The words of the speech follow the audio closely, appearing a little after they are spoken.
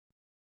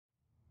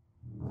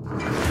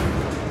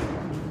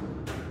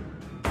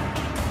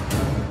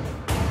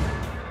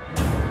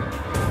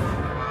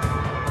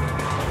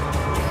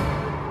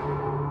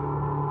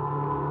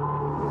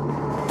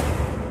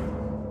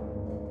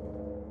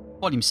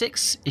Volume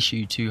 6,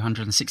 Issue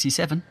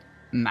 267,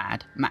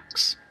 Mad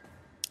Max.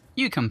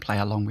 You can play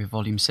along with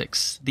Volume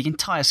 6. The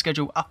entire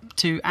schedule up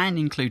to and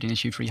including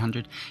Issue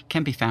 300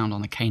 can be found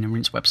on the Cane and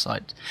Rinse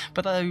website.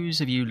 For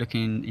those of you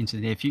looking into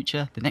the near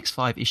future, the next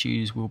 5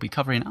 issues we'll be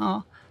covering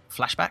are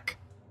Flashback,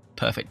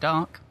 Perfect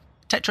Dark,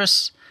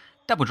 Tetris,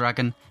 Double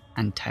Dragon,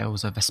 and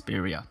Tales of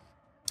Vesperia.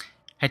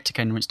 Head to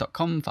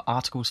caneandrinse.com for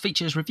articles,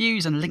 features,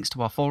 reviews, and links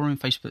to our forum,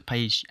 Facebook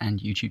page, and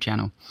YouTube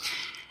channel.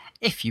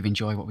 If you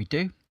enjoy what we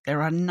do, there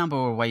are a number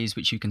of ways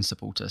which you can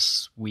support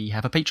us. We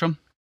have a Patreon,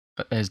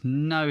 but there's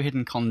no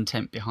hidden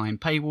content behind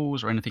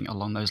paywalls or anything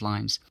along those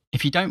lines.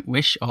 If you don't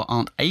wish or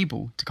aren't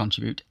able to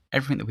contribute,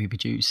 everything that we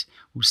produce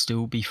will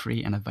still be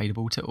free and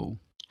available to all.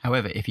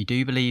 However, if you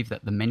do believe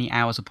that the many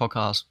hours of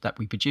podcasts that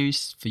we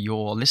produce for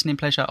your listening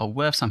pleasure are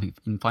worth something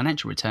in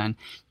financial return,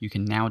 you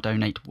can now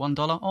donate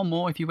 $1 or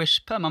more if you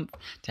wish per month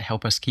to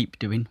help us keep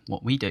doing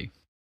what we do.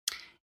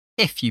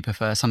 If you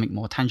prefer something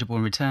more tangible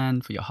in return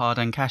for your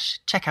hard-earned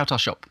cash, check out our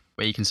shop,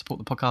 where you can support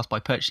the podcast by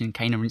purchasing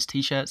Cane and Rinse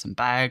t-shirts and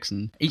bags,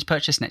 and each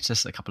purchase nets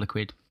us a couple of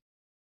quid.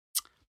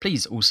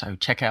 Please also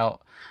check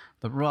out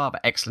the rather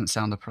excellent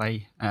Sound of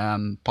Play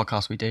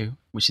podcast we do,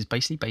 which is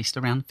basically based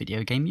around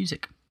video game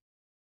music.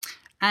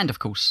 And of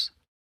course,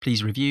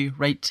 please review,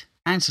 rate,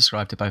 and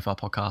subscribe to both our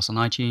podcasts on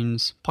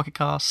iTunes, Pocket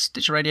Casts,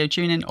 Stitcher Radio,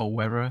 TuneIn, or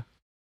wherever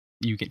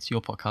you get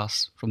your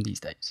podcasts from these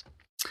days.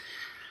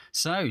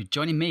 So,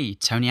 joining me,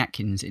 Tony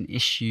Atkins, in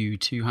issue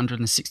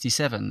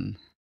 267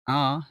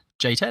 are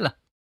Jay Taylor.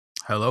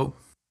 Hello.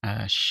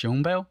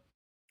 Sean Bell.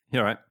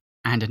 You're right.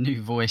 And a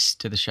new voice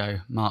to the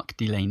show, Mark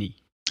Delaney.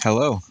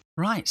 Hello.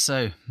 Right,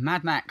 so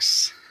Mad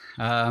Max,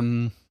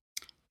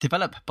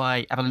 developed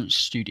by Avalanche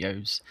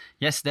Studios.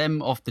 Yes,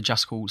 them of the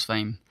Just Cause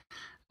fame.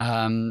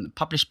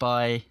 Published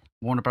by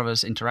Warner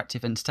Brothers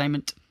Interactive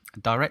Entertainment.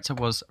 Director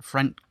was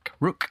Frank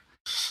Rook.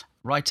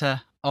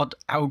 Writer Odd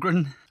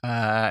Algren.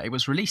 It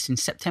was released in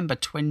September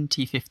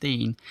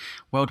 2015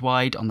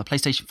 worldwide on the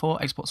PlayStation 4,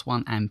 Xbox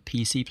One, and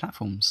PC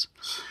platforms.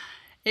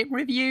 It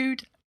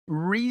reviewed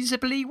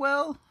reasonably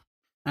well.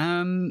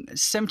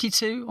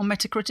 72 on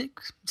Metacritic,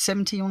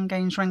 70 on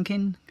Games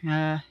Ranking.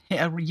 Hit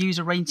a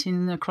user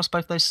rating across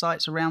both those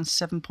sites around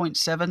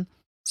 7.7.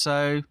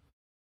 So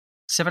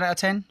 7 out of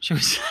 10, should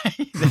we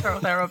say?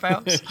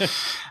 Thereabouts.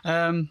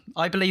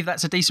 I believe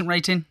that's a decent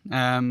rating.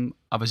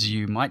 Others of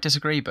you might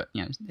disagree, but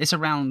it's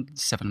around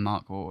 7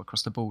 mark or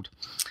across the board.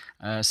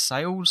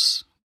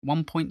 Sales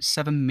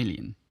 1.7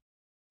 million.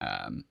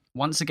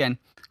 Once again,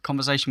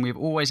 conversation we've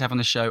always have on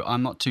the show.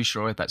 I'm not too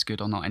sure if that's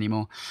good or not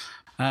anymore.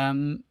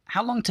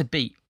 How long to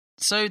beat?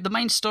 So the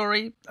main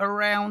story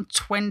around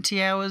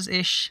 20 hours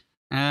ish.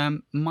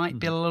 Might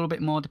be a little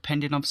bit more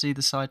depending, obviously,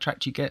 the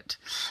sidetrack you get.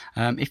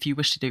 If you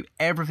wish to do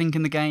everything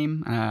in the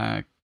game,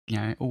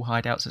 all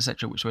hideouts,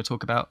 etc., which we'll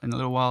talk about in a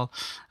little while,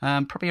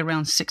 probably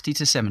around 60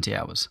 to 70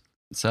 hours.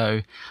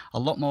 So a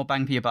lot more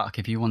bang for your buck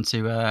if you want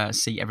to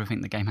see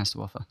everything the game has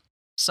to offer.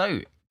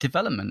 So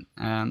development,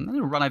 I'm going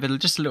to run over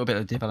just a little bit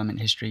of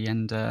development history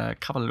and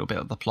cover a little bit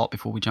of the plot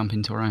before we jump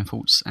into our own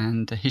thoughts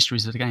and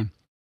histories of the game.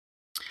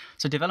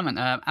 So development,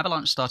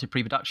 Avalanche started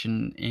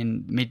pre-production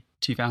in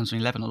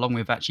mid-2011 along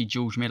with actually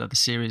George Miller, the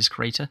series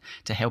creator,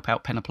 to help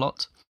out pen a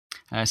plot.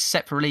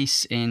 Set for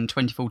release in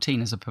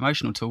 2014 as a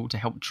promotional tool to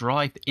help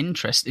drive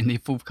interest in the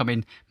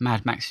forthcoming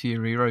Mad Max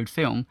Fury Road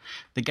film,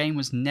 the game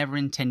was never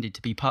intended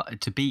to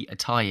be a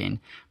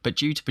tie-in, but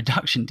due to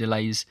production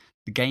delays,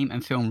 the game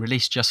and film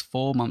released just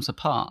 4 months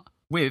apart,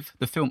 with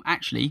the film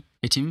actually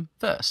hitting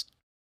first.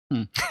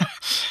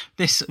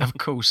 This, of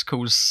course,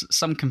 caused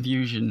some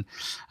confusion,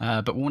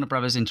 but Warner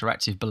Brothers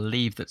Interactive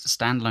believed that the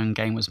standalone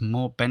game was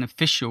more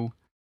beneficial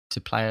to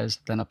players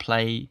than a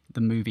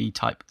play-the-movie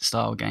type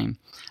style game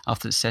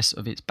after the success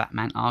of its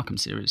Batman Arkham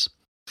series.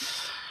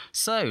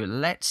 So,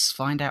 let's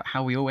find out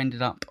how we all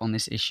ended up on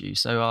this issue.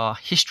 So, our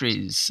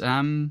histories.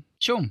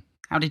 Sean,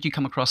 how did you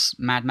come across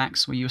Mad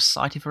Max? Were you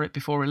excited for it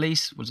before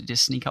release? Was it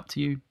just sneak up to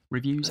you?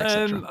 Reviews,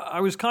 etc.? I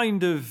was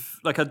kind of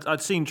like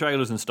I'd seen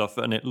trailers and stuff,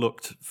 and it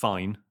looked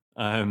fine.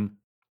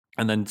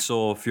 And then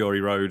saw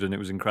Fury Road, and it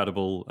was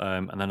incredible.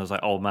 And then I was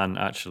like, oh man,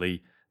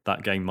 actually,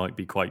 that game might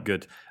be quite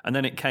good. And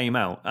then it came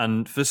out,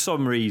 and for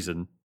some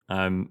reason,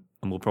 and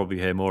we'll probably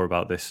hear more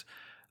about this,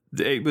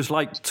 it was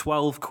like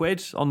 12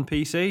 quid on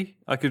PC.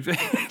 I could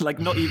it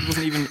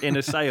wasn't even in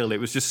a sale. It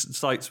was just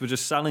sites were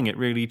just selling it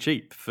really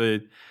cheap for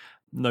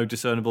no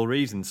discernible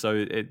reason. So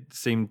it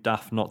seemed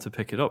daft not to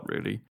pick it up,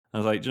 really. I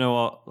was like, do you know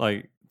what?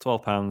 Like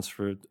 £12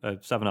 for a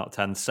 7 out of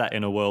 10 set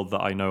in a world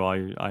that I know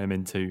I am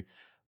into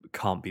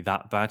can't be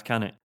that bad,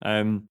 can it?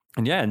 And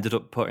yeah, ended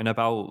up putting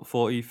about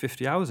 40,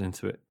 50 hours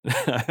into it.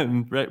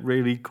 I'm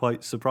really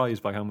quite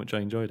surprised by how much I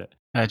enjoyed it.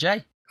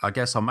 Jay? I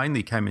guess I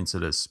mainly came into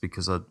this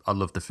because I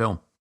love the film,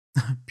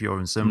 pure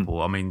and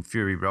simple. I mean,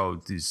 Fury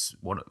Road is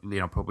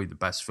probably the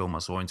best film I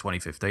saw in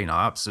 2015.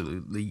 I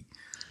absolutely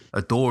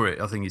adore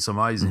it. I think it's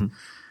amazing.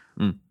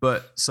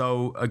 But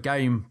so a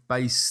game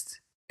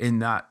based in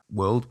that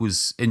world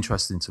was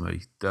interesting to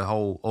me. The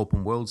whole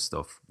open world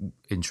stuff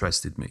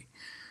interested me.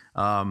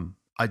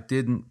 I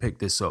didn't pick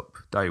this up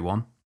day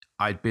one.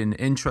 I'd been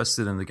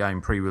interested in the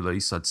game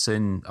pre-release. I'd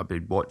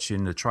been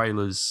watching the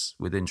trailers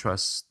with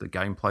interest, the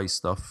gameplay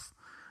stuff.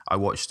 I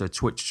watched a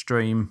Twitch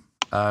stream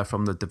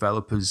from the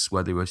developers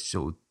where they were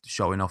sort of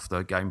showing off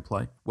their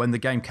gameplay. When the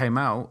game came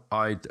out,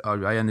 I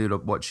ended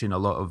up watching a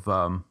lot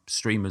of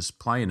streamers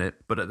playing it.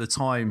 But at the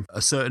time,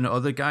 a certain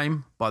other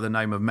game by the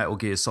name of Metal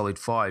Gear Solid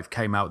 5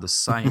 came out the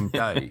same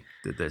day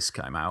that this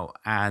came out.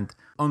 And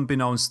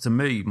unbeknownst to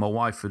me, my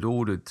wife had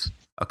ordered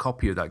a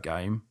copy of that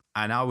game.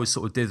 And I was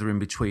sort of dithering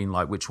between,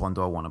 like, which one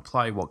do I want to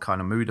play? What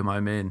kind of mood am I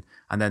in?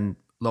 And then,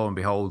 lo and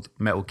behold,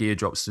 Metal Gear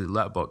drops to the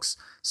letterbox.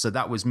 So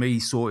that was me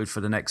sorted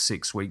for the next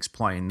 6 weeks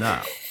playing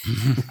that.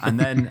 And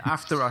then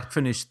after I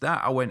finished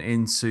that, I went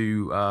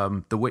into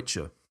The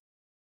Witcher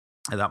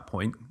at that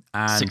point.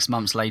 And 6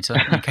 months later,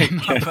 it came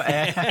up for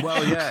air.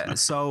 Well, yeah.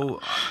 So,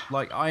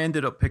 like, I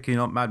ended up picking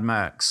up Mad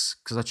Max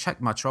because I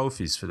checked my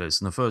trophies for this.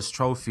 And the first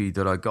trophy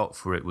that I got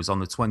for it was on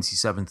the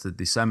 27th of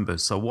December.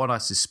 So what I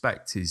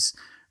suspect is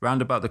round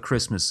about the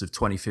Christmas of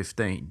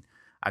 2015,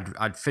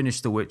 I'd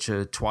finished The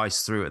Witcher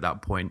twice through at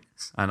that point,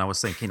 and I was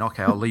thinking,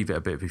 okay, I'll leave it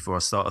a bit before I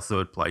start a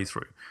third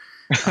playthrough.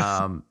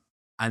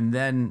 And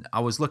then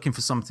I was looking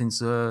for something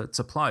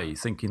to play,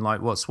 thinking,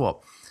 like, what's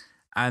what?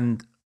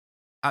 And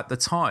at the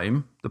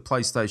time, the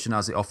PlayStation,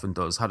 as it often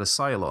does, had a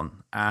sale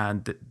on,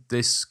 and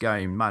this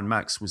game, Mad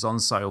Max, was on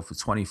sale for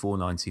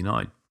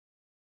 $24.99.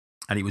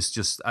 And it was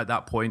just, at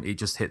that point, it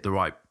just hit the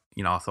right,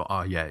 I thought,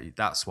 oh yeah,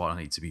 that's what I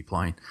need to be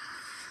playing.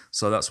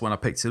 So that's when I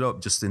picked it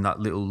up, just in that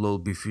little lull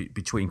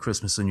between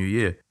Christmas and New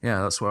Year.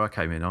 Yeah, that's where I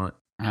came in on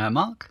it.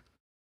 Mark?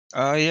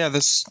 Yeah,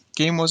 this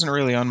game wasn't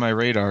really on my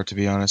radar, to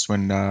be honest,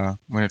 when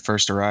it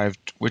first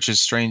arrived, which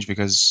is strange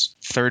because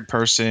third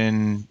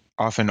person,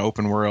 often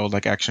open world,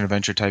 like action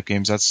adventure type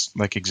games, that's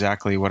like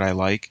exactly what I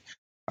like.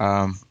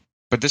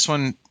 But this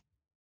one,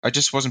 I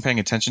just wasn't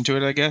paying attention to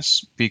it, I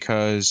guess,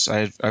 because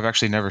I've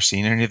actually never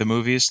seen any of the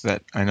movies.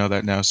 That I know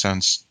that now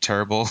sounds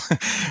terrible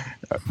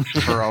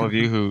for all of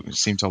you who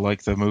seem to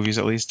like the movies,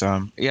 at least.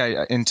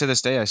 Yeah, and to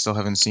this day, I still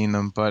haven't seen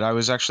them. But I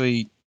was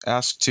actually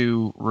asked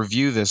to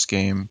review this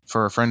game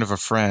for a friend of a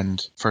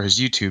friend for his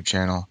YouTube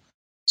channel.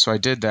 So I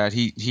did that.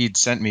 He'd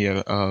sent me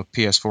a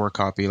PS4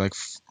 copy, like,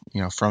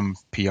 from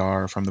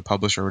PR, from the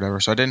publisher or whatever.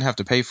 So I didn't have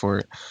to pay for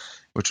it,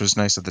 which was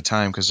nice at the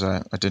time because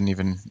I didn't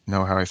even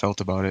know how I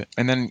felt about it.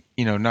 And then,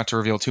 not to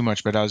reveal too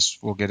much, but as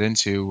we'll get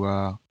into,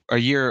 a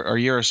year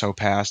or so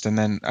passed, and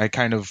then I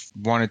kind of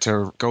wanted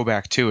to go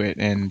back to it,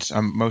 and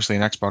I'm mostly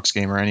an Xbox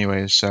gamer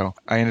anyways, so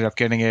I ended up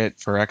getting it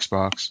for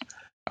Xbox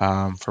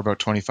for about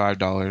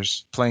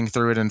 $25, playing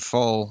through it in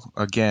full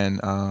again.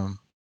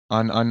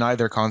 On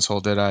neither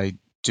console did I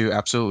do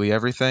absolutely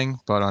everything,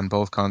 but on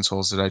both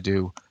consoles did I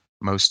do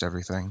most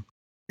everything.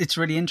 It's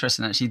really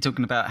interesting, actually,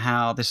 talking about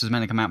how this was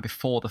meant to come out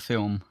before the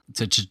film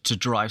to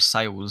drive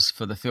sales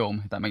for the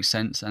film, if that makes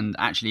sense. And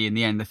actually, in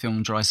the end, the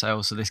film drives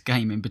sales for this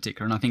game in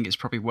particular. And I think it's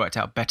probably worked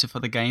out better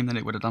for the game than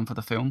it would have done for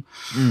the film.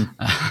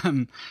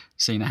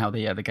 Seeing how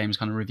the game's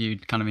kind of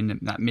reviewed kind of in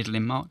that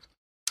middling mark.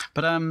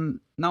 But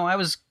no, I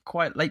was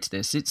quite late to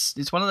this.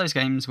 It's one of those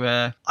games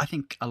where I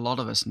think a lot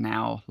of us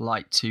now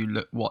like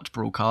to watch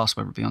broadcasts,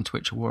 whether it be on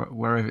Twitch or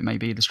wherever it may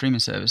be, the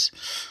streaming service.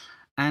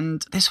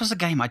 And this was a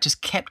game I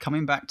just kept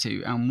coming back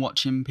to and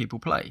watching people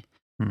play.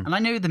 And I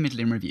knew the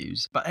middling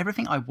reviews, but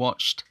everything I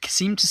watched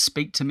seemed to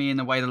speak to me in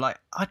a way that, like,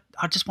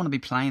 I just want to be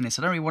playing this.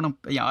 I don't really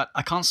want to,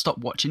 I can't stop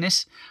watching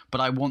this,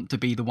 but I want to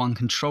be the one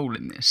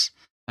controlling this.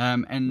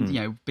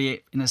 Be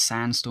it in a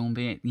sandstorm,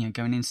 be it,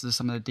 going into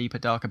some of the deeper,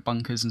 darker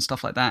bunkers and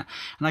stuff like that.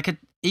 And I could,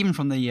 even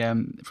from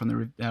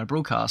the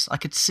broadcast, I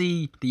could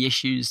see the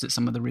issues that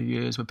some of the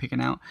reviewers were picking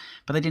out,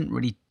 but they didn't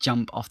really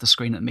jump off the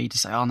screen at me to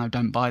say, oh no,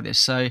 don't buy this.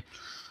 So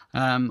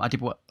I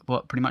did what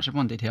pretty much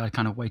everyone did here. I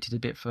kind of waited a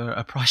bit for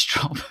a price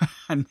drop,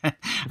 and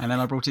then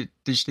I brought it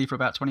digitally for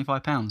about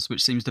 £25,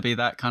 which seems to be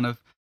that kind of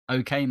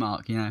okay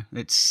mark.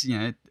 It's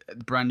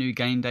brand new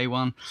game, day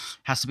one,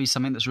 has to be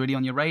something that's really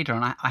on your radar.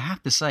 And I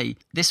have to say,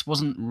 this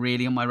wasn't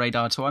really on my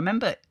radar at all. I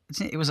remember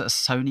it was at a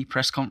Sony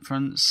press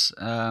conference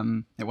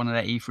at one of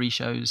their E3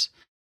 shows,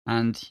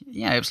 and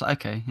it was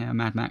like, okay,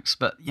 Mad Max,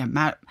 but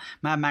Mad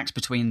Max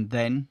between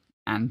then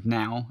and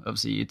now,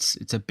 obviously,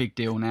 it's a big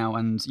deal now.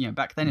 And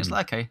back then, it's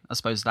like, okay, I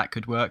suppose that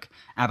could work.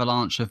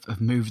 Avalanche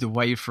have moved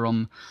away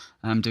from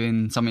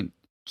doing something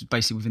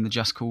basically within the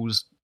Just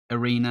Cause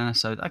arena.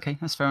 So, okay,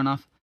 that's fair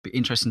enough. Be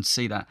interesting to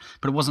see that.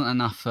 But it wasn't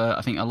enough for,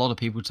 I think, a lot of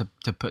people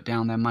to put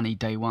down their money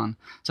day one.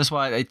 So that's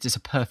why it's a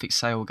perfect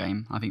sale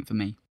game, I think, for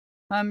me.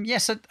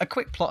 So a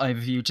quick plot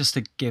overview just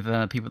to give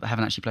people that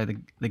haven't actually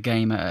played the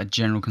game a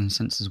general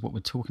consensus of what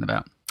we're talking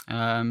about.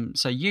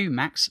 So you,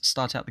 Max,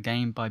 start out the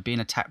game by being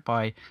attacked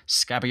by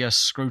Scabius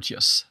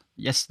Scrotius.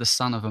 Yes, the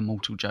son of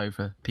Immortal Joe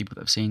for people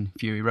that have seen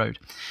Fury Road,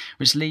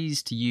 which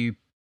leads to you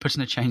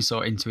putting a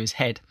chainsaw into his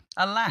head.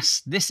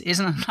 Alas, this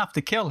isn't enough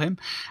to kill him,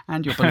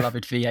 and your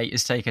beloved V8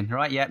 is taken.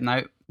 Right,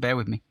 no, bear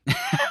with me.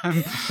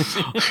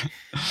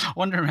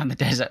 Wandering around the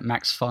desert,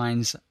 Max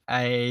finds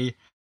a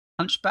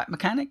hunchback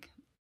mechanic.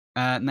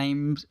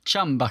 named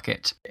Chum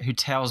Bucket, who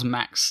tells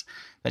Max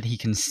that he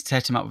can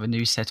set him up with a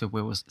new set of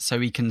wheels so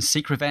he can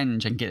seek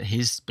revenge and get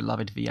his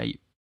beloved V8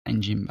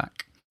 engine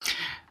back.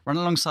 Run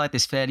alongside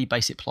this fairly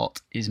basic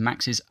plot is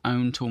Max's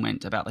own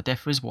torment about the death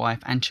of his wife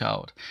and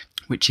child,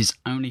 which is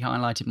only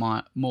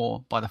highlighted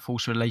more by the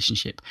false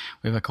relationship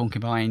with a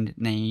concubine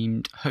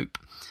named Hope,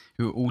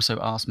 who also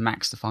asked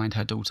Max to find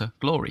her daughter,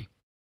 Glory.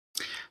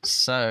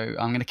 So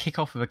I'm going to kick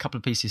off with a couple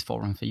of pieces of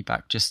forum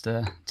feedback just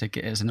to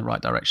get us in the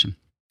right direction.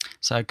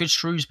 So Good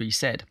Shrewsbury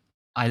said,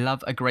 I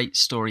love a great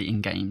story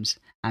in games,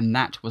 and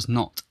that was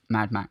not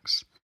Mad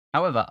Max.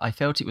 However, I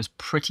felt it was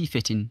pretty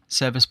fitting,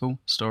 serviceable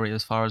story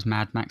as far as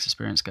Mad Max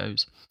experience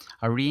goes.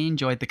 I really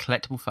enjoyed the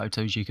collectible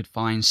photos you could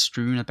find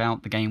strewn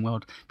about the game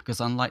world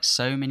because unlike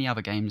so many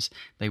other games,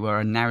 they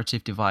were a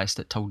narrative device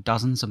that told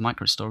dozens of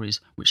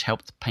micro-stories which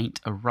helped paint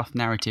a rough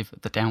narrative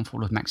of the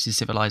downfall of Max's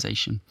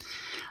civilization.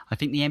 I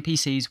think the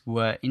NPCs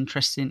were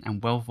interesting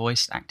and well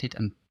voiced acted,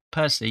 and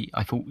personally,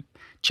 I thought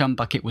Chum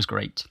Bucket was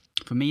great.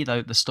 For me,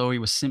 though, the story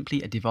was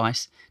simply a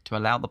device to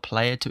allow the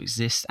player to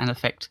exist and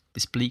affect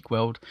this bleak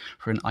world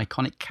for an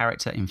iconic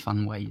character in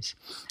fun ways.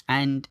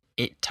 And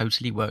it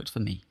totally worked for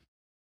me.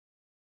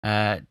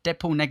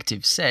 Deadpool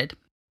Negative said,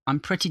 I'm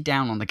pretty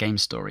down on the game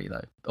story,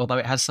 though, although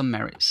it has some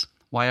merits.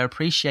 While I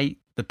appreciate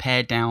the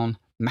pared down,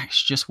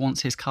 Max just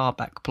wants his car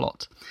back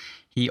plot,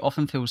 he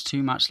often feels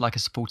too much like a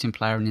supporting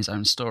player in his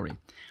own story,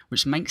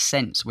 which makes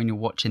sense when you're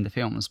watching the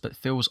films, but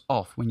feels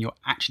off when you're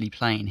actually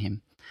playing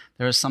him.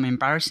 There are some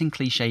embarrassing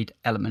cliched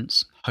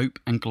elements. Hope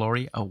and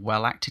Glory are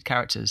well-acted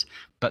characters,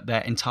 but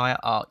their entire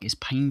arc is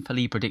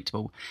painfully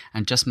predictable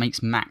and just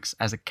makes Max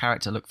as a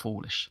character look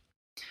foolish.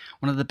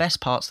 One of the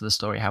best parts of the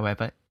story,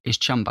 however, is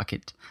Chum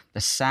Bucket,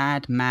 the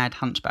sad, mad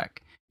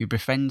hunchback who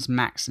befriends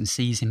Max and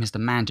sees him as the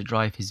man to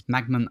drive his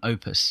magnum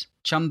opus.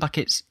 Chum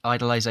Bucket's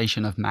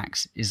idolization of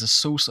Max is a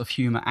source of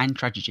humour and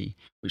tragedy,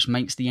 which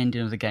makes the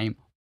ending of the game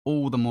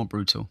all the more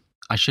brutal.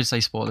 I should say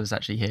spoilers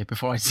actually here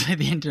before I say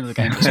the ending of the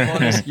game. But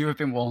spoilers, you have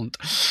been warned.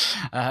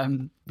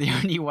 The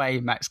only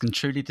way Max can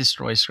truly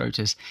destroy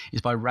Scrotus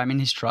is by ramming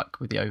his truck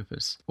with the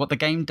Opus. What the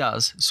game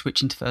does,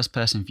 switch into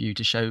first-person view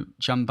to show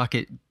Chum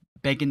Bucket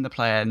begging the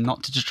player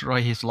not to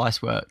destroy his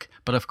life's work,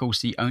 but of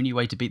course the only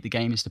way to beat the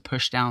game is to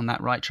push down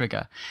that right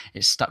trigger.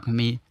 It stuck with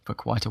me for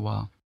quite a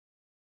while.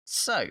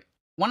 So,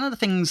 one of the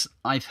things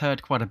I've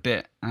heard quite a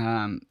bit,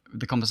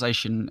 the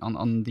conversation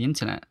on the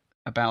internet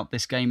about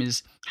this game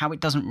is how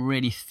it doesn't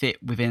really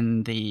fit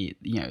within the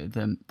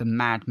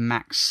Mad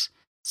Max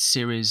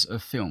series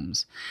of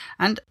films.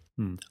 And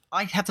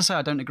I have to say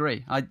I don't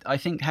agree. I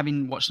think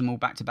having watched them all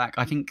back to back,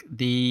 I think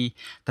the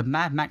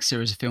Mad Max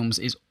series of films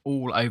is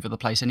all over the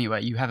place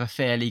anyway. You have a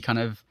fairly kind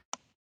of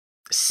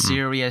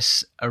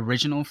serious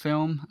original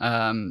film,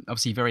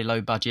 obviously very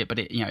low budget, but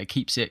it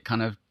keeps it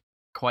kind of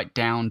quite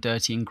down,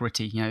 dirty and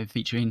gritty,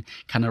 featuring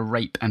kind of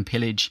rape and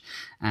pillage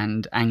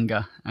and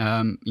anger.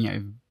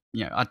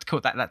 I'd call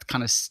that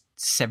kind of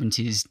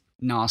 70s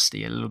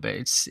nasty a little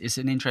bit. It's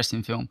an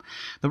interesting film.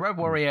 The Road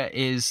Warrior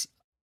is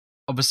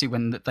obviously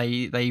when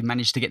they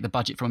managed to get the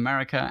budget from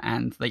America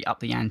and they up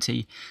the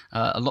ante,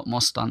 a lot more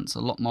stunts, a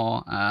lot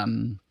more I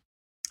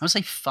would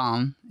say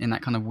fun in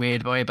that kind of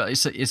weird way, but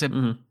it's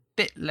a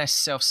bit less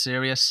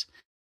self-serious.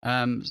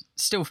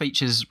 Still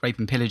features rape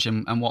and pillage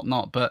and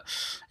whatnot, but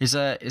is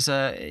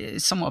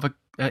somewhat of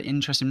an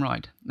interesting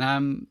ride.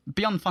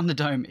 Beyond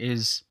Thunderdome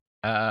is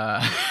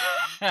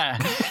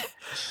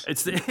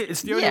it's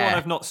the only one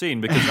I've not seen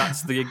because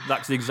that's the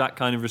exact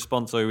kind of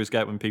response I always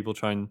get when people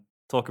try and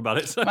talk about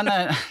it. So.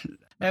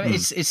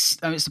 It's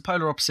the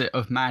polar opposite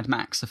of Mad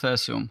Max, the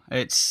first film.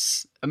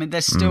 There's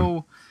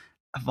still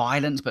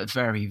violence, but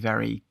very,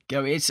 very.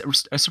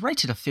 It's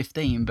rated a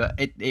 15, but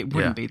it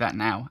wouldn't be that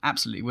now.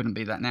 Absolutely wouldn't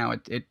be that now.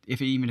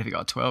 Even if it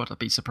got a 12, I'd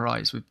be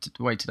surprised with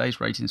the way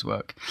today's ratings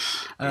work.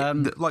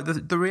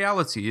 The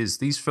reality is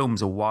these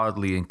films are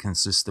wildly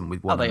inconsistent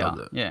with one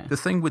another. Yeah. The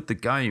thing with the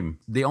game,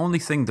 the only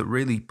thing that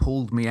really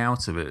pulled me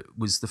out of it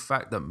was the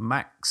fact that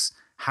Max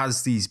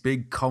has these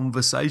big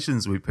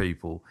conversations with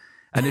people,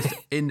 and if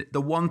in the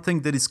one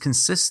thing that is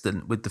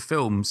consistent with the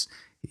films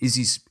is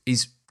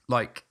he's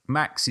like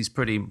Max is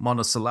pretty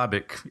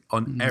monosyllabic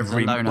on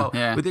every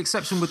with the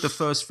exception with the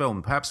first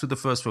film, perhaps with the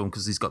first film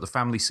because he's got the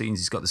family scenes,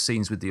 he's got the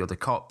scenes with the other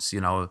cops,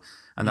 and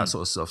that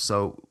sort of stuff.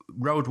 So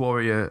Road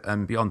Warrior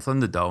and Beyond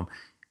Thunderdome,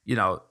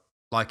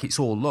 like it's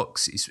all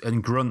looks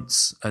and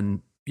grunts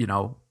and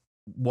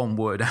one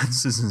word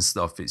answers and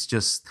stuff. It's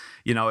just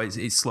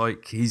it's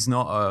like he's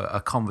not a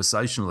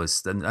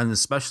conversationalist, and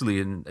especially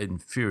in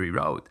Fury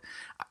Road.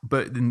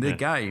 But in the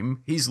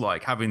game, he's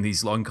like having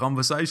these long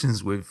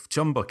conversations with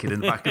Chum Bucket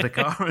in the back of the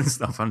car and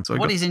stuff. And so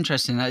what is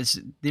interesting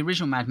is the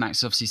original Mad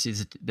Max obviously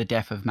sees the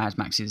death of Mad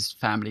Max's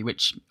family,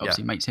 which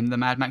obviously makes him the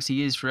Mad Max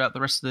he is throughout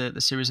the rest of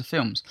the series of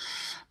films.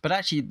 But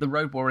actually, the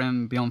Road Warrior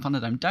and Beyond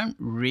Thunderdome don't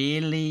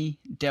really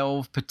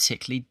delve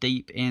particularly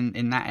deep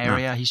in that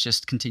area. No. He's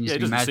just continues to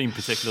be mad. He doesn't seem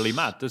particularly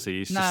mad, does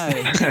he?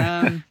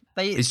 No.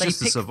 He's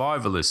just a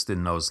survivalist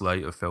in those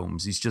later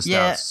films. He's just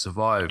out to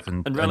survive.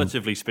 And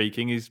relatively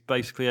speaking, he's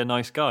basically a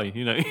nice guy,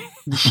 you know.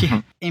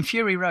 In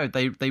Fury Road,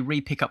 they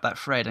re-pick up that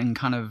thread and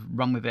kind of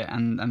run with it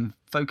and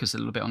focus a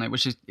little bit on it,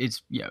 which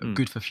is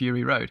good for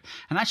Fury Road.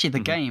 And actually, the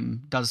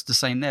game does the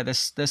same there.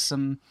 There's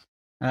some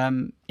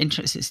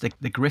interest. It's the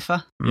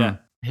Griffer. Yeah.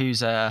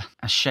 Who's a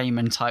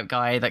shaman type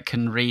guy that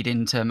can read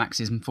into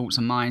Max's thoughts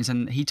and minds,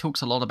 and he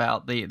talks a lot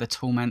about the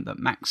torment that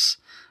Max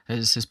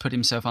has put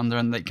himself under,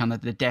 and the kind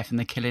of the death and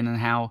the killing, and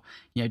how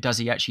does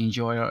he actually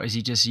enjoy it, or is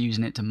he just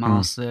using it to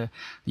mask the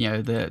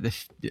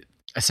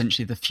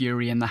essentially the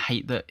fury and the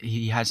hate that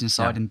he has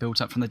inside and built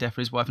up from the death of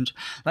his wife, and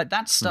like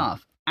that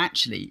stuff.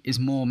 Actually is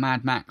more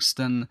Mad Max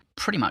than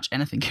pretty much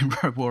anything in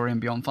Road Warrior and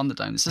Beyond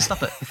Thunderdome. It's the stuff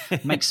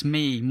that makes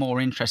me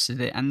more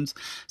interested in it. And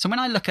so when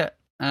I look at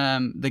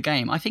the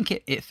game, I think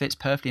it fits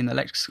perfectly in the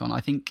lexicon. I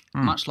think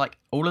much like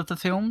all of the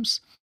films,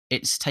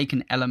 it's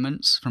taken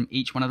elements from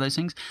each one of those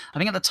things. I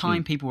think at the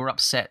time people were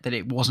upset that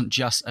it wasn't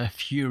just a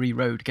Fury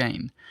Road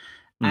game.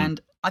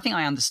 And I think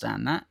I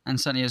understand that. And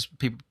certainly as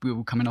people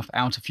were coming off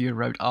out of Fury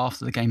Road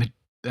after the game had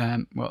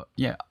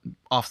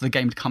after the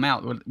game had come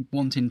out,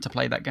 wanting to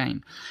play that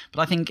game.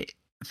 But I think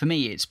for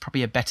me, it's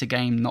probably a better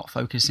game not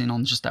focusing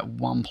on just that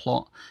one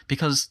plot,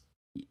 because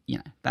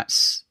that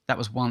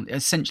was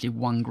essentially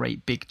one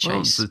great big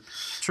chase. Well, the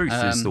truth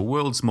is, the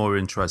world's more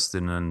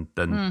interesting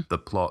than the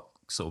plot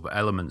sort of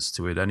elements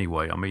to it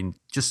anyway. I mean,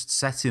 just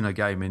setting a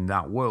game in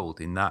that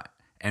world, in that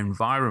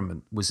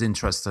environment, was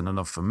interesting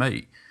enough for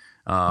me.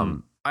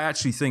 I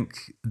actually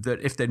think that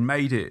if they'd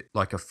made it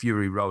like a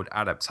Fury Road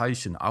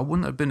adaptation, I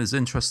wouldn't have been as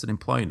interested in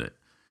playing it,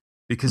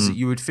 because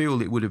you would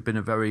feel it would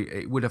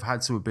have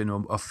had to have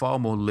been a far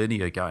more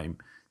linear game,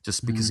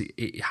 just because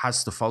it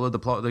has to follow the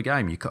plot of the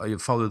game. You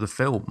follow the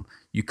film.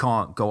 You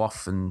can't go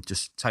off and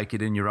just take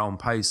it in your own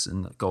pace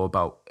and go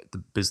about the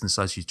business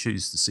as you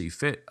choose to see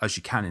fit, as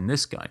you can in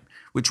this game,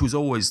 which was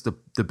always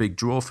the big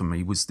draw for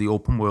me, was the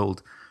open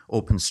world,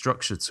 open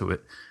structure to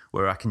it,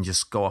 where I can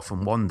just go off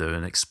and wander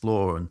and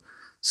explore and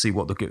see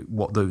what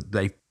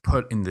they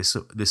put in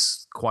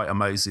this quite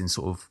amazing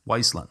sort of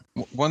wasteland.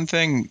 One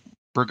thing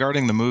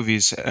regarding the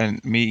movies,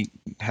 and me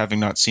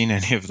having not seen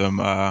any of them,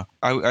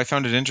 I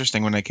found it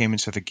interesting when I came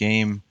into the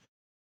game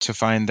to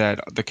find that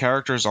the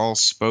characters all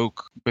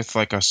spoke with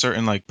like a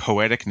certain like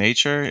poetic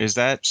nature. Is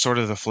that sort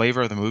of the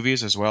flavor of the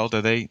movies as well?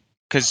 Do they?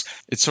 Because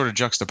it's sort of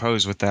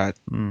juxtaposed with that.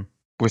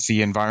 With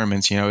the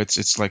environments,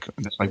 it's like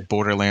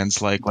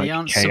Borderlands, like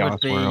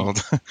chaos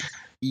world.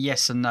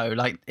 Yes and no.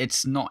 Like,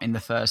 it's not in the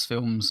first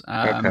films,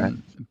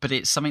 but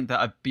it's something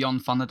that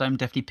Beyond Thunderdome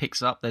definitely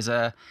picks up. There's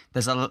a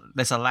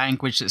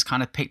language that's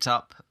kind of picked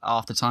up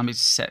after time. It's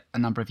set a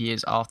number of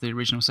years after the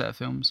original set of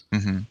films.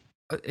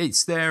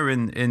 It's there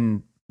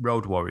in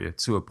Road Warrior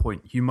to a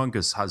point.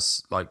 Humongous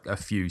has like a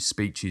few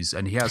speeches,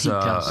 and he has a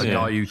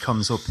guy who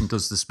comes up and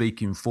does the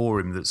speaking for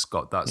him that's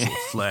got that sort of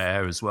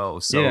flair as well.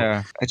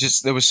 So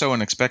it was so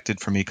unexpected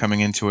for me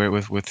coming into it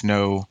with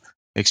no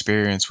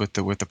experience with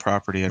the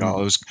property at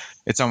all.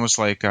 It's almost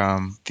like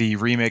the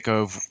remake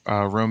of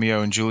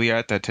Romeo and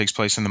Juliet that takes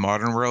place in the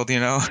modern world,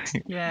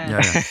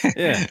 Yeah.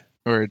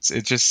 Or it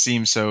just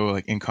seems so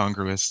like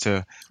incongruous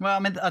to. Well, I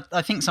mean,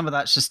 I think some of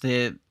that's just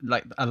a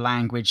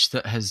language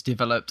that has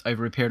developed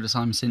over a period of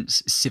time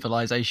since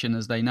civilization,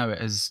 as they know it,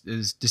 has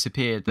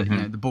disappeared.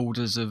 That the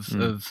borders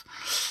of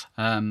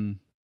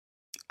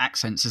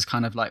accents has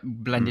kind of like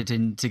blended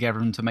in together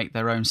and to make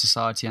their own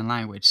society and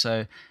language.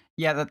 So.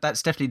 Yeah,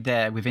 that's definitely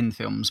there within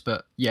films,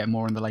 but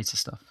more in the later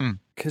stuff.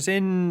 Because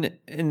in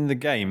the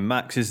game,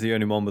 Max is the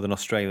only one with an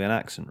Australian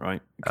accent,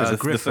 right? Because the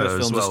first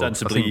film's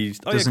ostensibly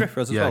used. Griffer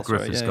as well.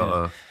 Griffer's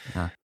got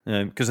a.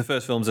 Because the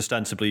first film's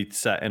ostensibly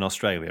set in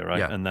Australia, right?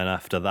 Yeah. And then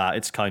after that,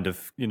 it's kind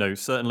of,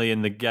 certainly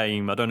in the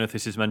game, I don't know if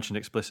this is mentioned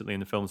explicitly in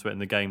the films, but in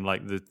the game,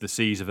 like the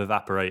seas have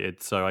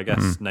evaporated. So I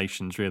guess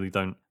nations really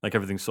don't, like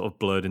everything's sort of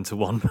blurred into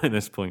one by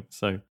this point.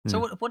 So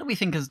what do we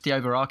think is the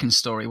overarching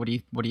story? What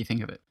do you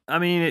think of it? I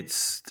mean, it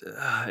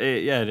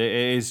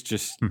is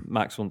just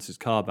Max wants his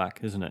car back,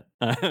 isn't it?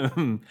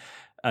 And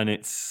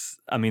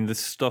the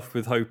stuff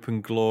with Hope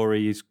and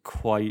Glory is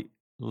quite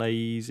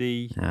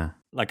lazy. Yeah.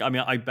 Like, I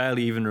mean, I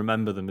barely even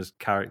remember them as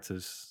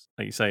characters.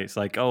 Like you say, it's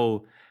like,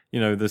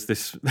 there's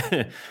this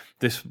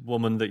this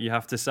woman that you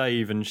have to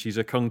save, and she's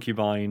a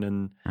concubine,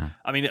 and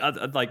I mean,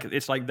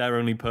 it's like their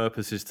only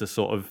purpose is to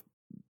sort of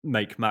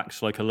make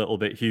Max like a little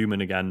bit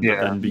human again, but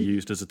then be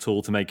used as a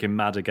tool to make him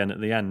mad again at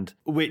the end.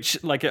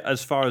 Which, like,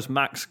 as far as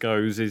Max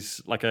goes,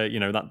 is like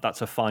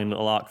that's a fine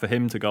little arc for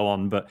him to go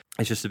on. But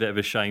it's just a bit of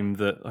a shame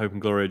that Hope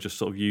and Glory are just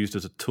sort of used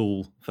as a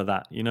tool for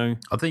that.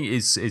 I think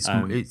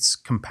it's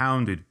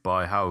compounded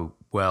by how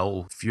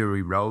well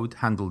Fury Road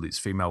handled its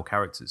female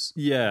characters.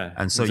 Yeah,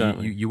 and so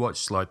exactly. you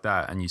watch like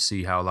that, and you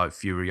see how like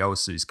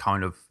Furiosa is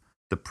kind of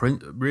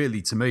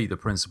really to me the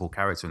principal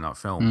character in that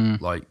film.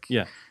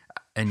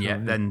 And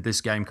yet then this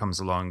game comes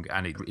along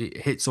and it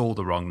hits all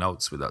the wrong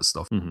notes with that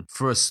stuff.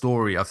 For a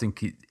story, I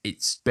think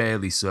it's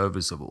barely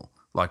serviceable.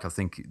 Like, I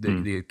think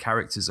the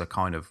characters are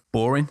kind of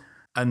boring.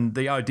 And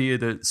the idea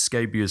that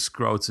Scabius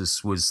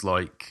Scrotus was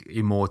like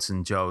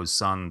Immortan Joe's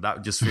son,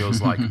 that just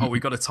feels like, oh,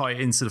 we got to tie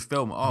it into the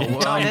film. Oh,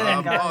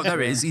 well,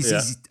 there it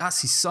is.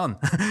 That's his son.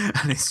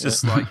 And it's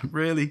just like,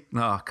 really?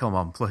 No, come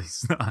on,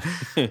 please.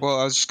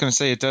 Well, I was just going to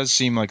say, it does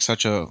seem like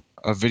such a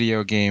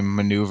video game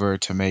maneuver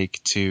to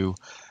make to,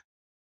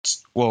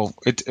 well,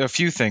 a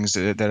few things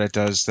that it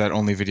does that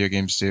only video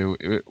games do.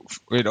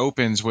 It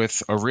opens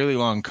with a really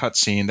long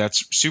cutscene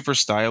that's super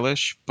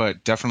stylish,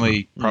 but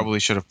definitely probably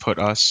should have put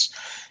us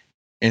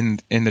in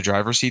the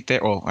driver's seat there.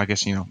 Well, I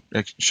guess,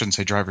 I shouldn't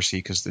say driver's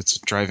seat because it's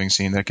a driving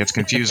scene that gets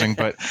confusing,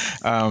 but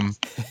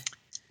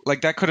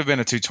like that could have been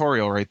a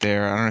tutorial right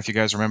there. I don't know if you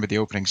guys remember the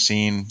opening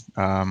scene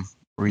where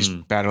he's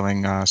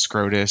battling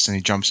Scrotus and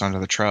he jumps onto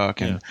the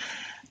truck and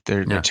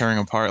they're tearing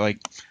him apart. Like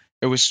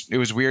it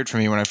was weird for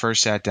me when I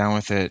first sat down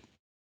with it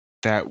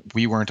that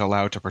we weren't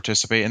allowed to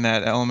participate in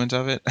that element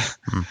of it.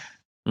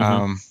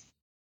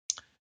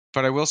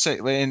 But I will say,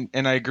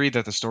 and I agree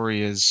that the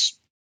story is,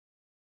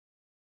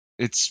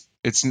 it's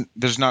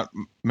there's not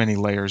many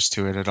layers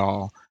to it at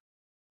all,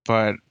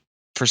 but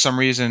for some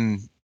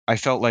reason I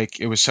felt like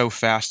it was so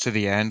fast to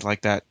the end,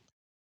 like that.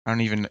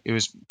 It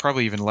was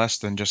probably even less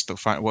than just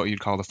what you'd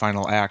call the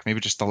final act, maybe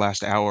just the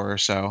last hour or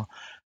so.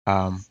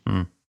 And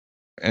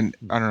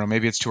I don't know,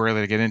 maybe it's too early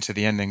to get into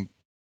the ending,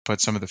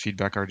 but some of the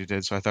feedback already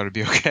did, so I thought it'd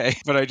be okay.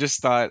 But I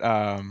just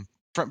thought,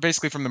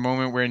 basically from the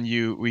moment when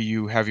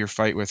you have your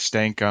fight with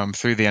Stankum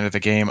through the end of the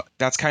game,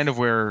 that's kind of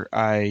where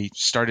I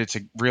started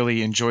to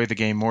really enjoy the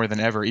game more than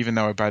ever, even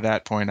though by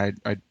that point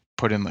I'd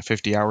put in like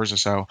 50 hours or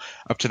so.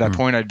 Up to that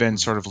point, I'd been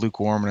sort of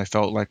lukewarm, and I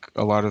felt like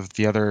a lot of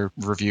the other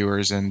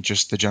reviewers and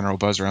just the general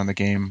buzz around the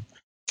game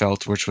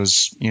felt, which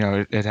was,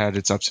 it had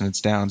its ups and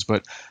its downs.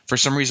 But for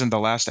some reason, the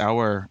last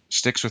hour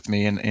sticks with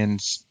me,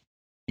 and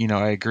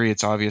I agree.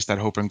 It's obvious that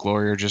Hope and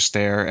Glory are just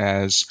there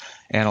as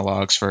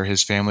analogs for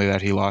his family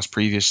that he lost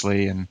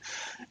previously, and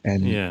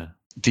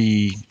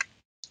the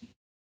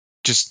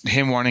just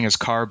him wanting his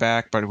car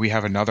back, but we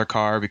have another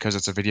car because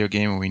it's a video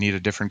game and we need a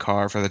different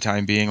car for the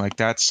time being. Like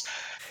that's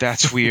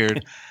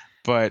weird.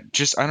 But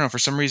just, I don't know, for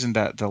some reason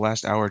that the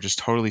last hour just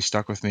totally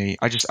stuck with me.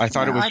 I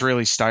thought it was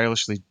really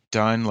stylishly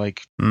done.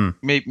 Like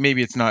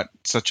maybe it's not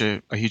such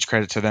a huge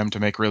credit to them to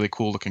make really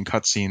cool looking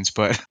cutscenes,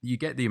 but you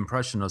get the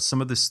impression that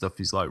some of this stuff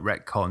is like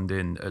retconned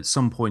in. At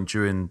some point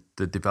during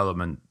the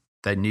development,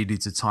 they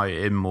needed to tie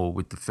it in more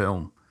with the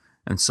film.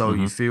 And so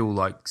you feel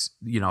like,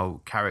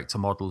 character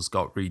models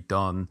got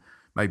redone.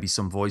 Maybe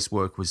some voice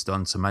work was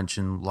done to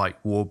mention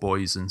like War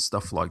Boys and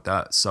stuff like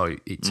that. So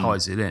it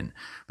ties it in.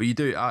 But you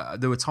do.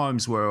 There were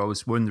times where I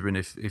was wondering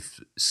if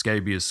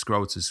Scabius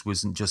Scrotus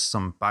wasn't just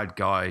some bad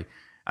guy,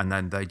 and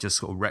then they just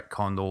sort of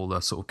retconned all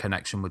the sort of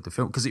connection with the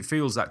film, because it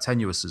feels that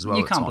tenuous as well.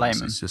 You can't blame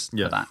them. It's just,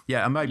 for that.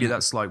 Yeah, and maybe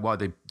that's like why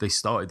they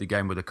started the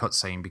game with a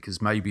cutscene,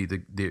 because maybe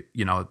the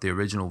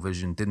original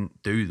vision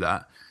didn't do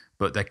that,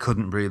 but they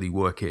couldn't really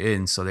work it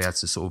in, so they had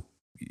to sort of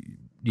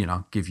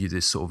give you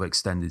this sort of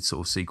extended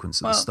sort of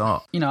sequence at the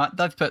start.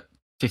 They've put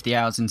 50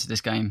 hours into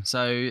this game,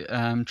 so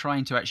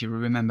trying to actually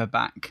remember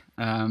back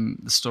the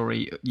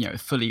story,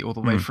 fully all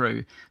the way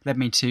through, led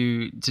me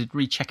to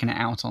rechecking it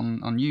out on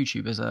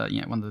YouTube as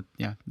one of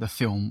the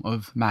film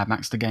of Mad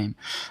Max the game.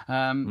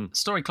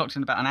 Story clocked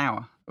in about an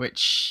hour,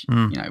 which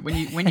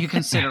when you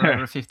consider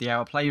over a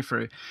 50-hour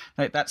playthrough,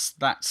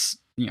 that's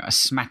a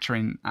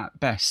smattering at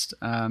best.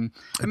 It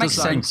makes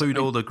does that sense. include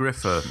all the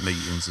Griffer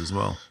meetings as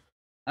well?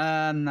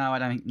 No, I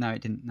don't think. No,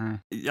 it didn't. No.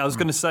 I was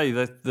going to say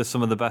that they're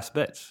some of the best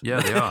bits. Yeah,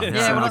 they are.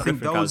 Yeah, I think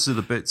those are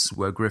the bits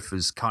where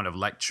Griffer's kind of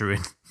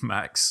lecturing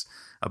Max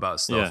about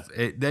stuff.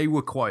 They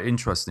were quite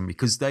interesting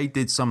because they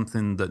did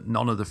something that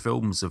none of the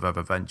films have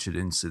ever ventured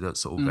into, that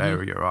sort of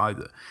area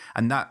either.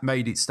 And that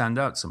made it stand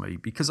out to me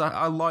because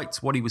I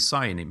liked what he was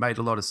saying. It made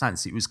a lot of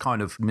sense. It was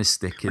kind of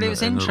mystic. But it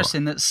was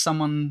interesting that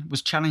someone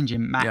was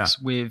challenging Max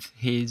with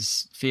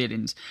his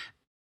feelings.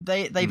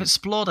 They've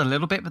explored a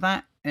little bit with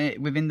that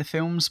within the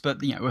films,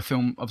 but a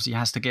film obviously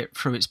has to get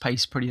through its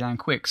pace pretty damn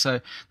quick.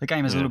 So the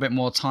game has a little bit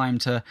more time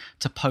to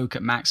poke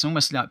at Max,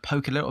 almost like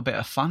poke a little bit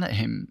of fun at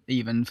him,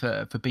 even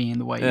for being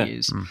the way he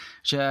is.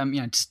 Which,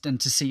 and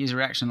to see his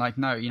reaction, like,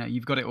 no,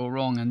 you've got it all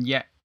wrong, and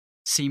yet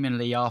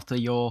seemingly after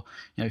your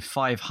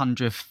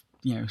 500th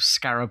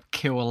scarab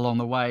kill along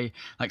the way,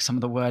 like some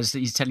of the words that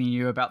he's telling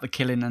you about the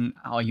killing and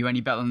are you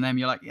any better than them,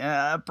 you're like,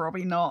 yeah,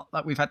 probably not.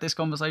 Like we've had this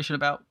conversation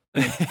about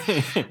because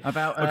have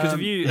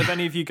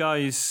any of you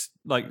guys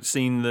like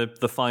seen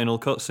the final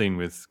cutscene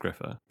with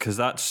Griffer? Because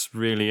that's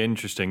really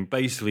interesting.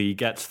 Basically he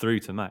gets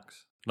through to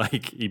Max,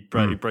 like he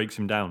breaks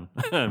him down.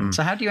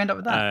 So how do you end up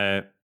with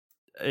that?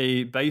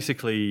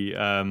 Basically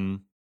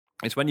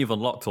it's when you've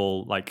unlocked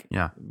all,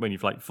 when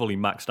you've like fully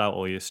maxed out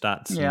all your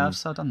stats. Yeah, I've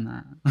still done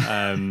that.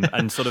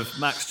 And sort of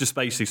Max just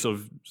basically sort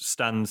of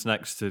stands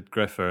next to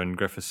Griffer, and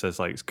Griffer says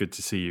like, "It's good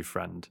to see you,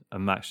 friend."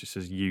 And Max just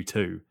says, "You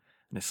too."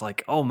 And it's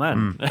like, oh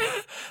man,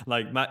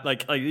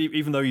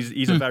 even though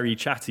he's a very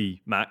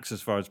chatty Max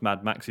as far as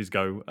Mad Maxes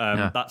go,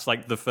 that's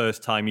like the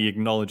first time he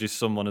acknowledges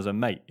someone as a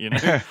mate,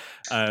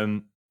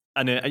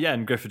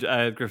 And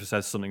Griffith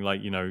says something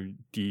like, do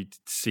you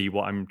see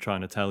what I'm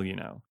trying to tell you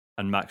now?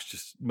 And Max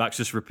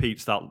just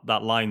repeats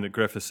that line that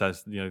Griffith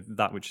says,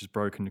 that which is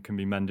broken can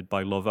be mended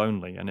by love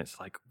only. And it's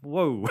like,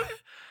 whoa.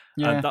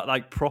 Yeah. And that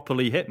like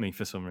properly hit me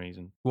for some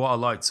reason. What I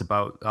liked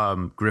about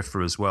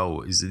Griffer as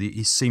well is that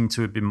he seemed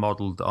to have been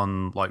modelled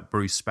on like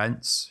Bruce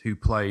Spence,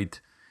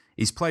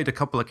 he's played a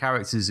couple of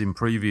characters in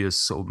previous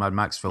sort of Mad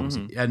Max films,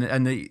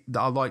 and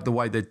I like the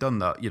way they'd done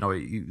that.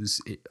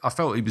 I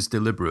felt it was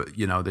deliberate.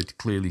 They'd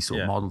clearly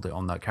sort of modelled it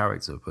on that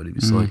character, but it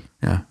was I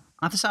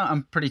have to say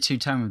I'm pretty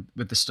two-tone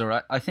with the story.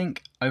 I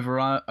think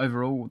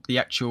overall the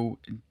actual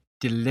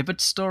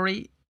delivered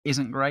story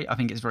isn't great. I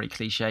think it's very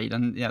cliched,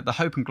 and the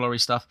hope and glory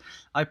stuff,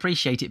 I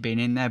appreciate it being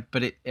in there,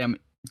 but it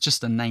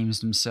just the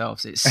names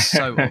themselves, it's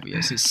so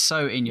obvious, it's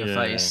so in your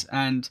face,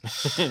 and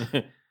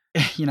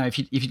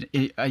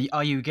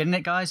are you getting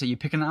it, guys? Are you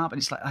picking it up?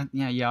 And it's like,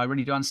 yeah, I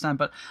really do understand,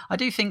 but I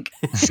do think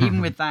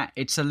even with that,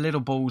 it's a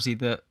little ballsy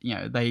that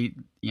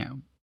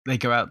they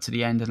go out to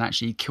the end and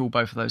actually kill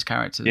both of those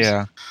characters.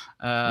 Yeah.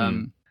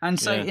 And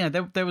so,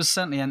 there was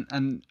certainly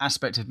an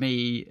aspect of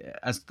me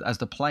as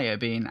the player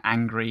being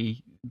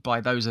angry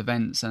by those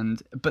events,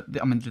 but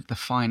the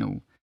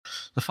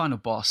final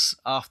boss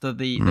after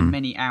the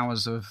many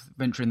hours of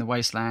venturing the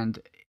wasteland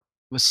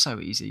was so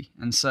easy,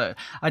 and so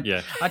I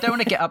don't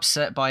want to get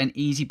upset by an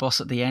easy boss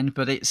at the end,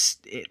 but it's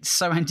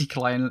so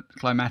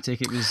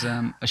anticlimactic. It was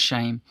a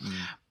shame.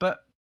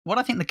 But what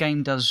I think the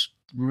game does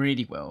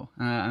really well,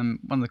 one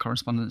of the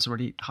correspondents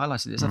already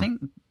highlighted this, I think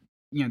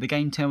the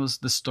game tells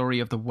the story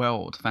of the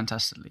world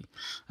fantastically,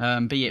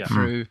 be it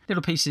through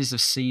little pieces of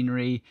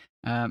scenery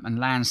and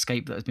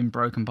landscape that has been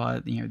broken by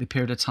the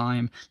period of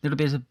time, little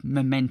bits of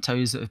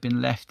mementos that have been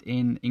left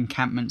in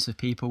encampments of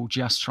people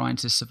just trying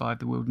to survive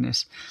the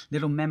wilderness,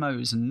 little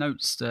memos and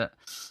notes that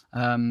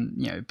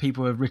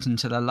people have written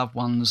to their loved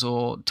ones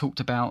or talked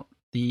about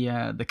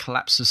the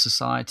collapse of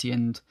society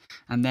and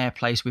their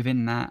place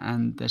within that,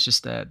 and there's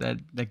just their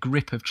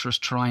grip of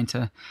just trying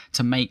to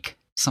make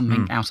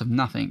something out of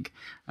nothing.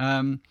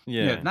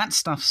 That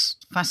stuff's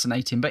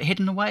fascinating, but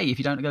hidden away if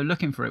you don't go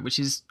looking for it, which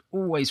is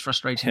always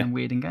frustrating and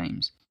weird in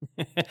games.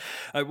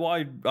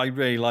 What I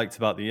really liked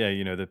about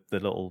the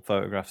little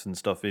photographs and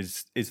stuff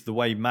is the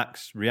way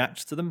Max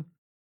reacts to them,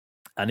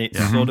 and it's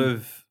sort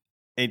of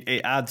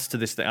it adds to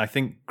this thing. I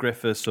think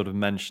Griffith sort of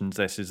mentions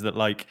this, is that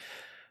like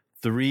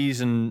the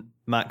reason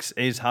Max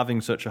is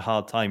having such a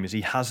hard time is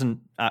he hasn't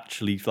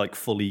actually like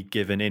fully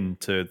given in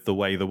to the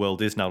way the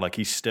world is now. Like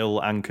he's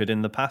still anchored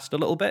in the past a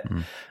little bit.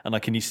 And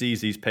like, and he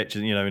sees these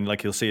pictures, and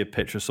like he'll see a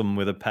picture of someone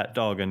with a pet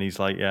dog and he's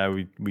like, yeah,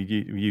 we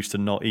used to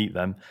not eat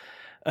them.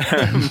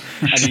 And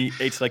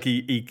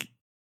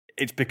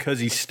it's because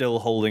he's still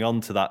holding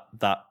on to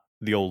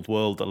the old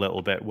world a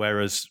little bit.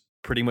 Whereas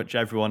pretty much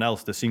everyone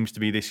else, there seems to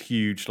be this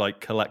huge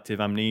like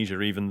collective amnesia,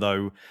 even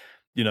though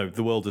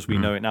the world as we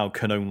know it now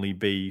can only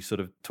be sort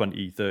of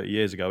 20, 30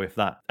 years ago, if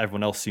that.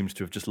 Everyone else seems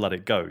to have just let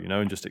it go,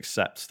 and just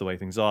accepts the way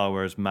things are,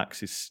 whereas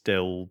Max is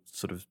still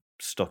sort of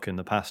stuck in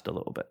the past a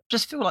little bit.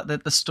 Just feel like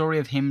the story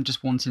of him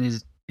just wanting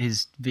his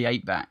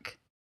V8 back,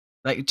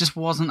 like it just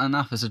wasn't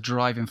enough as a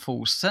driving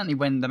force. Certainly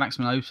when the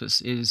Maximum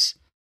Opus is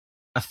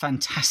a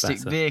fantastic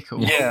vehicle.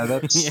 Yeah,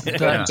 that's...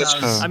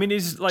 I mean,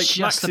 he's like...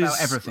 Just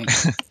about everything.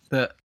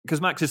 Because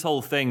Max's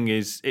whole thing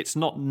is, it's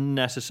not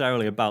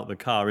necessarily about the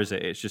car, is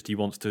it? It's just he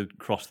wants to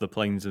cross the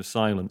plains of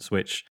silence,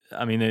 which,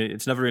 I mean,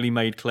 it's never really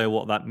made clear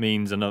what that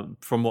means. And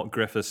from what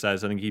Griffith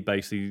says, I think he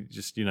basically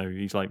just,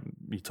 he's like,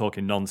 you're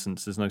talking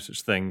nonsense. There's no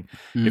such thing.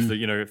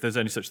 If there's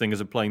any such thing as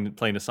a plane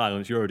of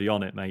silence, you're already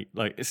on it, mate.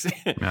 Like, it's,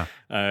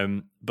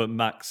 but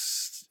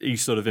Max, he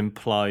sort of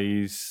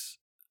implies...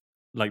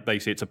 like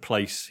basically it's a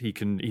place he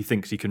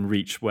thinks he can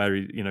reach where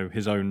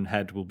his own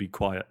head will be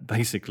quiet,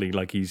 basically,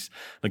 like he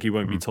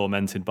won't be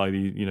tormented by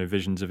the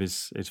visions of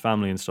his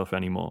family and stuff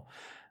anymore,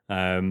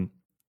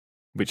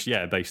 which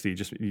basically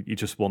you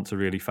just want a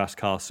really fast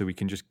car so we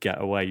can just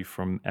get away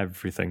from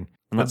everything,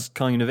 and that's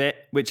kind of it,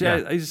 which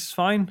is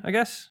fine, I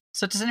guess.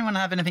 So does anyone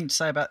have anything to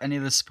say about any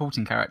of the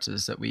supporting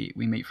characters that we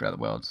meet throughout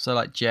the world? So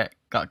like Jet,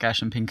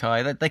 Gutgash and Pink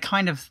Eye, they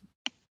kind of,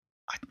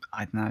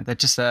 I don't know, they're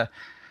just a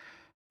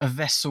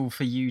vessel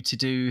for you to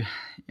do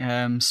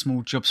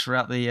small jobs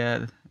throughout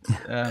the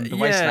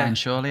wasteland,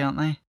 surely, aren't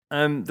they?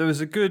 There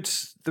was a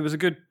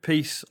good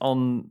piece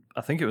on,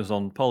 I think it was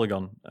on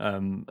Polygon,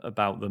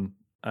 about them,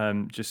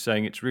 just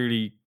saying it's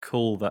really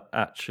cool that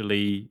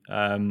actually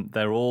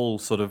they're all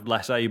sort of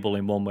less able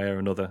in one way or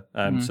another.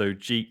 So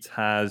Jeet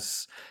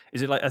has,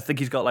 is it like, I think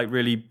he's got like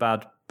really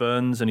bad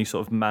burns, and he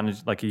sort of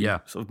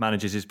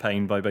manages his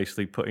pain by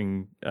basically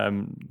putting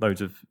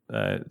loads of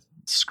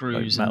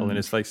screws, like metal in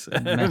his face.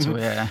 Metal,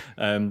 yeah.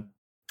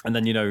 And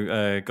then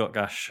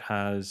Gotgash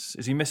has,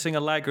 is he missing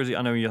a leg, or is he?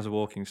 I know he has a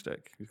walking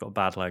stick. He's got a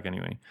bad leg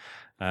anyway.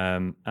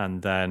 And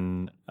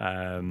then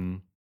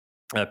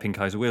Pink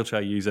Eye's a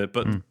wheelchair user.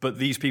 But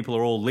these people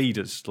are all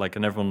leaders, like,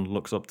 and everyone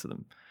looks up to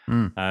them,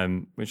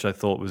 which I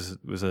thought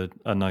was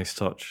a nice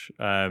touch.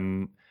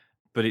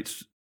 But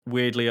it's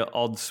weirdly at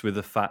odds with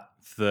the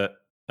fact that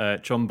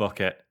Chum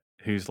Bucket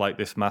who's like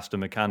this master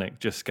mechanic,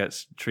 just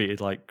gets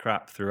treated like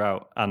crap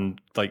throughout,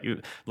 and like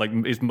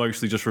is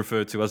mostly just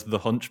referred to as the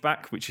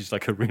Hunchback, which is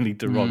like a really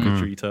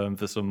derogatory term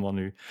for someone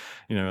who,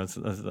 has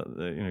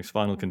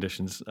spinal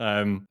conditions,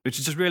 which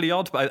is just really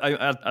odd. But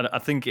I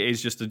think it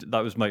is just that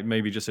was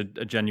maybe just a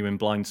genuine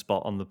blind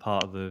spot on the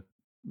part of the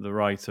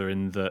writer,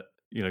 in that,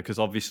 because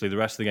obviously the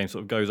rest of the game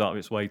sort of goes out of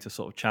its way to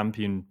sort of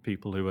champion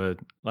people who are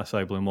less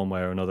able in one way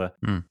or another,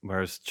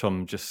 whereas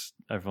Chum,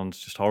 everyone's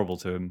just horrible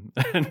to him.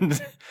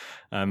 And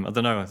I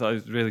don't know, I thought it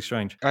was really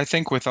strange. I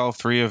think with all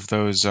three of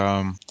those,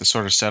 the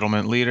sort of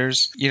settlement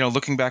leaders,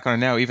 looking back on it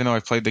now, even though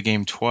I've played the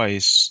game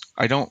twice,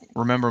 I don't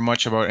remember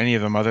much about any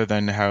of them other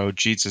than how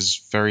Jeets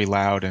is very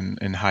loud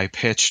and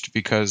high-pitched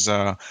because,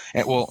 I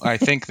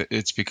think that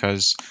it's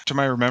because, to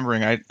my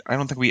remembering, I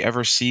don't think we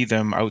ever see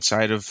them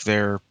outside of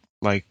their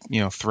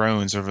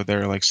thrones over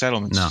their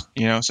settlements,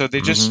 so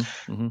they just,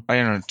 I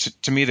don't know,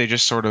 to me, they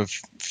just sort of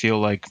feel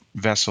like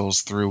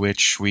vessels through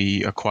which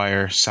we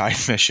acquire side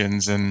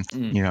missions and,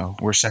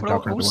 we're sent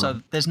up.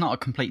 Also, there's not a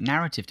complete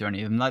narrative to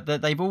any of them. Like,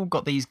 they've all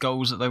got these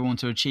goals that they want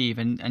to achieve,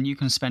 and you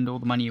can spend all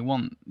the money you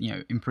want,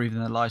 improving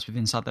their lives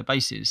inside their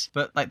bases.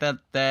 But like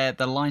their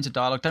lines of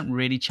dialogue don't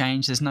really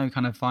change. There's no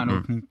kind of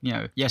final,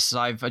 yes,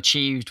 I've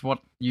achieved what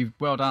you've,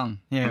 well done.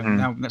 Yeah,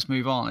 now let's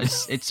move on.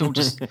 It's all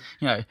just,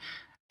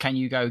 can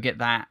you go get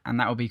that? And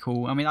that would be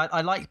cool. I mean,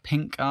 I like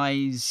Pink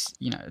Eye's,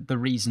 the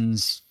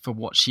reasons for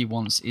what she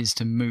wants is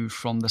to move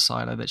from the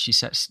silo that she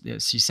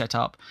set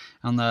up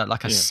on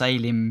a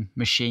sailing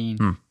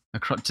machine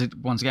across to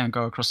once again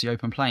go across the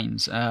open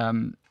plains.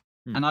 And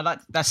I like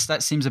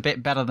that seems a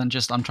bit better than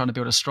just I'm trying to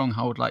build a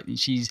stronghold. Like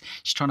she's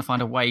trying to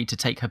find a way to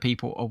take her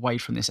people away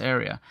from this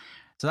area.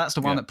 So that's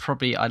the one that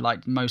probably I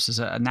liked most as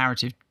a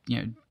narrative,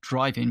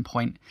 driving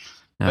point.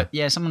 But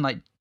someone like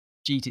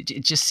Jeet,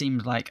 it just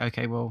seemed like,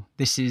 okay, well,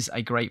 this is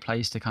a great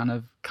place to kind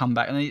of come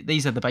back, and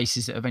these are the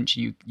bases that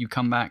eventually you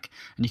come back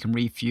and you can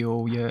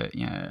refuel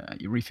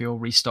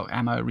restock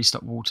ammo,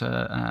 restock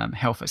water,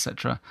 health,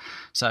 etc.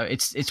 So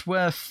it's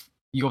worth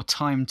your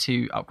time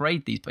to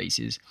upgrade these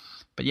bases.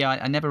 But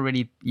I never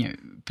really,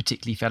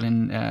 particularly fell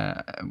in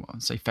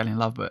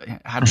love, but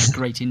had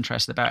great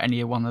interest about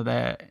any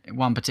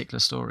one particular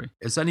story.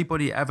 Has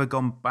anybody ever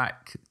gone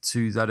back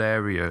to that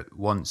area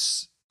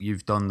once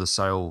you've done the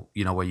sail,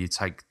 where you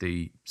take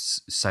the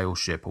sail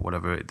ship or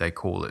whatever they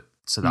call it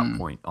to that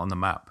point on the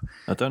map?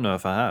 I don't know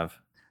if I have.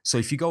 So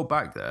if you go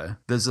back there,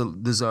 there's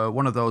a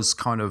one of those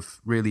kind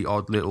of really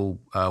odd little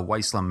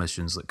wasteland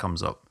missions that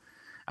comes up.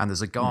 And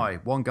there's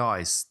one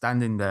guy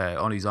standing there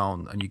on his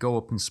own, and you go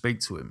up and speak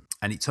to him,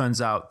 and it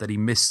turns out that he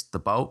missed the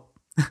boat.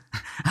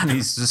 And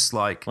he's just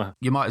like,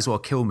 you might as well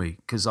kill me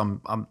because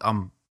I'm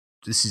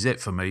this is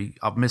it for me.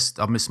 I've missed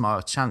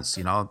my chance,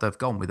 they've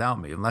gone without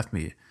me and left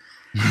me here.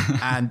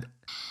 And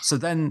so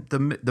then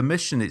the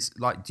mission is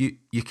like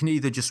you can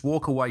either just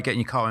walk away, get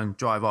in your car and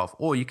drive off,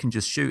 or you can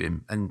just shoot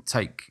him and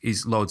take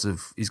he's got loads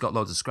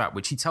of scrap,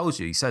 which he tells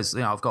you. He says,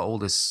 I've got all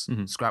this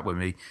scrap with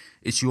me.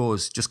 It's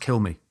yours. Just kill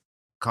me.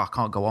 I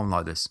can't go on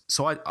like this.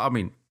 So I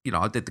mean,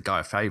 I did the guy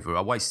a favor.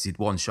 I wasted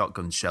one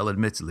shotgun shell,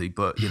 admittedly,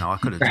 but I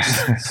could have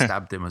just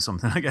stabbed him or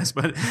something, I guess,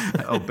 but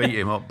I'll beat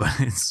him up. But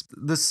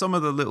there's some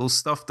of the little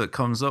stuff that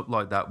comes up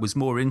like that was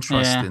more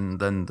interesting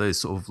than the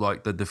sort of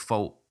like the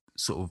default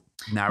sort of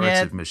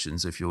narrative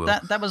missions, if you will.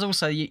 That was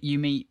also you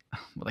meet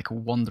what they call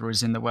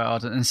wanderers in the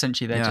world, and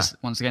essentially they're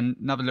just, once again,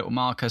 another little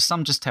marker.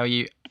 Some just tell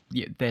you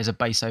there's a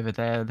base over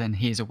there, then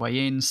here's a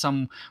way in.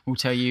 Some will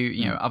tell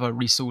you other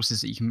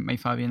resources that you may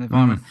find in the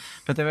environment.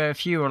 But there are a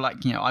few who are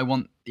like, I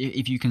want,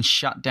 if you can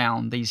shut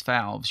down these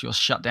valves, you'll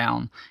shut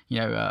down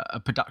a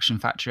production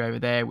factory over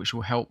there, which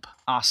will help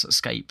us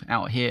escape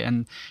out here.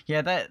 And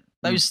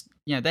those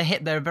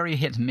they're very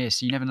hit and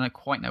miss. You never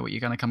quite know what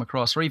you're going to come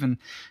across, or even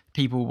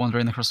people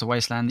wandering across the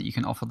wasteland that you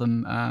can offer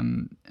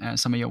them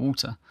some of your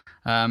water.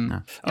 I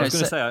was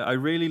going to say, I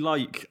really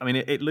like, I mean,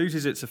 it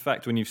loses its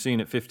effect when you've seen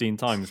it 15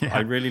 times, but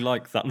I really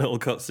like that little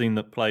cutscene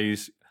that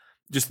plays,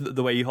 just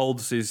the way he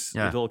holds his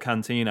little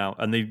canteen out,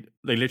 and they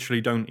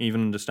literally don't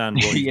even understand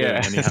what he's doing,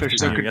 and he has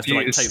to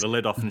like take the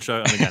lid off and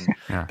show it them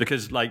again,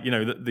 because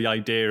the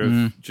idea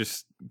of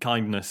just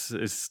kindness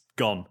is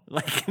gone.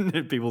 Like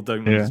people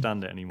don't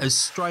understand it anymore. As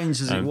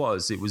strange as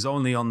it was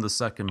only on the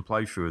second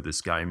playthrough of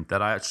this game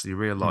that I actually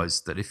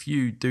realised that if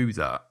you do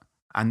that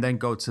and then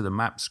go to the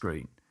map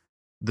screen,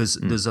 there's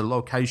a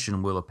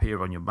location will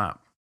appear on your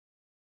map,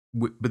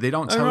 but they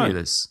don't tell you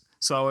this.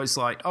 So it's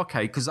like,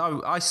 okay, because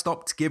I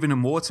stopped giving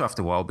them water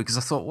after a while because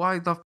I thought, why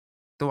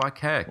do I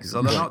care? Because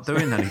they're not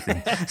doing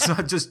anything. So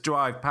I just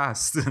drive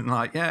past and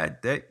like,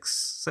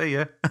 dicks, see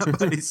ya.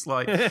 But it's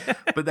like,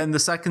 but then the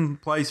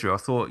second playthrough, I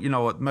thought, you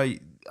know what,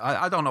 mate,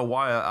 I don't know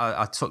why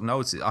I took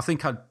notice. I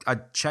think I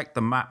checked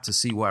the map to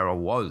see where I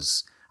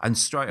was, and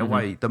straight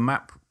away the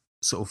map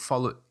sort of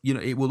follow.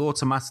 It will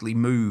automatically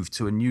move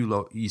to a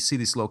new you see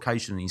this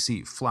location and you see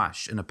it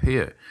flash and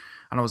appear,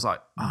 and I was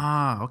like,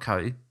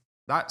 okay.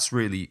 That's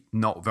really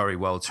not very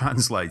well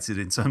translated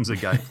in terms of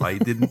gameplay.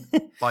 It didn't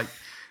like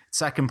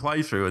second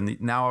playthrough,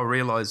 and now I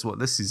realise what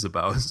this is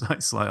about. So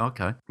it's like,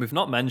 okay. We've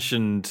not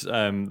mentioned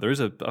there is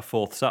a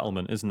fourth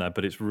settlement, isn't there?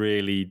 But it's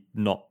really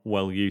not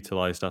well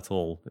utilised at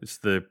all. It's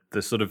the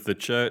sort of the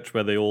church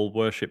where they all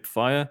worship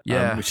fire,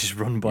 which is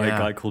run by a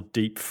guy called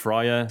Deep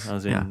Fryer,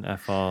 as in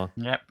FR.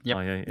 Yep.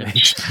 Yep.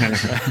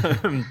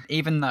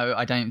 Even though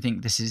I don't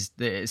think this is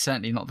it's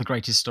certainly not the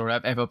greatest story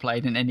I've ever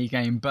played in any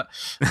game, but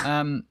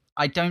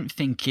I don't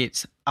think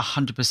it's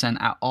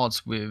 100% at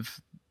odds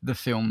with the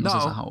films as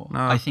a whole.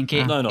 I think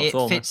it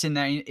fits in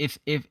there. If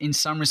in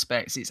some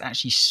respects it's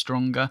actually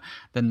stronger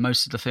than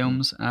most of the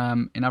films.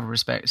 In other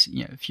respects,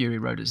 Fury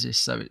Road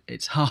exists, so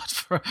it's hard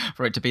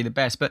for it to be the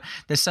best. But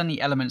there's certainly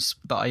elements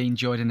that I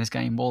enjoyed in this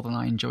game more than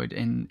I enjoyed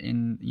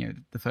in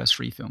the first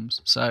three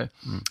films. So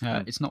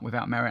it's not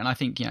without merit. And I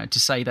think to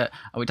say that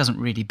it doesn't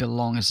really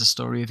belong as a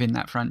story within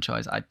that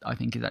franchise, I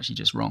think is actually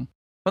just wrong.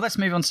 Well, let's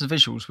move on to the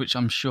visuals, which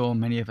I'm sure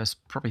many of us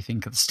probably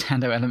think are the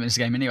standout element of this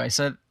game anyway.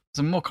 So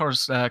some more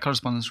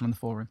correspondence from the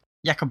forum.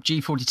 Jakob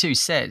G42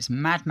 says,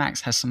 Mad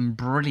Max has some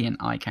brilliant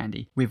eye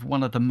candy, with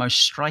one of the most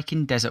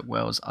striking desert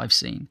worlds I've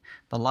seen.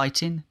 The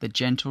lighting, the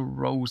gentle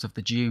rolls of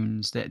the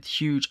dunes, the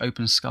huge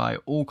open sky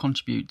all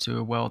contribute to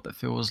a world that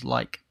feels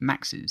like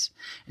Max's.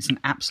 It's an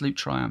absolute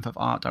triumph of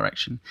art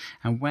direction,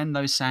 and when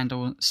those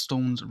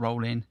sandstorms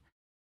roll in,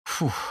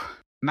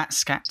 Matt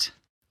Scat,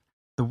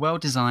 the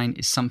world design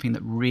is something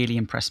that really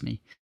impressed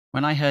me.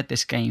 When I heard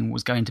this game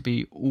was going to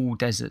be all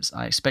deserts,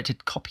 I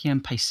expected copy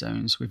and paste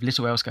zones with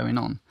little else going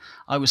on.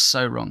 I was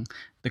so wrong.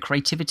 The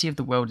creativity of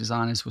the world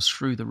designers was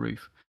through the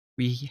roof.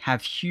 We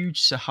have huge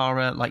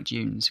Sahara-like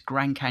dunes,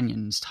 Grand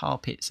Canyons, tar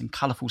pits and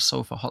colourful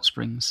sulphur hot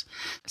springs.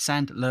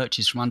 Sand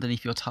lurches from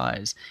underneath your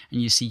tyres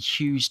and you see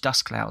huge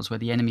dust clouds where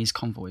the enemy's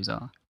convoys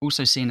are.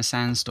 Also seeing a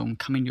sandstorm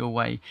coming your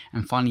way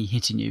and finally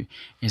hitting you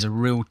is a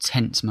real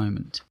tense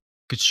moment.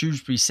 Good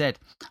Shrewsbury said,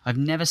 I've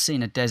never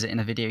seen a desert in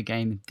a video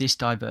game this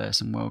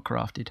diverse and well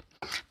crafted.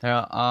 There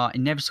are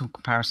inevitable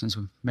comparisons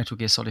with Metal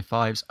Gear Solid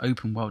 5's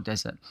open world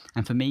desert,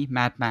 and for me,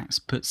 Mad Max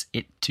puts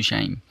it to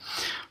shame.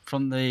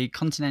 From the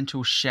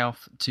continental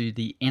shelf to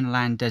the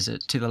inland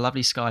desert to the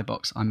lovely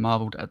skybox, I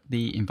marvelled at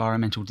the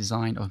environmental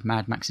design of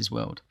Mad Max's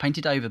world.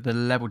 Painted over the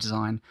level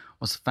design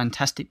was a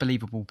fantastic,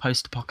 believable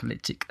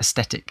post-apocalyptic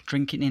aesthetic.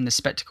 Drinking in the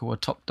spectacle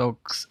of top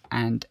dogs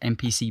and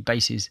NPC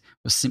bases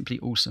was simply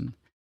awesome.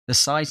 The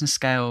size and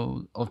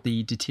scale of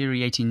the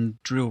deteriorating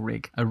drill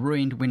rig, a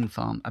ruined wind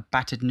farm, a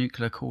battered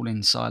nuclear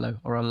cooling silo,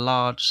 or a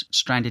large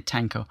stranded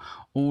tanker,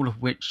 all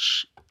of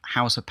which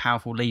house a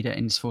powerful leader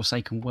in this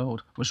forsaken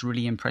world, was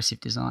really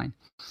impressive design.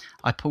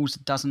 I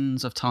paused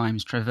dozens of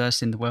times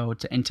traversing the world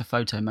to enter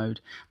photo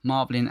mode,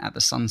 marvelling at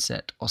the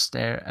sunset or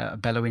stare at a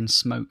bellowing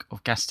smoke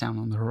of Gastown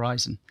on the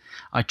horizon.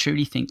 I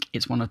truly think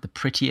it's one of the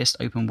prettiest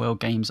open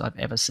world games I've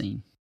ever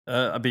seen.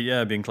 I'd be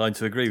inclined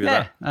to agree with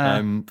that.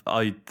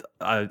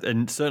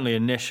 And certainly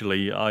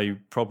initially, I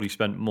probably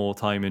spent more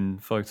time in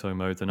photo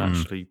mode than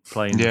actually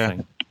playing the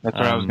thing. That's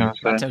what I was going to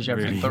say. That tells you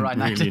everything, but right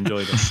now. Really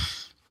enjoyed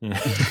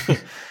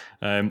it.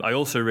 I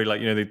also really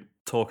like, they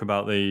talk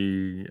about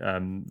the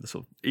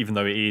sort of, even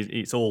though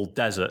it's all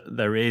desert,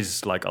 there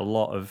is like a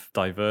lot of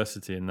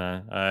diversity in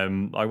there.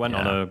 I went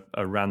on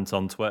a rant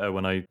on Twitter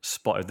when I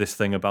spotted this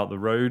thing about the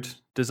road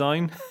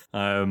design.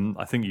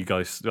 I think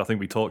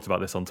we talked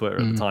about this on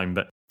Twitter at the time,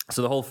 but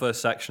so the whole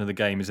first section of the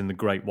game is in the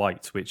Great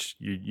White, which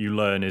you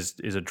learn is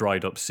a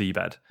dried up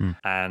seabed.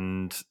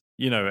 And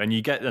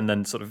and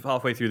then sort of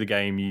halfway through the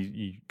game,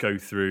 you go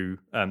through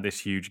this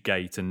huge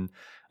gate and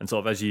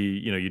sort of as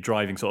you're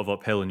driving sort of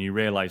uphill and you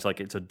realize like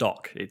it's a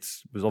dock. It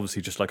was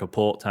obviously just like a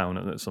port town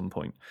at some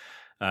point.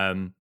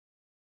 And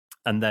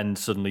then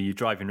suddenly you're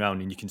driving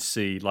around and you can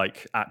see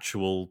like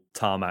actual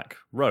tarmac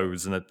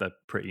roads and they're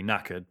pretty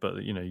knackered,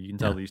 but you can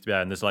tell they used to be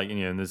there. And there's like,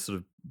 and there's sort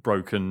of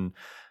broken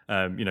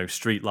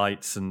street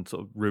lights and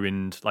sort of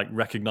ruined, like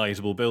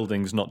recognizable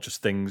buildings, not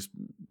just things,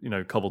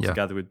 cobbled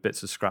together with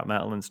bits of scrap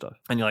metal and stuff.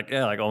 And you're like,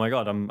 oh my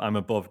God, I'm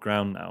above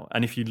ground now.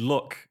 And if you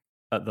look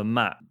at the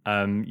map,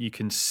 you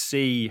can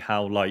see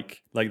how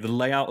like the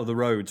layout of the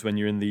roads when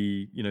you're in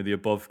the, the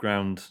above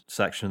ground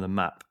section of the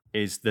map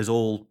is there's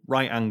all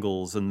right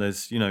angles and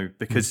there's,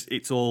 because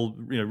it's all,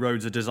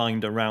 roads are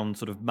designed around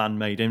sort of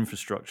man-made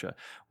infrastructure.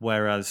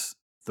 Whereas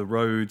the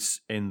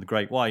roads in the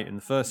Great White in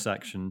the first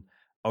section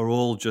are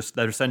all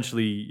they're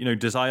essentially,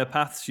 desire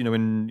paths,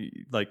 when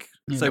like,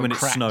 say when it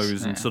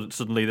snows and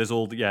suddenly there's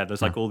all,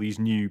 there's like all these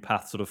new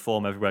paths sort of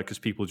form everywhere because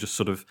people just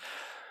sort of,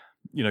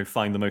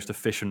 find the most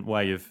efficient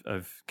way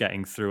of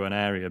getting through an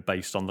area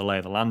based on the lay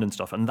of the land and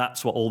stuff. And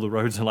that's what all the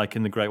roads are like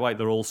in the Great White.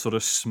 They're all sort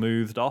of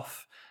smoothed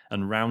off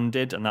and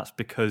rounded. And that's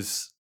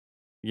because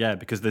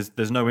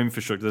there's no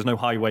infrastructure, there's no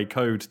highway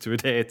code to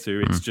adhere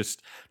to. It's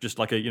just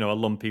like a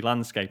lumpy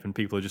landscape, and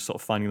people are just sort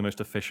of finding the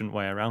most efficient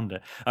way around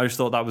it. I just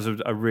thought that was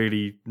a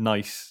really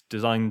nice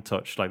design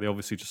touch. Like they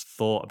obviously just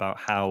thought about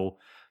how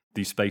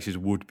these spaces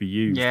would be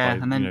used by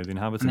the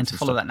inhabitants. And then to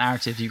follow that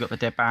narrative, you've got the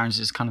Dead Barrens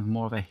as kind of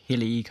more of a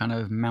hilly, kind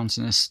of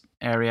mountainous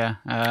area.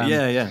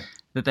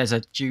 That there's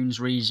a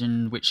dunes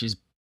region which is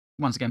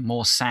once again,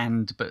 more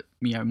sand, but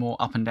more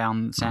up and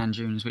down sand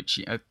dunes, which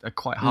are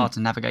quite hard to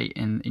navigate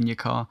in your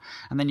car.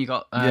 And then you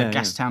got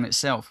Gastown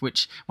itself,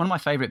 which one of my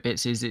favourite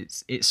bits is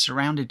it's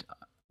surrounded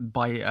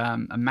by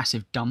a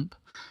massive dump.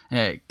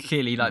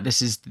 Clearly, like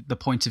this is the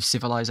point of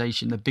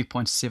civilization, the big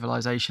point of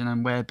civilization,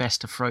 and where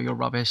best to throw your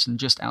rubbish, and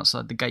just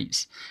outside the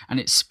gates, and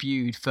it's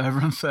spewed further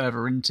and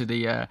further into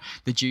the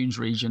dunes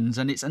regions,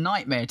 and it's a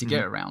nightmare to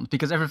get around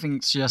because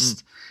everything's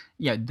just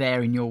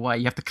there in your way.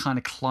 You have to kind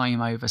of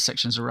climb over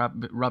sections of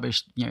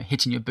rubbish,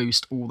 hitting your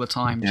boost all the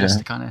time, just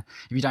to kind of,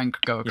 if you don't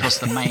go across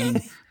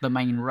the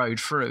main road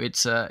through,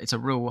 it's a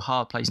real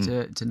hard place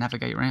to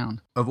navigate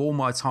around. Of all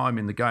my time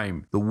in the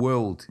game, the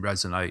world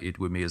resonated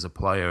with me as a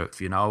player.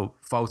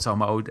 Photo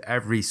mode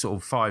every sort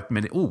of 5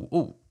 minutes.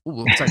 I'll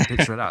take a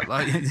picture of that.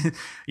 Like,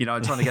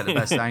 I'm trying to get the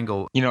best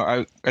angle.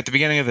 At the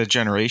beginning of the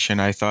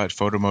generation, I thought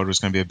photo mode was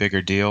going to be a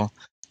bigger deal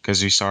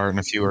because we saw it in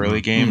a few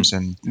early games,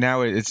 and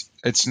now it's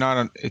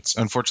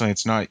unfortunately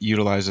it's not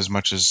utilized as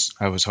much as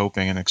I was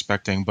hoping and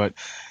expecting. But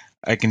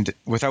I can,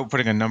 without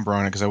putting a number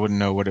on it because I wouldn't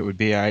know what it would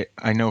be, I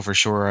know for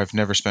sure I've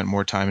never spent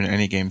more time in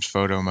any game's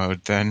photo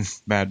mode than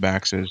Mad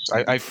Max is.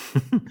 I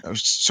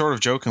was sort of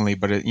jokingly,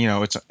 but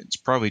it's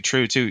probably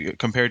true too,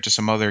 compared to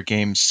some other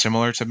games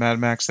similar to Mad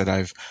Max that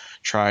I've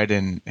tried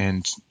and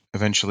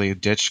eventually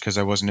ditched because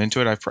I wasn't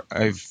into it.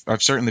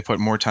 I've certainly put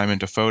more time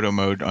into photo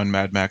mode on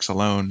Mad Max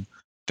alone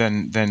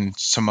than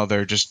some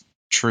other just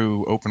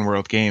true open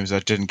world games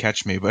that didn't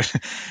catch me,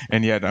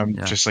 and yet I'm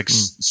just like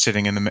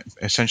sitting in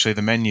essentially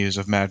the menus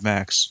of Mad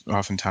Max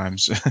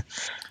oftentimes.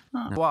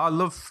 Well, I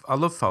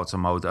love photo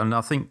mode, and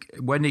I think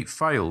when it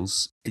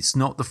fails, it's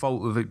not the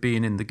fault of it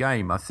being in the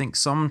game. I think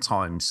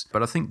sometimes,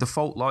 but I think the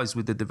fault lies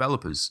with the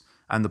developers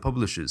and the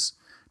publishers,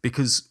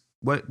 because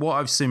what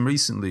I've seen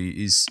recently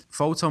is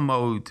photo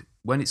mode,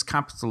 when it's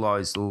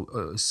capitalized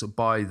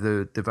by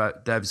the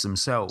devs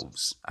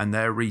themselves, and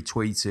they're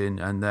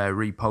retweeting and they're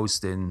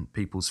reposting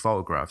people's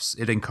photographs,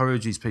 it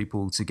encourages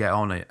people to get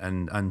on it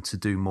and to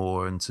do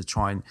more and to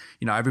try and,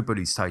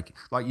 everybody's taking,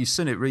 like you've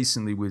seen it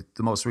recently with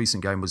the most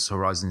recent game was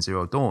Horizon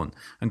Zero Dawn,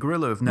 and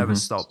Guerrilla have never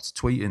stopped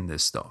tweeting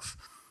this stuff,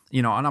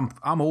 and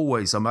I'm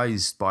always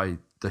amazed by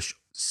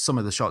some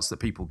of the shots that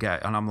people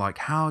get, and I'm like,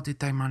 how did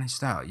they manage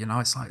that?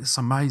 It's like, it's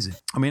amazing.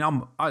 I mean,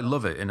 I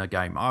love it in a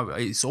game.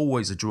 It's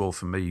always a draw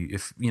for me.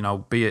 If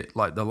be it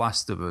like The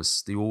Last of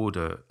Us, The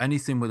Order,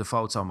 anything with a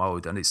photo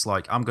mode, and it's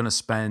like I'm going to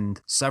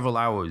spend several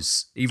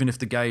hours, even if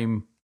the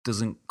game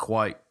doesn't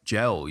quite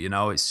gel.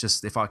 It's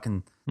just if I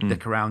can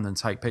dick around and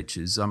take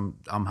pictures,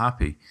 I'm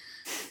happy.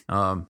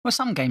 Well,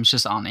 some games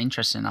just aren't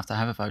interesting enough to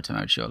have a photo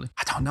mode, surely.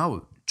 I don't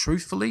know.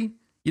 Truthfully.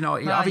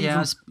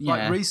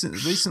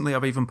 Recently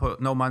I've even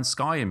put No Man's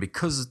Sky in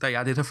because they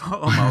added a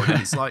photo mode,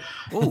 and it's like,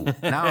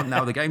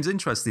 now the game's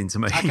interesting to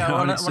me. Okay,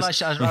 I'll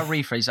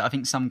rephrase it. I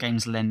think some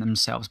games lend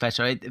themselves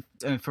better.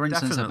 For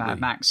instance, about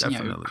Max,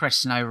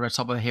 cresting over a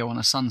top of a hill on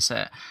a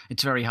sunset,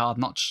 it's very hard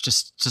not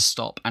just to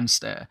stop and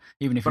stare,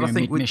 even if you're in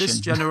mid-mission. With this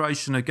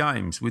generation of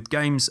games, with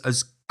games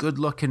as good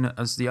looking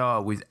as they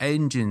are, with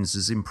engines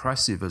as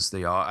impressive as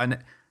they are, and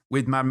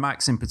with Mad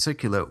Max in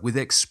particular, with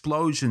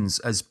explosions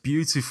as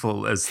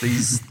beautiful as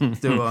these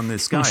do on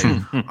this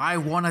game, I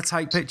want to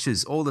take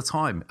pictures all the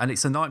time. And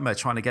it's a nightmare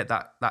trying to get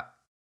that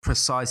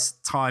precise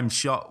timed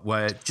shot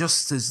where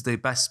just as the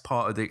best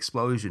part of the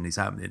explosion is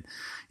happening.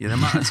 The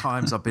amount of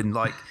times I've been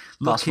like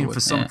looking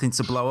for something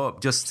to blow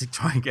up just to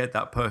try and get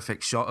that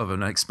perfect shot of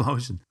an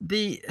explosion.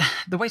 The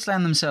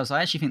Wasteland themselves,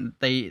 I actually think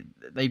that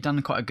they've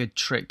done quite a good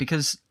trick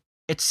because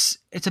it's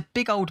a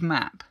big old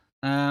map.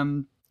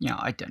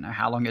 I don't know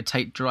how long it'd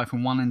take to drive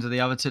from one end to the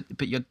other,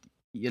 but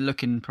you're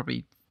looking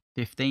probably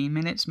 15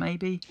 minutes,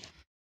 maybe.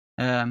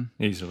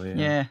 Easily,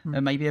 yeah,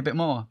 maybe a bit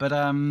more. But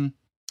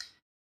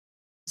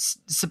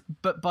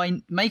but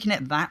by making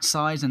it that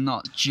size and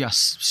not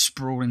just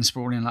sprawling,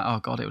 like, oh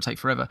god, it will take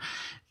forever.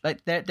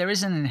 Like there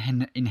is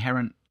an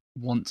inherent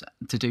want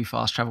to do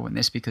fast travel in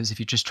this, because if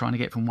you're just trying to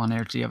get from one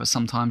area to the other,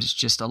 sometimes it's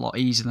just a lot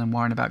easier than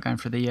worrying about going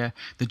through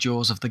the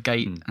jaws of the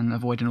gate and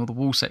avoiding all the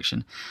wall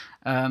section.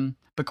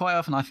 But quite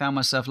often I found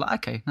myself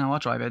like, okay, no, I'll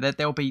drive it.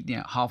 There'll be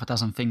half a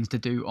dozen things to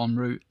do en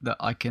route that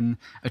I can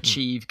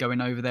achieve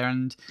going over there.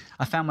 And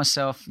I found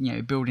myself,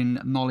 building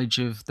knowledge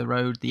of the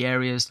road, the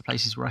areas, the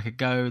places where I could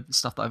go, the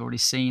stuff that I've already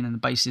seen, and the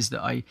bases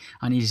that I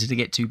needed to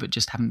get to but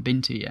just haven't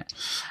been to yet.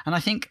 And I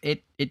think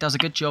it does a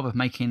good job of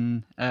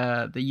making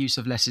the use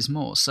of less is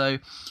more. So,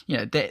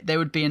 there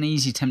would be an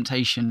easy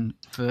temptation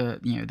for,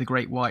 the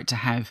Great White to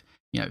have,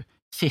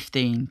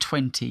 15,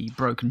 20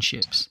 broken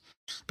ships.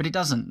 But it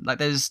doesn't. Like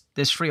there's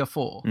 3 or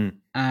 4,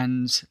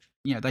 and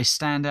they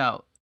stand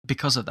out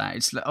because of that.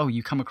 It's like,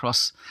 you come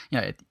across,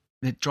 they're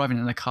driving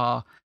in a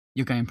car,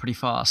 you're going pretty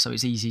fast, so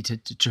it's easy to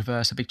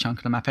traverse a big chunk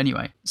of the map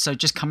anyway. So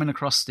just coming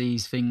across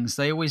these things,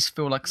 they always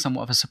feel like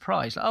somewhat of a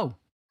surprise. Like, oh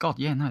god,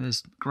 yeah, no,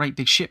 there's a great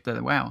big ship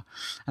there. Wow.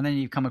 And then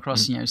you come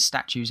across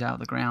statues out of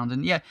the ground,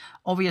 and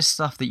obvious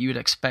stuff that you would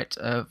expect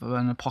of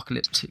an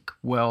apocalyptic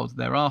world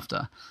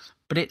thereafter.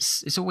 But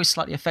it's always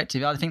slightly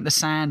effective. I think the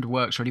sand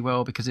works really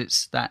well because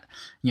it's that,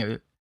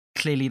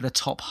 clearly the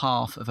top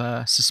half of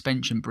a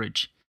suspension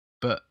bridge.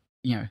 but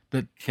the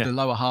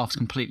lower half's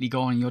completely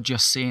gone, and you're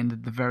just seeing the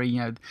very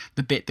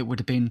the bit that would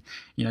have been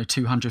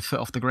 200 foot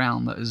off the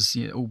ground that has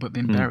all but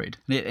been buried,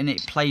 and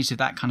it plays with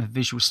that kind of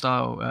visual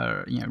style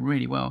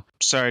really well.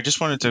 Sorry, I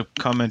just wanted to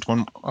comment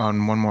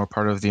on one more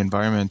part of the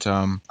environment.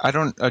 I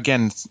don't,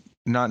 again,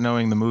 not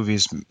knowing the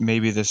movies,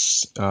 maybe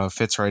this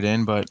fits right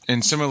in, but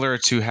and similar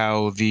to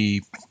how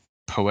the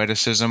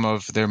poeticism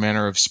of their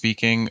manner of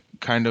speaking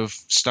kind of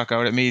stuck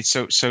out at me,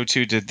 so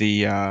too did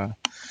the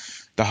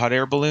hot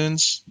air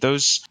balloons.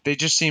 Those, they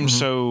just seem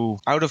so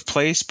out of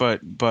place,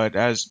 but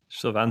as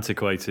sort of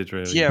antiquated,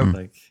 really. Yeah,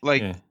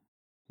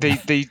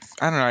 they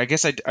I don't know. I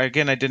guess I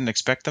didn't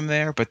expect them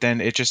there, but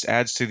then it just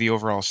adds to the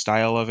overall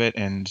style of it,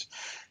 and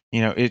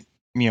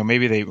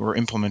maybe they were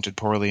implemented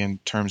poorly in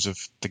terms of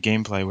the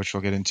gameplay, which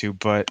we'll get into,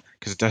 but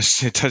because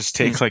it does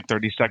take like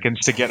 30 seconds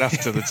to get up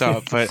to the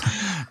top. But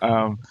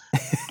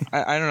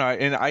I don't know,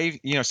 and I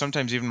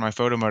sometimes even in my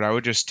photo mode, I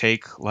would just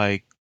take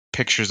like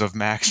pictures of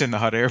Max in the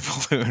hot air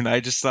balloon. I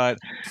just thought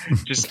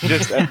just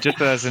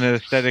as an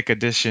aesthetic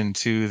addition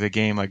to the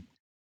game, like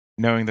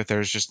knowing that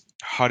there's just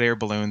hot air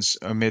balloons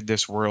amid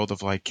this world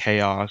of like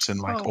chaos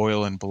and like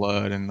oil and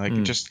blood and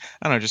like just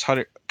I don't know, just hot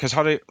air, because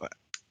hot air,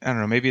 I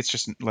don't know, maybe it's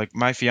just like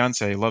my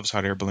fiance loves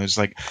hot air balloons.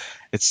 Like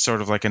it's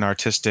sort of like an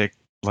artistic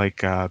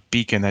like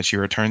beacon that she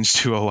returns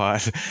to a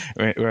lot,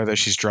 whether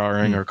she's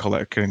drawing or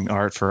collecting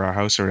art for our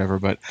house or whatever.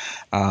 But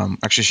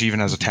actually she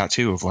even has a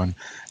tattoo of one.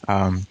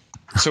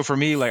 So for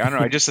me, like, I don't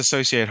know, I just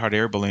associate hot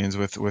air balloons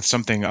with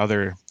something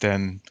other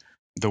than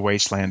the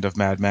wasteland of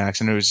Mad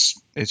Max, and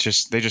they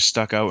just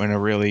stuck out in a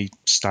really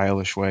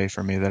stylish way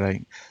for me that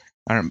I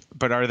don't.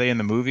 But are they in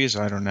the movies?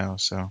 I don't know.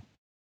 So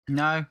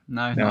no,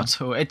 not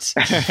at all. It's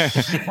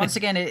once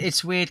again,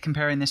 it's weird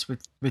comparing this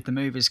with the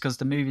movies, because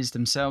the movies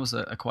themselves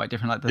are quite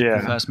different. Like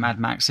the first Mad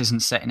Max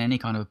isn't set in any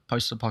kind of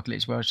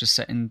post-apocalypse, where it's just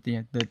set in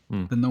the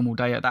normal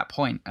day at that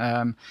point.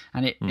 And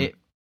it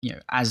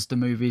as the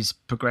movies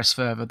progress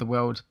further, the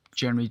world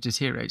generally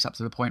deteriorates up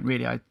to the point,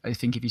 really, I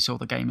think if you saw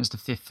the game as the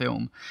fifth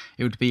film,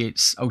 it would be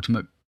its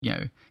ultimate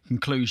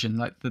conclusion,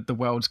 like the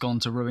world's gone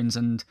to ruins,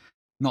 and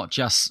not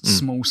just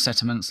small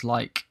settlements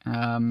like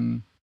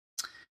the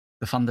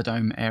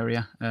Thunderdome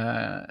area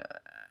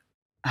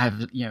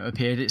have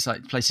appeared. It's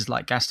like places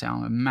like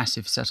Gastown and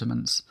massive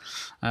settlements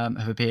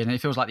have appeared, and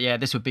it feels like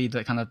this would be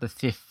the kind of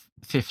the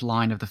fifth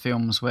line of the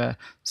films where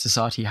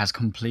society has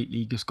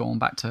completely just gone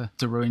back to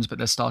ruins, but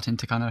they're starting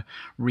to kind of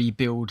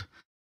rebuild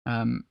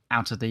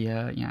out of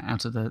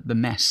the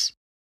mess.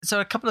 So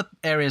a couple of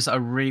areas that I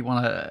really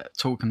want to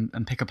talk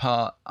and pick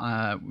apart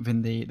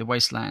within the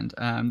wasteland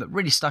that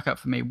really stuck up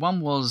for me. One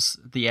was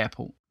the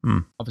airport.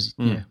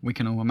 Obviously, we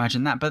can all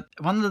imagine that. But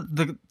one of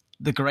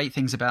the great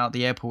things about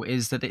the airport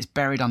is that it's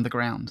buried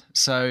underground.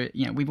 So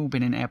we've all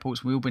been in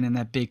airports. We've all been in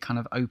their big kind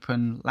of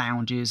open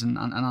lounges and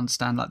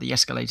understand like the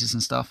escalators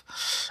and stuff.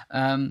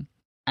 And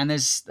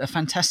there's a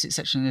fantastic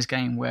section in this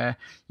game where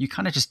you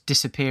kind of just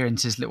disappear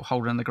into this little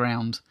hole in the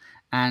ground,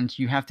 and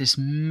you have this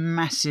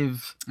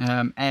massive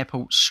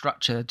airport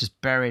structure just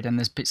buried, and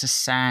there's bits of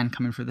sand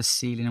coming through the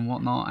ceiling and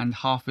whatnot, and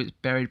half of it's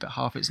buried but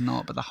half it's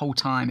not. But the whole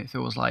time it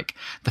feels like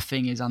the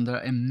thing is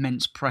under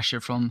immense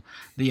pressure from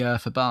the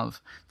earth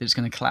above, that it's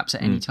going to collapse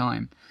at any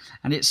time.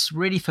 And it's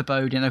really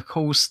foreboding. Of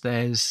course,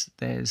 there's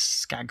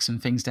skags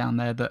and things down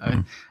there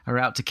that are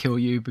out to kill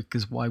you,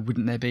 because why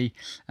wouldn't there be?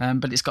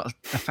 But it's got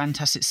a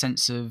fantastic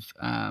sense of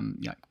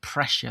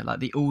pressure. Like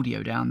the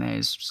audio down there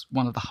is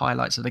one of the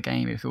highlights of the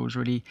game. It feels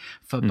really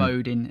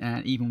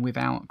foreboding, even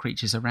without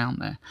creatures around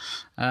there.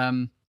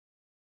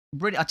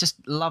 Really, I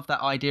just love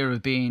that idea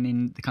of being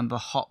in the kind of the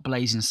hot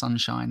blazing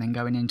sunshine and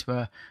going into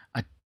a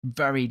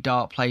very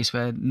dark place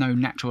where no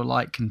natural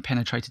light can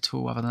penetrate at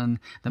all other than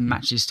the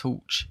match's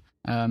torch.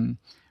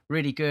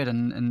 Really good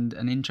and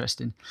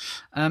interesting.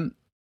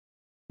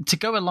 To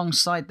go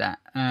alongside that,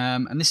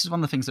 and this is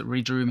one of the things that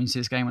really drew me into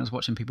this game when I was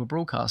watching people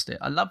broadcast it.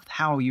 I loved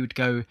how you would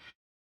go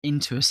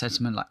into a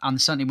settlement, like,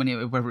 and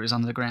certainly whether it was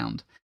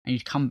underground, and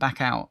you'd come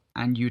back out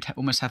and you'd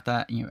almost have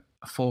that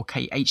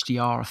 4K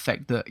HDR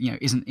effect that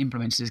isn't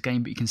implemented in this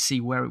game, but you can see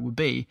where it would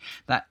be.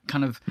 That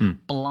kind of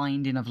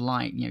blinding of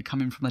light,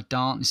 coming from the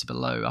darkness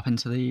below up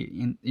into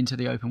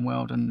the open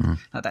world, and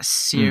that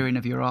searing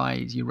of your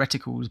eyes, your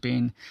reticles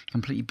being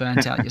completely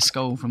burnt out your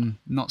skull from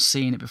not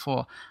seeing it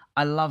before.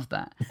 I love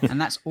that,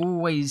 and that's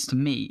always to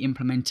me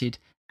implemented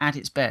at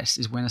its best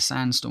is when a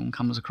sandstorm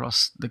comes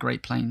across the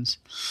Great Plains.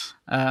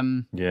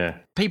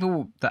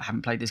 People that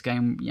haven't played this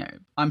game,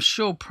 I'm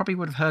sure probably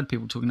would have heard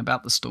people talking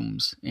about the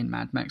storms in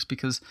Mad Max,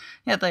 because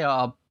they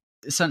are,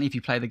 certainly if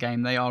you play the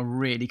game, they are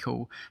really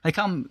cool. They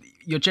come,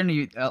 you're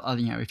generally,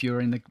 if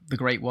you're in the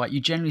Great White, you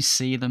generally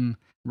see them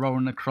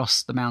rolling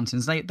across the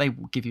mountains. They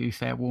will give you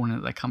fair warning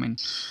that they're coming,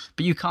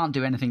 but you can't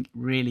do anything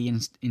really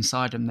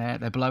inside them.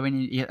 They're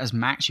blowing. As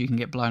Max, you can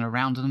get blown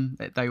around them.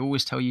 They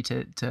always tell you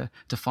to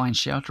find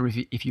shelter.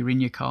 If you're in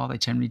your car, they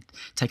generally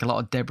take a lot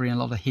of debris and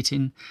a lot of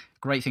hitting.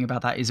 Great thing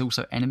about that is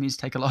also enemies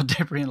take a lot of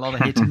debris and a lot of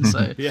hitting.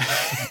 So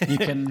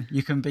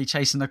you can be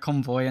chasing a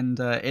convoy and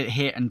it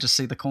hit and just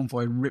see the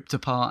convoy ripped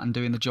apart and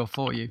doing the job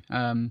for you.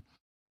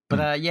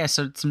 But yeah,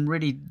 so some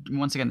really,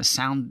 once again, the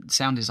sound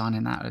design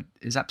in that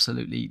is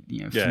absolutely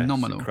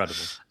phenomenal.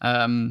 It's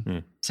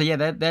incredible. So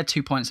yeah, they're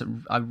 2 points that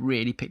I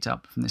really picked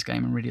up from this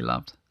game and really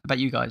loved. How about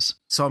you guys?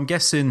 So I'm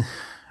guessing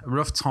a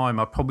rough time,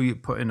 I probably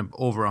put in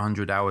over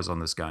 100 hours on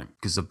this game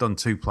because I've done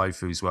 2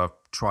 playthroughs where I've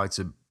tried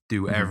to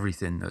do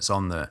everything that's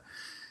on there.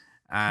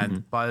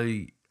 And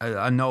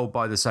I know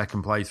by the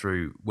second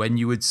playthrough, when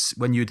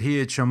you'd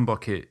hear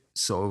Chumbucket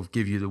sort of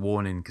give you the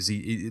warning, because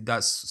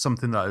that's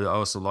something that I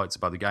also liked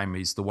about the game,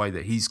 is the way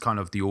that he's kind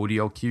of the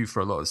audio cue for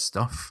a lot of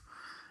stuff.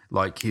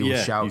 Like he'll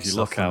shout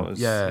stuff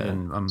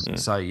and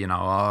say,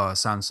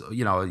 sounds,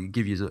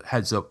 give you the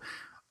heads up.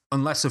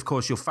 Unless, of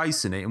course, you're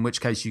facing it, in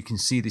which case you can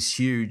see this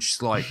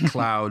huge, like,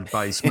 cloud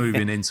base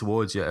moving in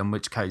towards you, in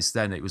which case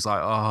then it was like,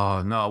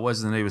 oh, no,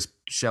 where's the nearest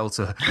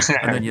shelter?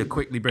 And then you're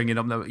quickly bringing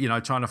up,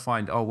 trying to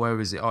find,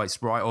 where is it? Oh,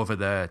 it's right over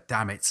there.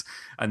 Damn it.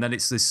 And then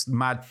it's this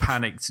mad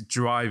panicked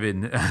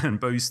driving and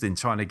boosting,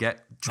 trying to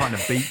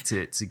beat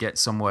it to get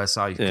somewhere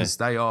safe, because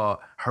they are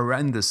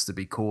horrendous to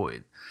be caught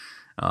in.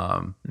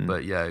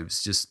 But yeah, it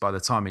was just by the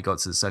time he got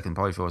to the second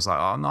playthrough, I was like,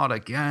 "Oh, not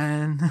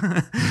again!"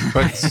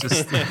 But it's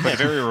just but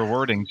very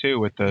rewarding too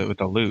with the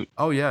loot.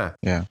 Oh yeah.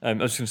 I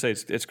was going to say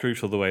it's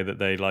crucial the way that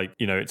they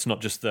it's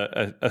not just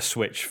that a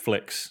switch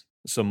flicks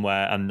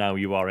somewhere and now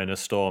you are in a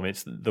storm.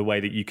 It's the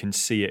way that you can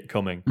see it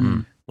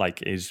coming,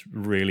 is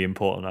really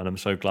important. And I'm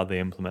so glad they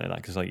implemented that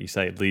because, like you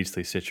say, it leads to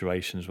these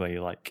situations where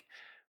you're like,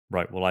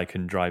 right, well, I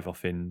can drive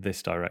off in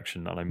this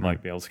direction and I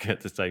might be able to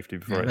get to safety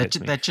before it hits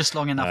me. They're just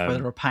long enough where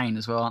they're a pain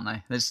as well, aren't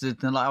they?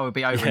 They're like, it'll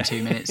be over in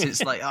 2 minutes.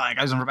 It's like, it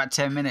goes on for about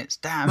 10 minutes.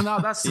 Damn. Well,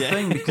 no, that's the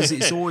thing, because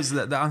it's always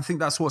that I think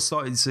that's what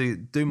started to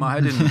do my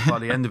head in by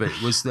the end of it,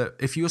 was that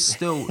if you're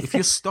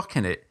stuck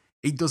in it,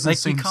 it doesn't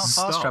seem to stop. You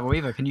can't fast travel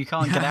either. You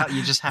can't get out.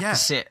 You just have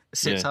to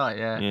sit tight.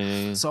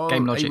 Yeah. So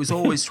Game logic. it was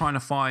always trying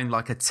to find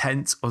like a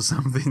tent or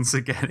something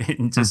to get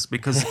in, just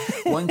because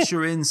once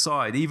you're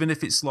inside, even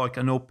if it's like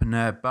an open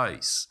air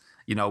base,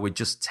 with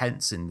just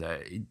tents in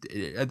there,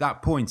 at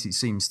that point it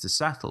seems to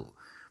settle.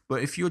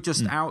 But if you're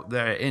just out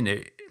there in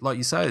it, like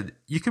you said,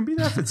 you can be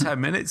there for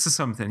 10 minutes or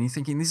something. You're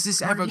thinking, is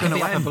this ever going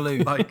to end? A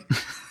balloon. Like,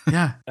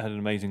 yeah. I had an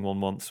amazing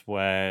one once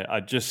where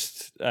I'd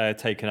just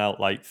taken out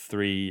like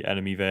 3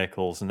 enemy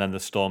vehicles, and then the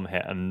storm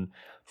hit, and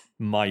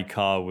my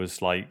car was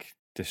like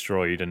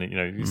destroyed, and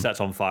it sets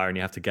on fire, and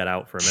you have to get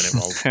out for a minute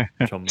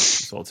while Chum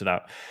sorts it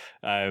out.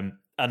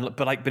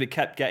 But it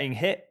kept getting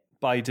hit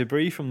by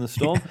debris from the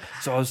storm.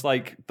 So I was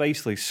like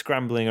basically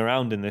scrambling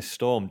around in this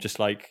storm, just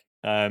like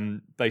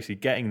basically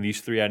getting these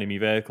 3 enemy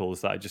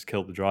vehicles that I just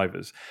killed the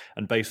drivers,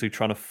 and basically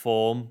trying to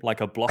form like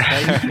a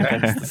blockade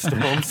against the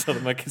storm so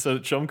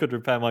that Chum could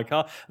repair my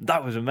car.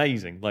 That was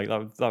amazing. Like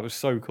that was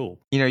so cool.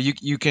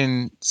 You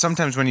can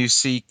sometimes, when you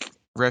seek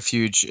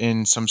refuge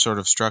in some sort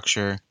of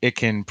structure, it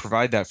can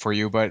provide that for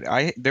you. But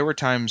there were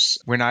times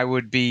when I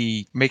would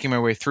be making my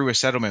way through a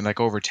settlement, like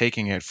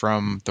overtaking it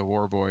from the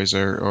War Boys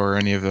or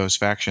any of those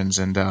factions,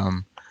 and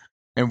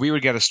we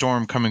would get a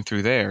storm coming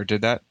through there.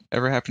 Did that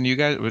ever happen to you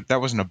guys? That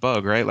wasn't a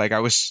bug, right? Like I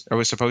was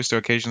supposed to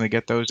occasionally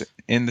get those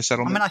in the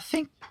settlement. I mean, I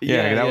think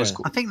that was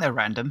cool. I think they're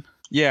random.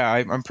 Yeah,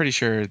 I'm pretty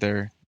sure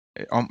they're.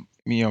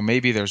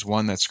 Maybe there's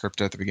one that's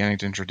scripted at the beginning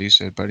to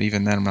introduce it, but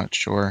even then, I'm not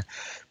sure.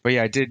 But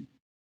yeah, I did.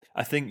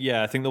 I think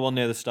the one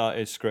near the start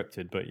is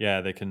scripted, but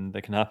yeah, they can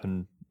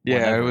happen. Yeah,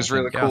 whenever. it was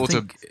really cool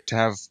to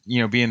have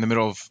be in the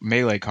middle of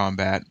melee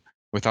combat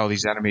with all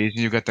these enemies.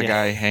 You've got the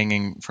guy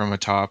hanging from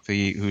atop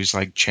who's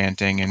like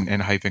chanting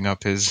and hyping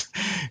up his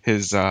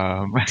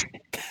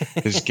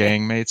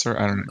gang mates, or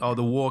I don't know. Oh,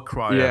 the war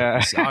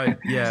crier.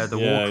 Yeah, the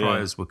war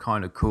criers were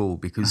kind of cool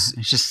because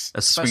it's just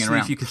especially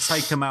if you could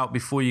take them out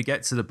before you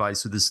get to the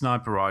base with a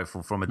sniper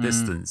rifle from a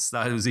distance,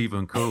 that was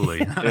even cooler.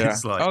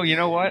 It's like, oh, you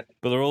know what?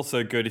 But they're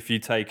also good if you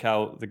take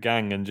out the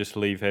gang and just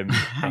leave him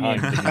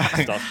behind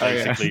and start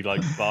basically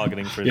like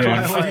bargaining for his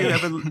life. Have you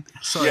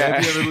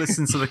ever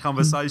listened to the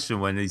conversation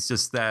when he's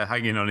just there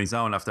hanging on his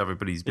own after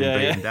everybody's been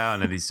beaten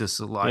down, and he's just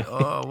like,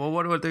 oh, well,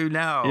 what do I do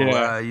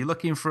now? You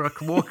looking for a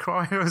war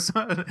crier or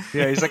something?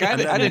 Yeah, he's like, I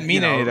didn't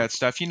mean any of that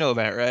stuff. You know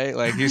that, right?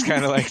 Like he's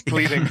kind of like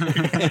pleading.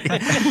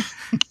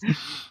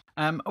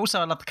 Also,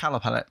 I love the colour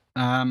palette.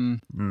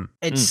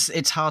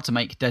 It's hard to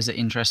make desert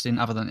interesting,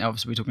 other than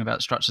obviously we're talking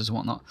about structures and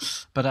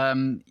whatnot. But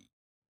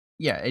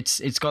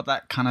it's got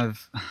that kind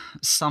of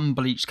sun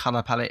bleached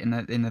colour palette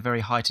in the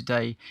very height of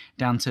day,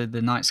 down to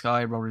the night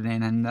sky rolling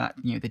in, and that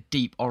the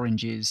deep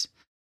oranges,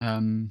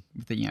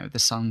 with the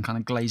sun kind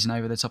of glazing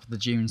over the top of the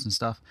dunes and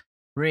stuff.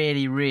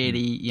 Really,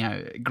 really,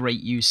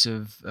 great use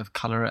of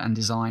colour and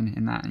design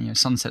in that. And,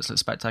 sunsets look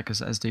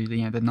spectacular, as do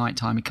the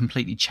nighttime. It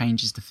completely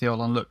changes the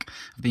feel and look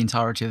of the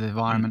entirety of the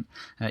environment,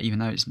 even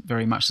though it's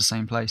very much the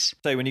same place.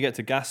 So when you get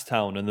to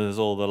Gastown and there's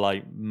all the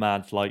like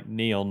mad like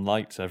neon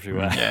lights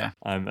everywhere,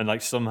 and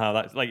like somehow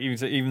that like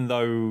even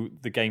though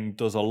the game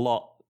does a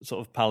lot sort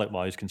of palette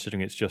wise,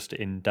 considering it's just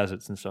in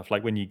deserts and stuff,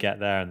 like when you get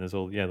there and there's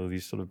all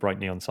these sort of bright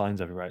neon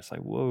signs everywhere, it's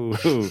like whoa,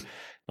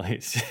 like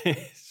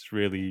it's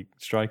really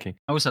striking.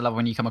 I also love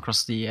when you come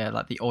across the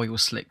the oil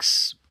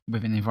slicks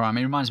within the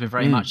environment. It reminds me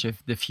very much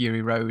of the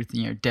Fury Road,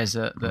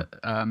 desert that,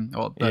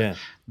 or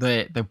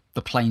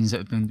the plains that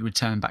have been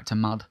returned back to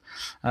mud.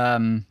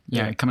 Coming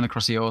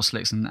across the oil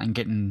slicks and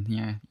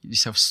getting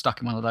yourself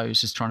stuck in one of those,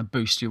 just trying to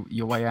boost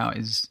your way out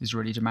is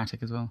really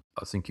dramatic as well.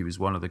 I think he was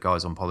one of the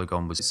guys on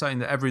Polygon was saying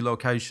that every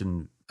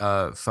location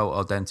felt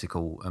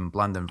identical and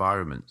bland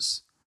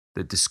environments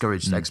that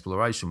discouraged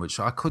exploration, which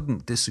I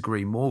couldn't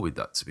disagree more with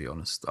that, to be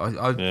honest.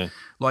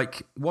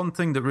 Like one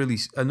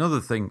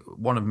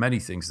of many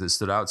things that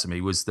stood out to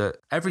me was that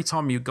every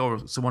time you go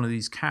to one of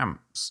these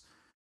camps,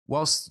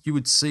 whilst you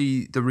would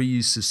see the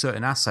reuse of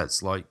certain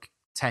assets, like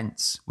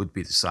tents would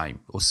be the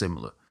same or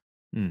similar,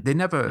 they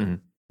never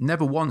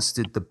once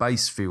did the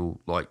base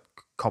feel like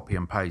copy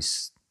and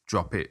paste,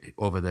 drop it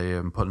over there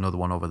and put another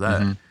one over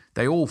there.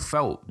 They all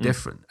felt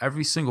different,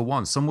 every single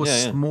one. Some were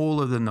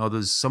smaller than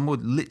others. Some were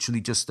literally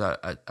just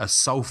a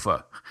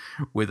sofa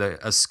with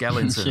a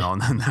skeleton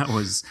on, and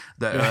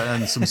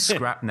and some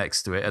scrap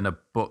next to it, and a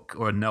book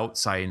or a note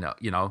saying,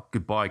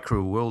 "Goodbye,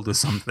 cruel world" or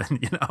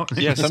something.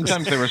 Yeah,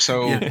 sometimes they were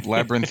so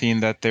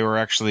labyrinthine that they were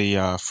actually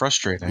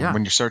frustrating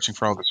when you're searching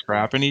for all the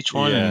scrap in each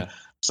one. And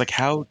it's like,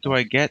 how do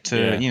I get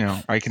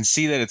to? I can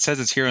see that it says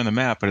it's here on the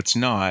map, but it's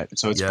not.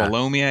 So it's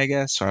below me, I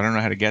guess. So I don't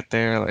know how to get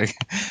there. Like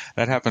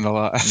that happened a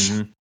lot.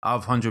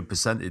 I've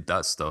 100%ed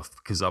that stuff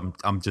because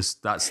I'm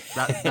just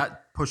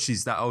that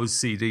pushes that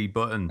OCD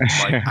button.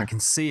 Like I can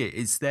see it.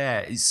 It's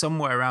there. It's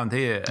somewhere around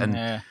here.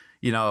 And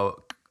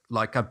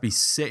like I'd be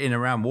sitting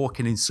around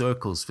walking in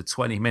circles for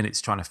 20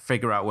 minutes trying to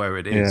figure out where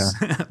it is.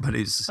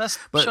 Surely,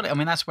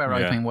 that's where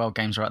open world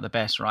games are at the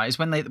best, right? Is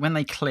when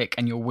they click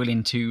and you're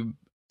willing to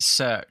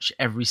search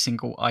every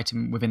single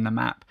item within the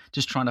map,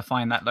 just trying to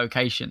find that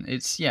location.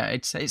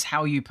 It's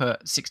how you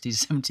put 60,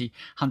 70,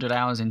 100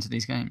 hours into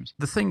these games.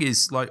 The thing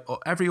is, like,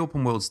 every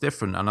open world's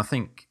different, and I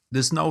think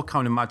there's no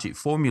kind of magic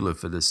formula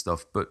for this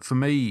stuff. But for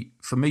me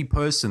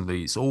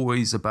personally, it's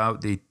always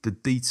about the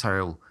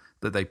detail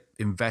that they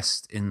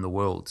invest in the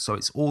world. So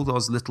it's all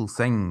those little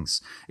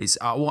things.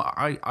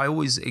 I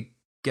always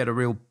get a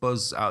real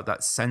buzz out of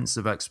that sense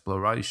of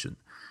exploration.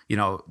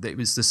 It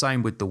was the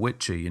same with The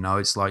Witcher.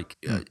 It's like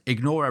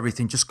ignore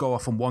everything, just go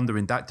off and wander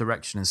in that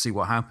direction and see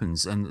what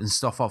happens, and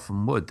stuff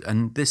often would.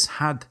 And this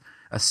had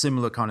a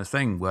similar kind of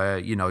thing where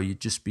you'd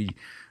just be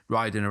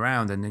riding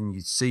around, and then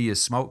you'd see a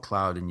smoke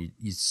cloud, and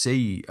you'd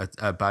see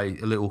a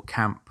little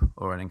camp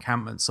or an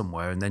encampment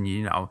somewhere, and then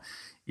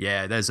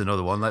there's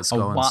another one. Let's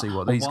go and see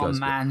what these guys one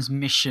man's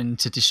mission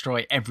to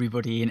destroy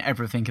everybody and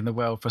everything in the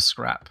world for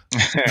scrap.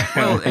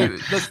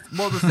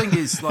 The thing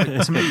is, like,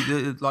 to me,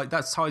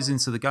 that ties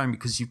into the game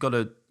because you've got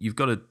to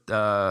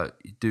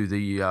do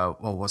the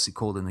what's it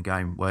called in the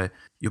game where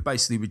you're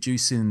basically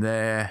reducing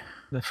the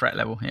threat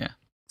level.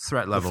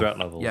 Threat level. The threat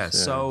levels. Yeah.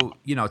 So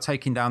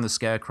taking down the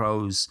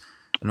scarecrows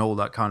and all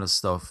that kind of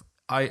stuff.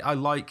 I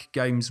like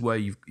games where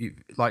you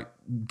like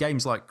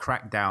games like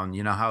Crackdown,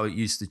 how it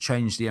used to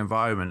change the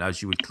environment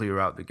as you would clear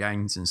out the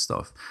gangs and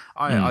stuff.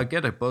 I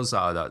get a buzz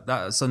out of that.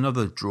 That's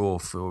another draw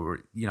for,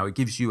 it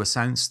gives you a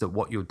sense that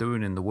what you're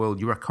doing in the world,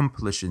 you're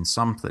accomplishing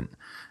something,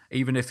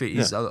 even if it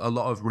is a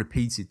lot of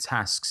repeated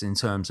tasks in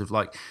terms of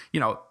like,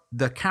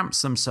 the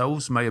camps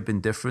themselves may have been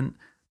different,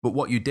 but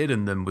what you did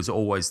in them was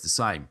always the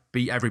same.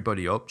 Beat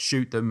everybody up,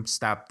 shoot them,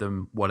 stab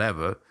them,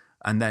 whatever,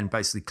 and then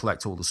basically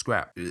collect all the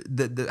scrap.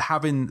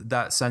 Having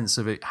that sense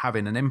of it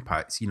having an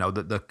impact,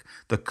 that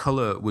the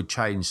color would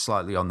change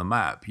slightly on the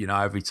map,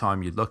 every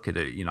time you look at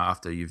it,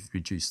 after you've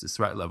reduced the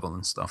threat level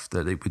and stuff,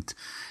 that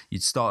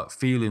you'd start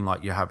feeling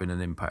like you're having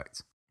an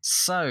impact.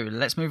 So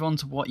let's move on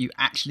to what you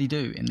actually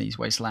do in these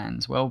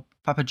wastelands. Well,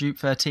 Papa Dupe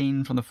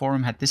 13 from the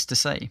forum had this to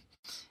say.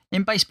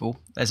 In baseball,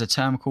 there's a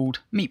term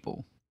called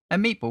meatball. A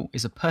meatball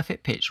is a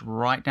perfect pitch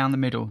right down the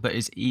middle that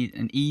is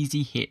an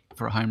easy hit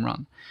for a home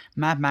run.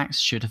 Mad Max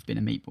should have been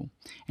a meatball.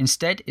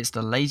 Instead, it's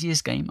the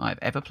laziest game I've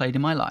ever played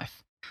in my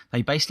life.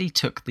 They basically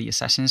took the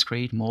Assassin's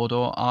Creed,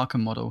 Mordor,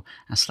 Arkham model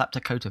and slapped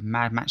a coat of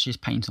Mad Max's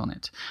paint on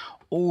it.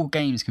 All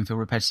games can feel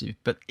repetitive,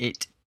 but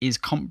it is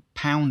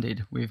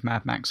compounded with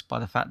Mad Max by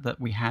the fact that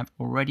we have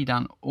already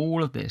done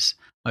all of this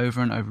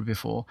over and over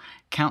before,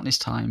 countless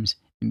times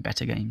in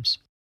better games.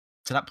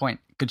 To that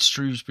point, Good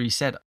Shrewsbury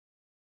said,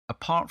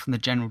 apart from the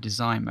general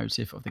design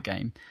motive of the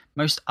game,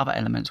 most other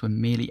elements were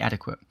merely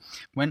adequate.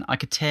 When I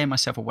could tear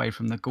myself away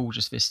from the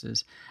gorgeous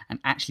vistas and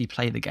actually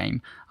play the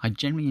game, I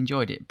generally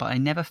enjoyed it, but I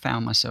never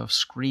found myself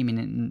screaming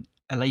in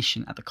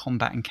elation at the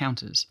combat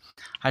encounters.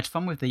 I had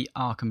fun with the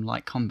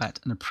Arkham-like combat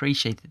and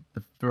appreciated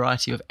the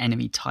variety of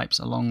enemy types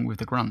along with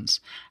the grunts.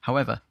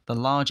 However, the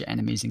larger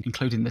enemies,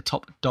 including the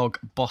top dog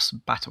boss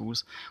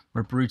battles,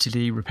 were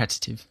brutally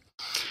repetitive.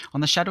 On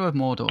the Shadow of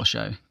Mordor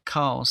show,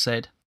 Carl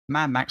said,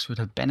 Mad Max would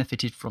have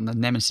benefited from the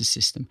Nemesis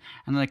system,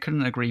 and I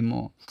couldn't agree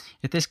more.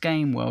 If this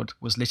game world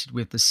was littered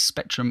with the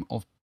spectrum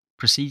of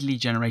procedurally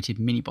generated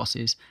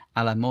mini-bosses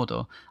a la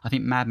Mordor, I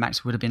think Mad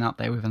Max would have been up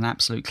there with an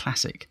absolute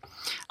classic.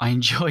 I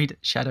enjoyed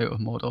Shadow of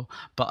Mordor,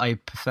 but I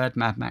preferred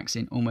Mad Max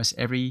in almost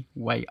every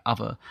way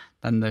other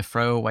than the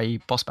throwaway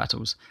boss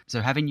battles.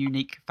 So having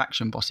unique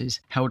faction bosses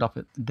held up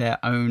at their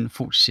own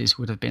fortresses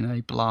would have been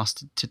a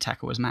blast to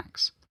tackle as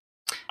Max.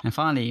 And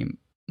finally,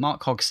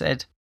 Mark Hogg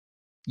said,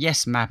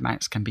 yes, Mad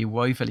Max can be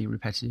woefully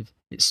repetitive.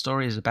 Its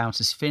story is about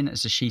as thin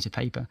as a sheet of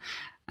paper,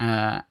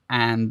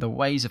 and the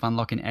ways of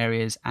unlocking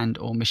areas and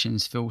or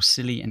missions feel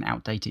silly and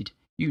outdated.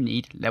 You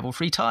need level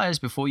 3 tires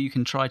before you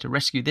can try to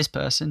rescue this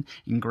person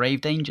in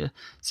grave danger,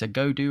 so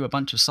go do a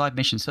bunch of side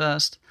missions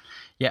first.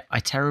 Yet I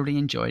terribly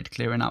enjoyed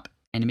clearing up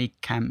enemy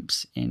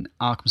camps in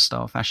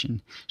Arkham-style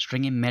fashion,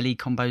 stringing melee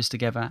combos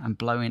together and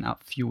blowing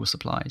up fuel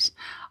supplies.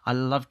 I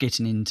love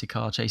getting into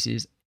car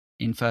chases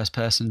in first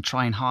person,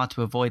 trying hard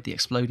to avoid the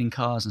exploding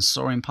cars and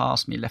soaring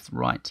past me left and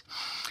right.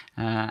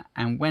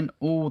 And when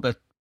all the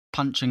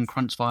punch and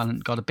crunch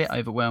violence got a bit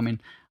overwhelming,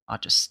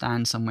 I'd just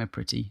stand somewhere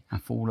pretty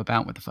and fool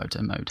about with the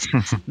photo mode.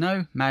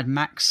 No, Mad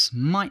Max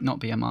might not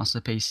be a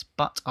masterpiece,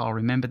 but I'll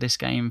remember this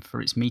game for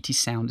its meaty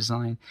sound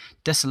design,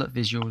 desolate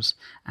visuals,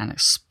 and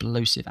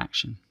explosive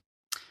action.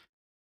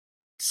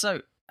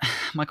 So,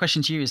 my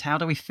question to you is, how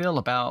do we feel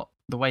about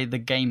the way the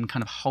game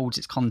kind of holds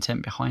its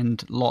content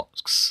behind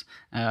locks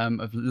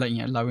of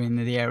lowering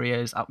the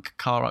areas,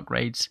 car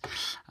upgrades?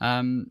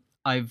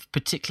 I've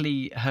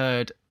particularly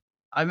heard,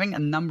 I think a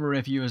number of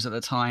reviewers at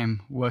the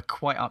time were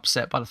quite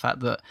upset by the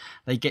fact that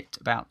they get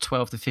about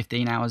 12 to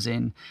 15 hours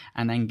in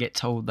and then get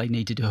told they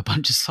need to do a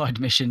bunch of side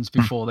missions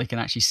before they can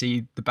actually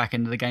see the back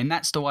end of the game.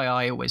 That's the way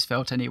I always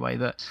felt anyway,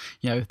 that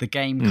the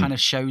game kind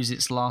of shows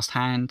its last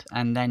hand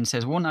and then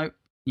says, well, no,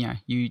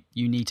 you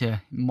need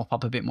to mop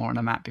up a bit more on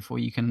the map before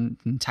you can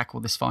tackle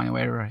this final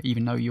area,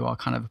 even though you are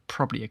kind of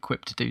probably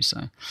equipped to do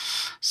so.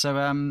 So,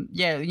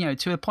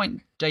 to a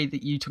point, Jay,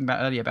 that you talked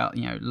about earlier about,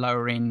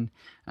 lowering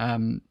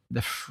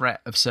the threat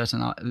of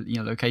certain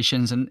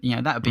locations, and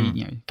that would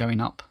be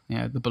going up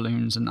the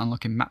balloons and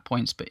unlocking map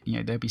points, but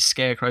there'll be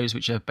scarecrows,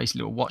 which are basically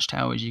little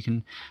watchtowers you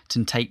can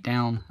take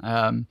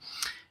down.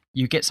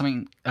 You get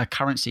a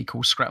currency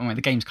called scrap.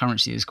 The game's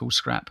currency is called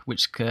scrap,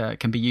 which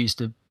can be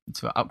used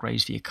for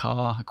upgrades for your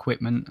car,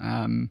 equipment,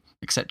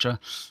 etc.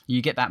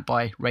 You get that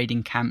by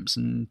raiding camps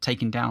and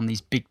taking down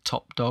these big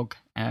top dog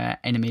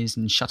enemies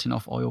and shutting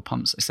off oil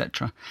pumps,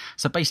 etc.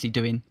 So basically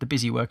doing the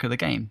busy work of the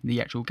game, the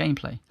actual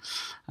gameplay.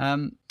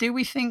 Do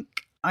we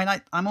think...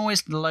 I'm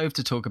always loath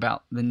to talk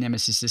about the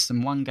Nemesis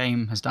system. One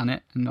game has done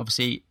it, and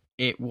obviously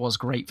it was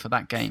great for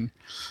that game.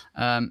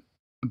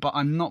 But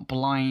I'm not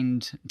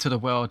blind to the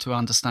world to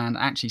understand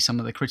actually some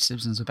of the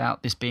criticisms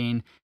about this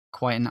being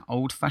quite an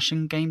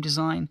old-fashioned game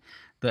design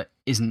that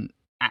isn't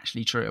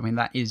actually true. I mean,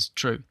 that is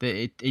true.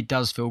 It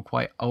does feel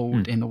quite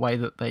old in the way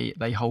that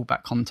they hold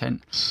back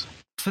content.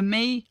 For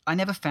me, I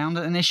never found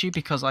it an issue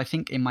because I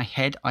think in my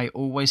head, I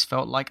always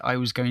felt like I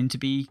was going to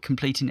be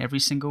completing every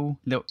single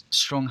little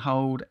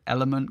stronghold,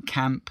 element,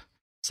 camp.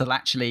 So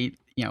actually,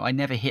 I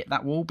never hit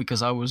that wall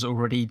because I was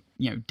already,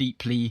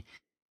 deeply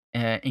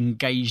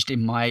engaged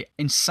in my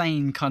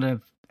insane kind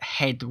of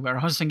head where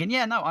I was thinking,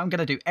 I'm going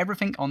to do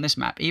everything on this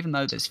map, even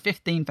though there's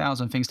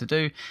 15,000 things to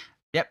do.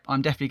 Yep,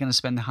 I'm definitely going to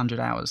spend 100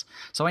 hours.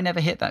 So I never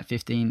hit that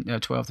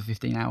 12 to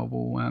 15 hour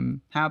wall.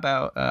 How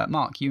about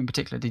Mark, you in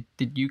particular?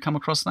 Did you come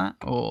across that?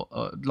 Or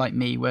like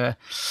me, where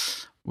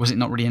was it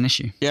not really an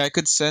issue? Yeah, I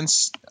could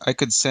sense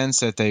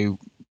that they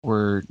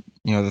were,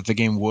 that the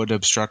game would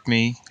obstruct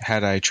me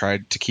had I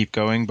tried to keep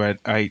going. But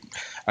I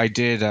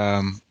did,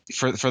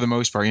 for the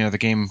most part, the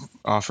game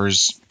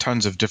offers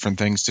tons of different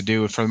things to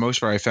do. And for the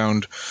most part, I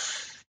found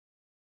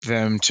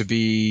them to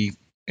be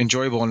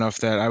enjoyable enough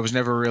that I was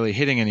never really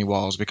hitting any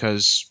walls,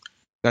 because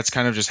that's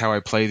kind of just how I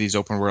play these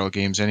open world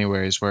games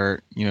anyways,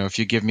 where, if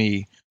you give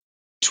me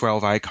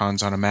 12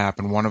 icons on a map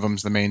and one of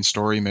them's the main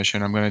story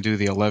mission, I'm going to do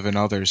the 11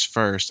 others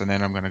first, and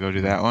then I'm going to go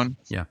do that one.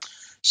 Yeah.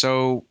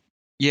 So,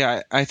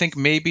 yeah, I think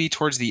maybe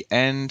towards the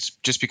end,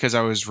 just because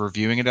I was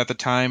reviewing it at the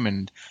time,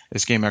 and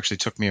this game actually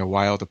took me a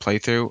while to play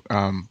through,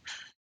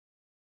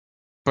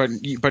 but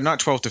not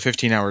 12 to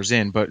 15 hours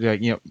in, but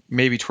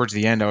maybe towards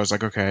the end I was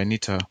like, okay, I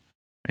need to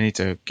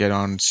get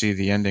on and see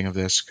the ending of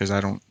this, because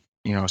I don't,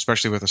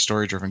 especially with a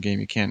story driven game,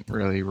 you can't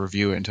really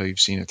review it until you've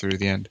seen it through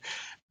the end.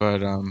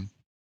 But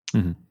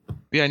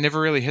I never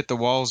really hit the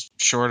walls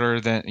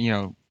shorter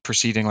than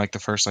preceding like the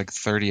first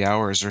 30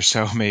 hours or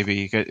so.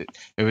 Maybe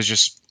it was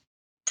just,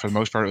 for the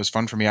most part, it was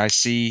fun for me. I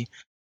see,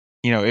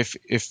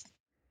 if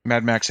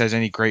Mad Max has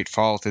any great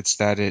fault, it's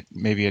that it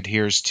maybe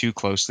adheres too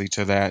closely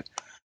to that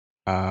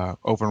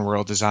open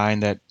world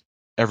design that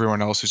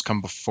everyone else who's come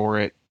before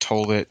it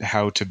told it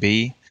how to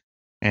be,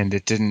 and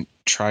it didn't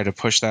try to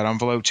push that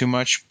envelope too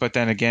much. But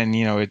then again,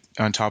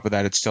 on top of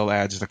that, it still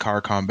adds the car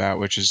combat,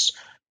 which is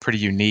pretty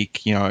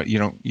unique. You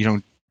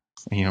don't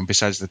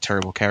besides the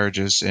terrible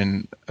carriages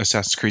in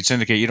Assassin's Creed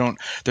Syndicate,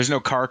 there's no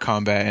car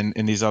combat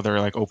in these other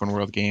open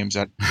world games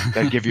that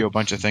give you a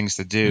bunch of things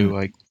to do.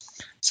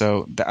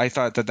 I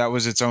thought that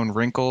was its own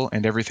wrinkle,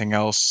 and everything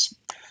else,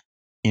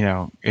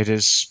 it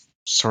is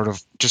sort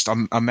of just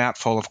a map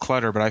full of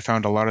clutter, but I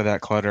found a lot of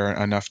that clutter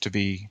enough to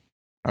be,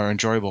 or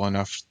enjoyable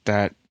enough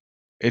that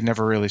it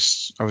never really,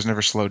 I was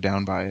never slowed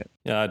down by it.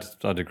 Yeah,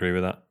 I'd agree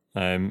with that.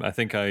 I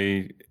think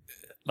I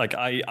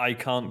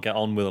can't get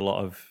on with a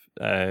lot of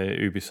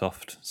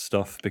Ubisoft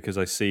stuff because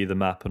I see the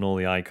map and all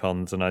the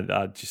icons, and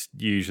I just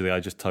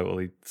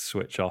totally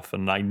switch off.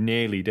 And I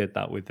nearly did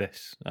that with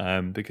this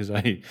because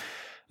I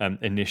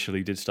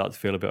initially did start to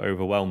feel a bit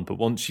overwhelmed. But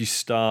once you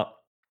start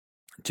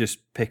just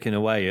picking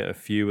away at a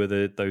few of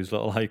those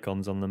little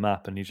icons on the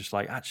map, and you're just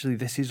like, actually,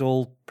 this is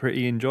all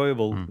pretty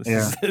enjoyable.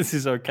 This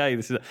is okay.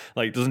 This is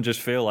like, it doesn't just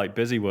feel like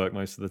busy work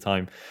most of the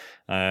time.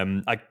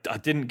 I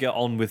didn't get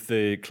on with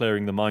the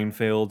clearing the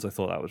minefields. I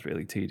thought that was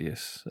really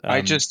tedious.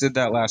 I just did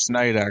that last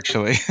night,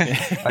 actually.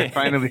 I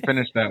finally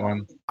finished that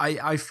one.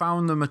 I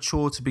found them a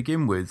chore to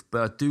begin with,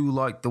 but I do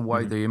like the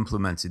way they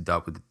implemented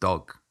that with the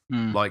dog.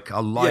 Like, I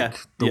like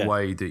the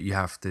way that you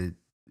have to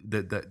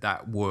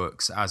that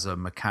works as a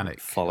mechanic.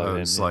 Follow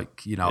him, it's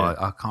like, you know,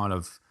 I kind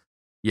of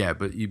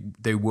but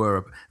they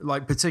were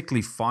like,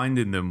 particularly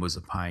finding them was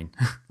a pain.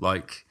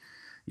 Like,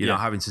 you know,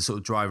 having to sort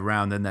of drive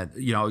around, and then,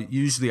 you know,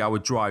 usually I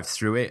would drive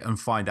through it and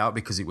find out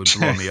because it would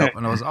blow me up,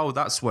 and I was,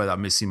 that's where that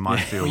missing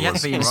minefield was. You have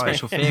to be in a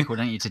special vehicle,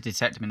 don't you, to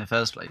detect them in the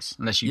first place?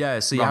 Unless you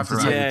so you have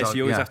to so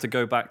you always have to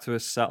go back to a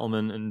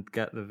settlement and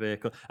get the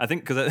vehicle. I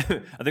think because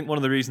I think one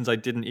of the reasons I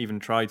didn't even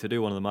try to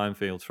do one of the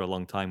minefields for a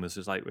long time was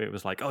just like, it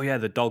was like, oh yeah,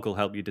 the dog will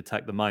help you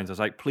detect the mines. I was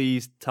like,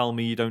 please tell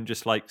me you don't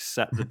just like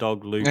set the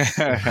dog loose.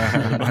 But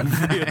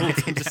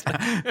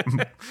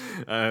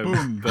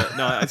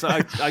no, so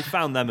I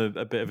found them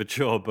a bit of a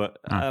chore. But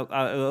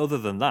other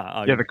than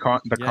that,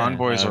 the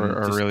convoys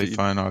are really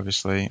fun,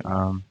 obviously.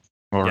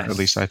 At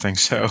least I think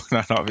so.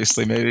 Not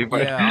obviously, maybe.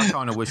 But I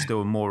kind of wish there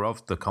were more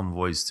of the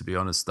convoys, to be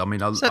honest. I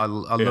mean, I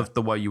love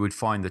the way you would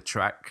find the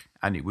track,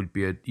 and it would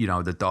be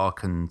the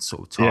dark and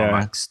sort of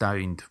tarmac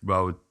stained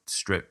road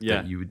strip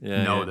that you would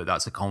know that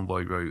that's a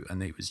convoy route,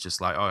 and it was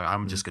just like,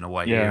 I'm just going to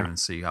wait here and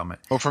see how much.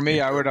 Well, for me,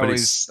 I would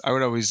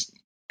always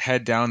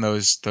head down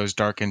those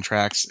darkened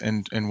tracks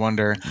and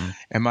wonder,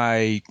 am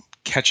I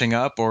catching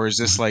up, or is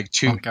this like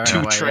two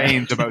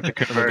trains about to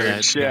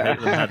converge?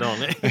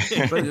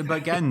 But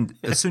again,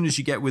 as soon as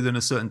you get within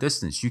a certain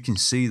distance, you can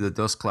see the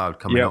dust cloud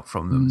coming up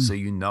from them, so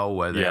you know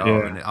where they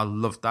are. And I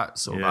love that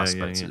sort of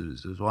aspect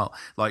as well.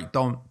 Like,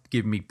 don't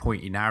give me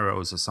pointing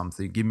arrows or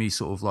something. Give me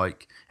sort of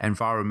like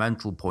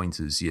environmental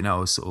pointers, you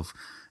know, sort of,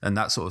 and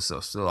that sort of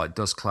stuff. So like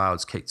dust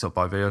clouds kicked up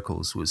by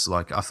vehicles was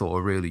like, I thought,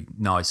 a really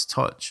nice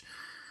touch.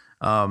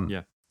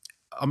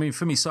 I mean,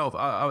 for myself,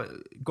 I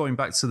going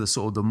back to the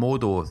sort of the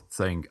Mordor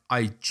thing,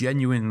 I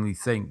genuinely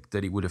think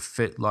that it would have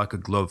fit like a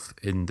glove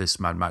in this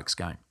Mad Max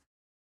game,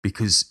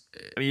 because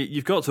I mean,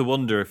 you've got to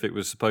wonder if it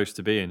was supposed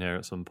to be in here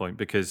at some point,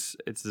 because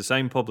it's the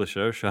same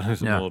publisher,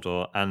 Shadows of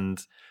Mordor,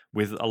 and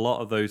with a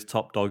lot of those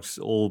top dogs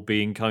all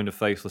being kind of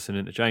faceless and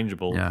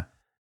interchangeable.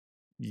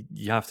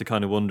 You have to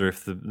kind of wonder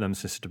if the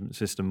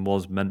system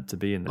was meant to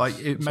be in this. Like,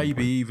 it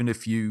maybe even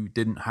if you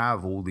didn't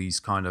have all these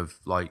kind of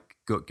like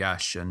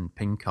Gutgash and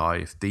Pink Eye,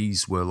 if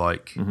these were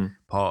like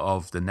part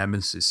of the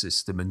Nemesis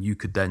system, and you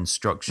could then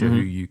structure who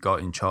you got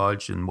in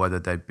charge and whether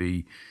they'd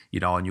be, you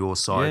know, on your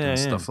side and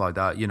stuff like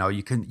that. You know,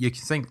 you can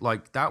think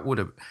like that would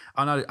have,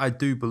 and I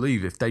do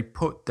believe if they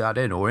put that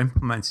in or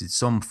implemented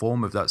some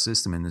form of that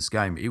system in this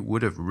game, it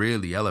would have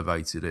really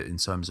elevated it in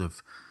terms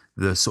of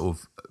the sort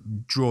of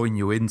drawing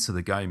you into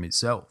the game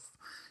itself.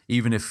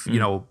 Even if you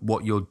know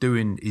what you're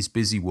doing is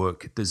busy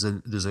work, there's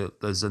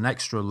an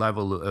extra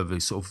level of a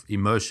sort of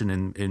immersion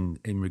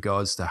in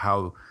regards to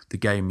how the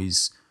game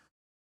is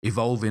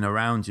evolving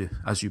around you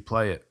as you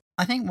play it.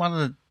 I think one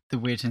of the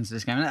weird things of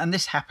this game, and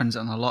this happens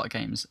on a lot of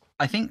games,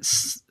 I think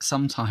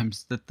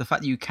sometimes the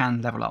fact that you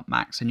can level up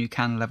Max and you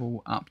can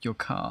level up your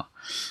car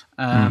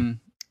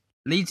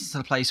leads to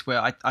the place where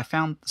I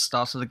found the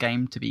start of the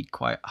game to be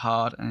quite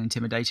hard and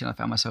intimidating. I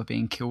found myself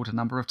being killed a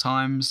number of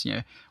times. You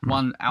know,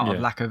 one, out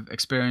of lack of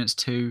experience.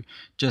 Two,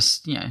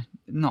 just, you know,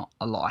 not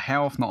a lot of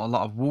health, not a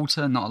lot of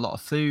water, not a lot of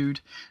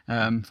food.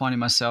 Finding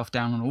myself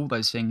down on all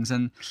those things,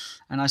 and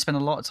I spent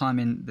a lot of time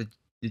in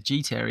the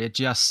Jeet area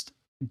just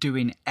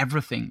doing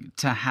everything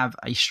to have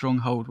a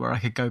stronghold where I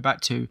could go back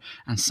to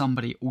and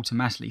somebody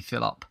automatically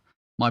fill up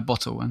my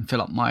bottle and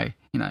fill up my,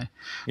 you know,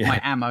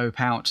 my ammo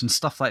pouch and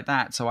stuff like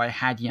that. So I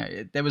had, you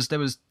know, there was,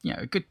 you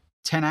know, a good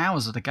 10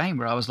 hours of the game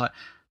where I was like,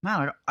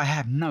 man, I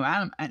have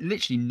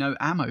literally no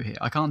ammo here.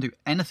 I can't do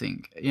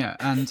anything, you know,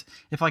 and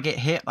if I get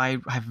hit, I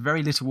have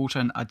very little water,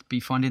 and I'd be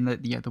finding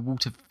that the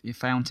water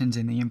fountains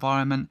in the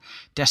environment,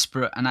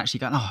 desperate, and actually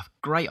going, oh,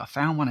 great, I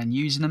found one, and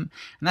using them.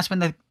 And that's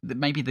when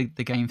maybe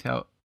the game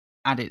felt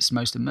at its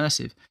most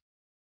immersive.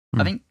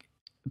 I think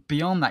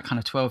beyond that kind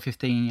of 12,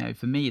 15, you know,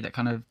 for me, that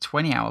kind of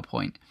 20-hour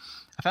point,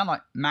 I found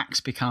like Max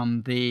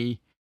become the,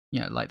 you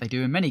know, like they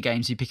do in many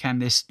games, he became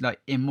this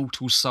like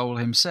immortal soul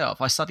himself.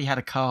 I suddenly had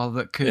a car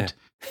that could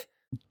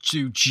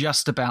do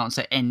just about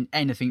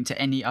anything to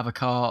any other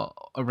car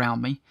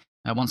around me.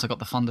 Once I got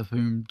the Thunder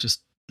Boom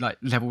just like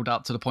leveled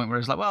up to the point where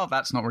it's like, well,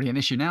 that's not really an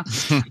issue now.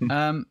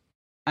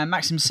 And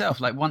Max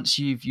himself, like once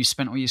you've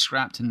spent all your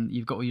scrapped and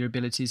you've got all your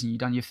abilities and you've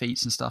done your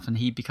feats and stuff, and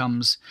he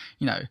becomes,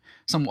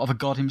 somewhat of a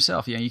god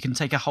himself. You can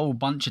take a whole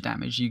bunch of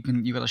damage.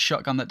 You've got a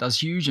shotgun that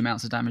does huge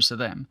amounts of damage to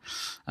them.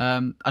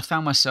 I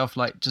found myself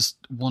like just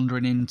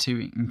wandering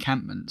into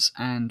encampments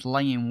and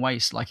laying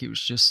waste like it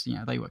was just,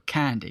 they were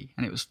candy.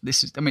 And it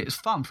was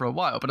fun for a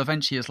while, but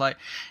eventually it's like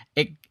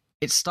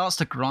it starts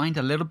to grind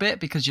a little bit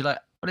because you're like,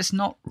 but it's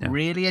not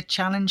really a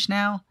challenge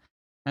now.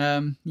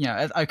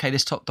 Okay,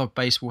 this top dog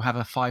base will have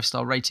a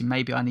 5-star rating.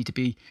 Maybe I need to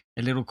be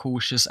a little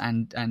cautious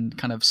and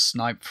kind of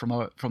snipe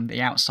from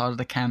the outside of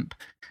the camp,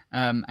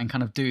 and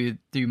kind of do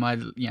my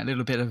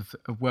little bit of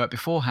work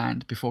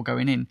beforehand before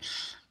going in.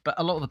 But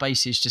a lot of the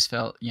bases just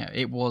felt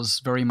it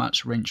was very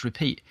much rinse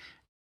repeat.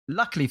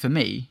 Luckily for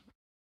me,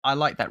 I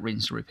like that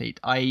rinse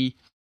repeat.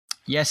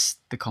 Yes,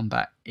 the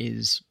combat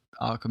is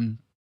Arkham,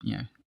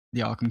 the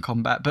Arkham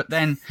combat, but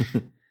then.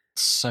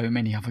 So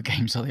many other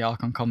games are the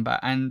Arkham combat,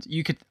 and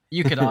you could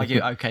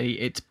argue, okay,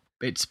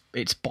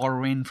 it's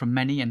borrowing from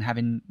many and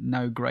having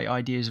no great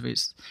ideas of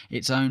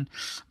its own,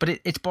 but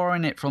it's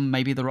borrowing it from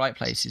maybe the right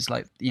places.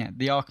 Like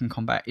the Arkham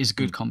combat is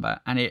good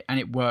combat, and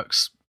it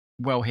works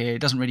well here.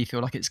 It doesn't really feel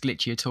like it's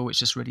glitchy at all. It's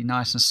just really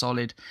nice and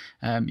solid.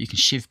 You can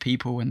shiv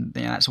people, and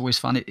that's always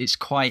fun. It's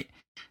quite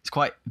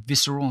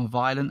visceral and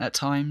violent at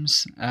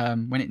times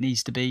when it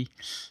needs to be,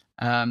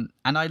 and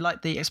I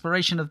like the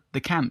exploration of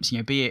the camps.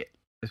 Be it,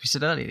 as we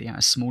said earlier,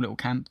 a small little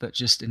camp that's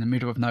just in the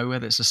middle of nowhere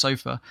that's a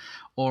sofa,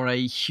 or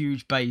a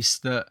huge base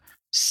that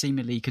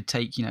seemingly could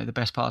take, the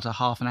best part of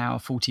half an hour,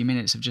 40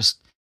 minutes of just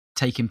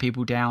taking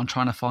people down,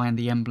 trying to find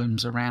the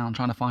emblems around,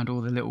 trying to find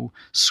all the little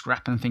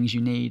scrap and things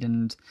you need,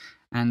 and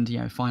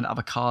find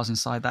other cars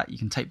inside that you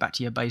can take back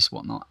to your base,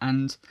 whatnot.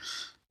 And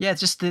yeah,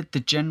 just the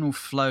general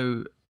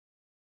flow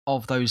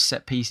of those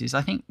set pieces,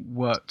 I think,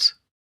 worked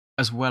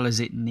as well as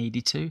it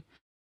needed to.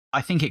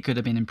 I think it could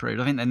have been improved.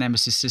 I think the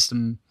Nemesis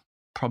system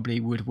probably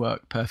would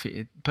work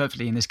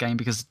perfectly in this game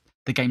because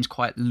the game's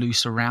quite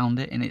loose around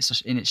it in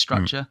its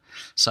structure.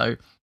 So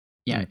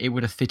it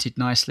would have fitted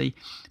nicely.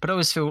 But I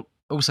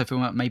also feel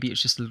like maybe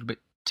it's just a little bit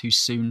too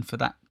soon for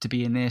that to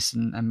be in this,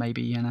 and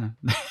maybe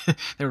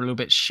they're a little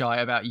bit shy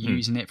about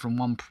using it from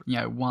one.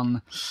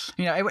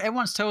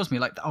 Everyone tells me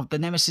like, oh, the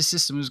Nemesis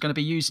system was going to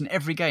be used in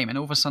every game, and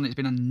all of a sudden it's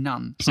been a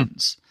none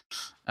since.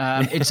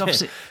 It's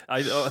obviously.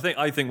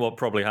 I think what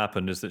probably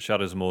happened is that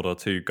Shadows of Mordor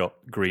 2 got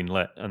green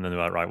lit, and then they're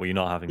like, right, well, you're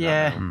not having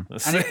that. And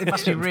it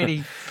must be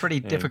really pretty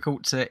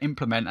difficult to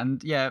implement.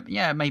 And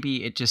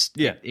maybe it just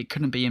it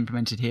couldn't be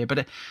implemented here.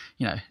 But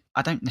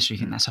I don't necessarily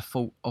think that's a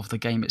fault of the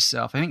game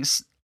itself. I think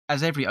it's,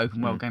 as every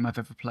open world game I've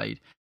ever played,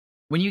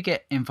 when you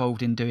get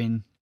involved in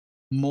doing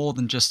more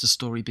than just the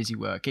story busy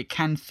work, it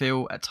can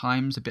feel at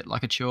times a bit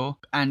like a chore,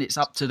 and it's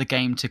up to the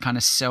game to kind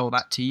of sell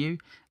that to you.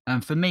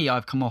 And for me,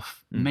 I've come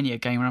off many a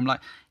game where I'm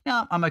like,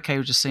 I'm okay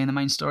with just seeing the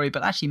main story,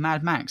 but actually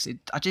Mad Max,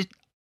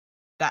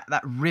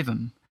 that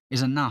rhythm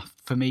is enough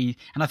for me.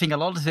 And I think a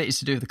lot of it is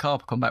to do with the car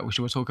combat, which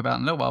we'll talk about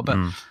in a little while, but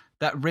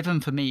that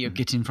rhythm for me of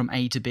getting from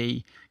A to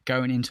B,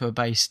 going into a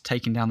base,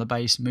 taking down the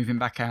base, moving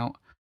back out,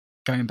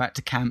 going back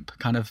to camp,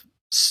 kind of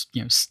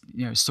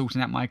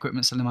sorting out my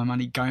equipment, selling my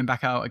money, going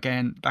back out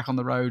again, back on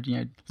the road,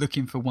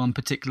 looking for one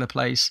particular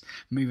place,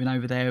 moving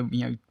over there,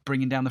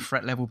 bringing down the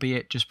threat level, be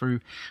it just through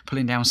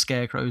pulling down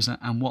scarecrows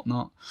and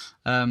whatnot,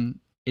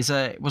 was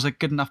a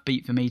good enough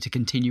beat for me to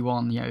continue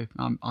on.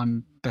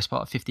 I'm best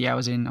part of 50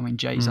 hours in. I mean,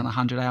 Jay's done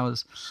 100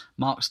 hours,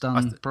 Mark's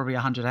done probably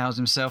 100 hours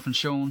himself, and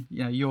Sean,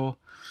 you're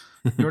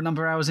a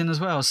number of hours in as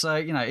well. So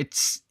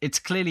it's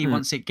clearly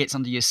once it gets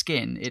under your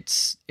skin,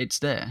 it's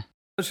there.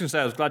 I was going to say,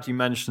 I was glad you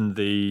mentioned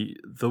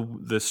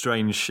the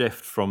strange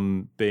shift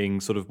from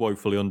being sort of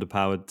woefully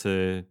underpowered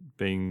to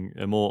being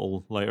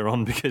immortal later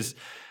on, because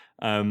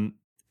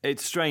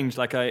it's strange.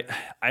 Like I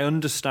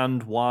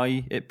understand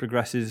why it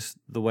progresses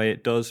the way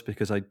it does,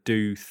 because I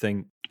do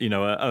think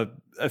a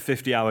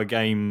 50-hour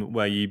game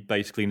where you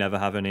basically never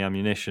have any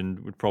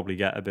ammunition would probably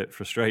get a bit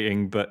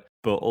frustrating, but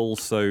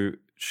also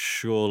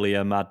surely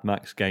a Mad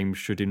Max game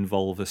should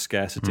involve a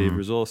scarcity of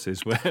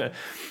resources,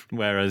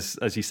 whereas,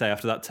 as you say,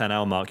 after that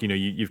 10-hour mark,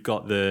 you've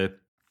got the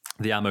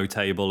ammo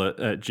table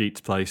at Jeet's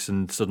place,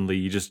 and suddenly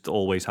you just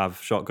always have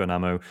shotgun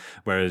ammo,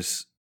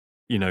 whereas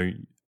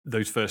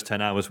those first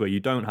 10 hours where you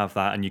don't have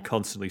that and you're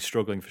constantly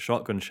struggling for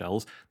shotgun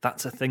shells,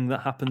 that's a thing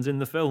that happens in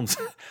the films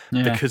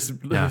because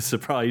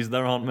surprise,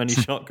 there aren't many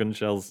shotgun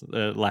shells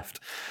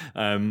left,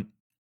 and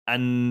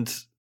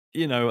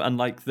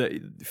like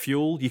the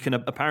fuel, you can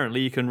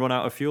run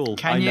out of fuel.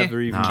 I never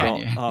even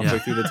got halfway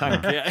through the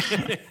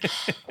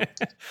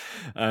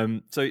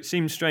tank. So it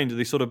seems strange that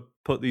they sort of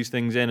put these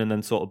things in and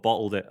then sort of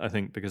bottled it, I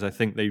think, because I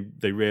think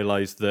they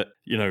realised that,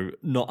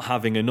 not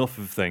having enough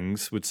of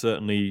things would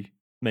certainly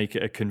make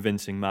it a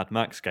convincing Mad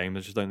Max game. I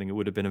just don't think it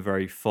would have been a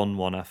very fun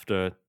one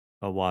after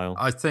a while.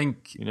 I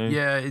think,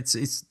 it's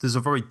there's a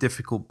very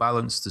difficult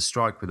balance to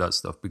strike with that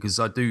stuff, because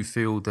I do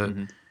feel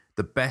that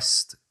the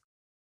best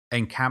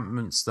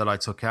encampments that I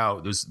took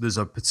out, there's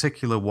a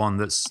particular one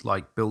that's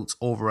like built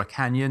over a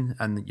canyon,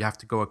 and you have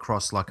to go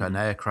across like an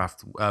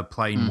aircraft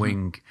plane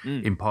wing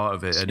in part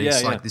of it, and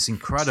it's like this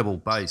incredible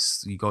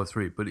base. You go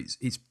through it, but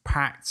it's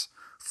packed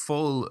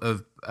full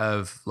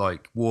of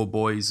like war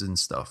boys and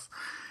stuff.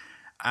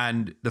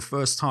 And the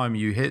first time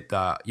you hit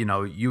that,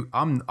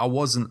 I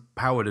wasn't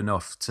powered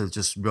enough to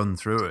just run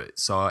through it.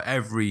 So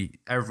every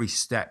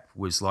step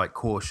was like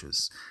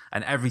cautious.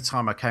 And every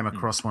time I came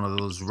across one of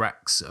those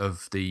wrecks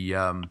of the,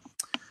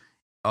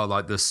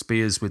 like the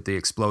spears with the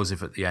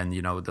explosive at the end,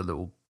 with the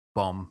little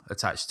bomb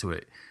attached to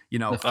it,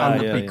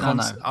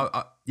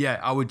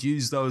 I would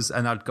use those,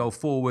 and I'd go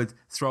forward,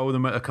 throw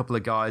them at a couple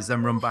of guys,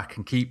 then run back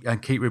and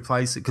keep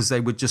replacing, because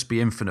they would just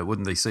be infinite,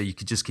 wouldn't they? So you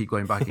could just keep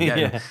going back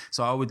again.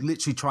 So I would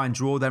literally try and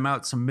draw them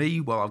out to me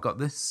while I've got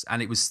this,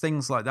 and it was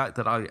things like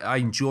that I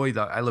enjoy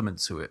that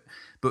element to it.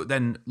 But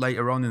then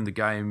later on in the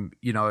game,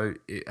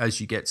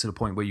 as you get to the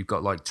point where you've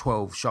got like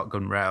 12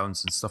 shotgun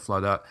rounds and stuff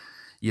like that,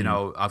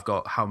 I've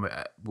got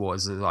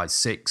like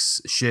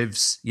 6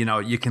 shivs.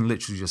 You can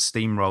literally just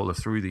steamroller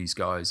through these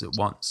guys at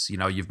once.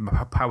 You've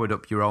powered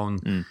up your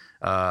own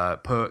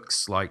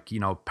perks, like,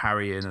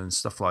 parrying and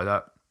stuff like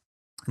that.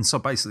 And so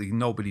basically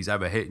nobody's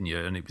ever hitting you.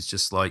 And it was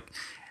just like,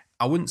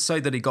 I wouldn't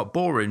say that it got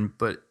boring,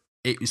 but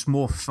it was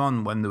more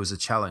fun when there was a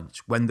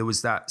challenge, when there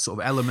was that sort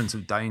of element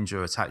of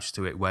danger attached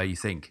to it, where you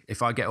think,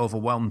 if I get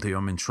overwhelmed here,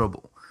 I'm in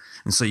trouble.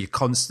 And so you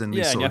constantly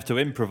and you have to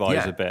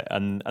improvise a bit,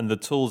 and the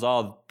tools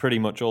are pretty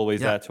much always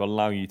there to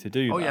allow you to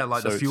do that. Oh yeah,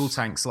 like the fuel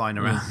tanks lying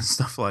around and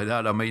stuff like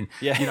that. I mean,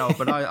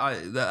 but I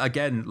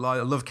again, like,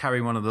 I love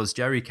carrying one of those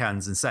jerry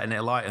cans and setting it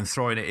alight and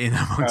throwing it in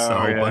amongst a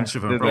whole bunch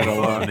of them.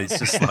 And it's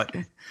just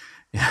like,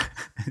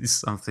 it's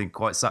something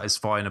quite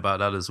satisfying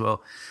about that as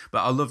well. But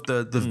I love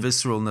the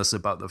visceralness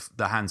about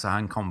the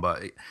hand-to-hand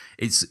combat.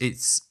 It's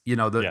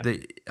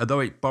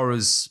although it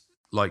borrows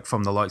like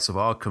from the likes of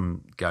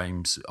Arkham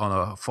games on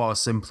a far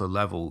simpler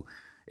level,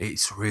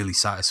 it's really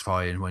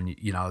satisfying when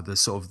the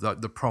sort of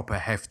the proper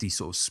hefty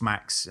sort of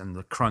smacks and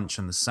the crunch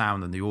and the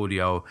sound and the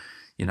audio,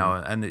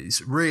 and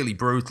it's really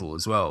brutal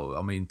as well.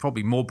 I mean,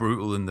 probably more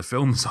brutal than the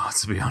films are,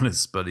 to be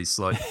honest. But it's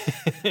like,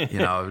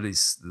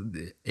 it's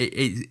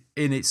it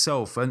in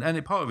itself,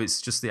 and part of it's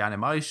just the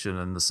animation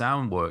and the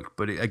sound work.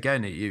 But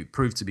it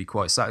proved to be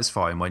quite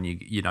satisfying when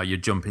you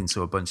jump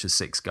into a bunch of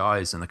 6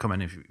 guys and they're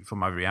coming in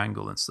from every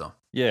angle and stuff.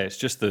 Yeah, it's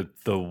just the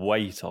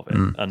weight of it,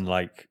 and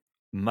like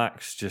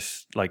Max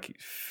just like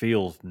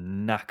feels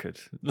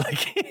knackered.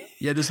 Like,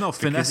 there's no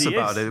finesse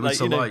about it. It's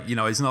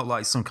he's not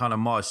like some kind of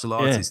martial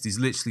artist. He's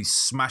literally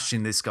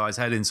smashing this guy's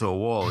head into a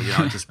wall.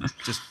 Just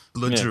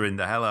bludgeoning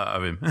the hell out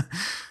of him.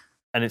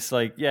 And it's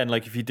like, and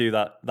like if you do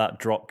that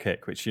drop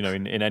kick, which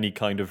in any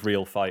kind of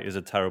real fight is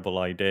a terrible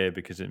idea,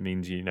 because it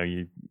means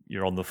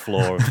you're on the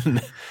floor,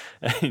 and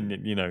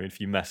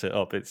if you mess it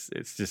up, it's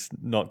just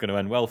not going to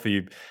end well for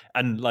you.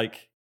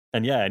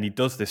 And he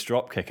does this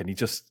drop kick, and he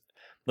just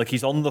like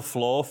he's on the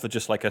floor for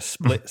just like a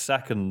split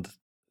second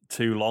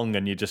too long,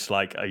 and you're just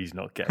like, oh, he's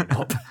not getting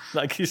up.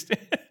 Like he's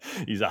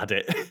at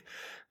it.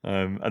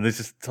 And there's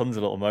just tons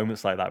of little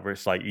moments like that where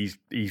it's like he's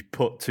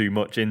put too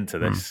much into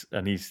this,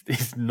 and he's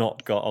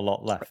not got a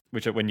lot left.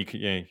 Which when you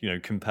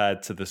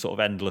compared to the sort of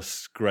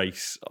endless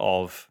grace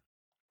of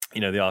the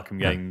Arkham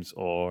games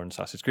or an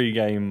Assassin's Creed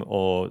game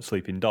or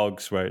Sleeping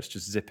Dogs, where it's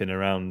just zipping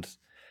around,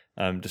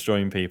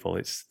 destroying people.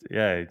 It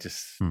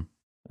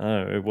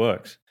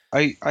works.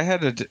 I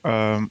had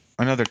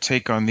another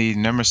take on the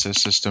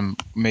Nemesis system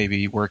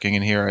maybe working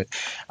in here.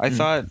 I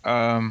thought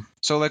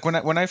so. Like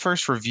when I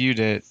first reviewed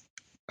it,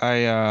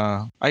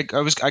 I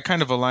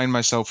kind of aligned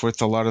myself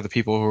with a lot of the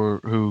people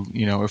who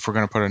if we're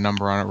going to put a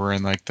number on it, we're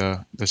in like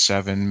the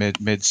 7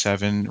 mid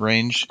 7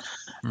 range,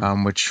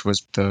 which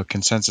was the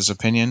consensus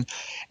opinion.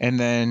 And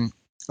then,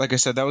 like I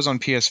said, that was on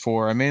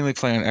PS4. I mainly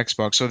play on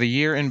Xbox. So the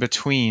year in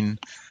between,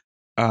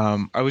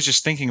 I was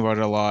just thinking about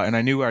it a lot, and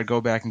I knew I'd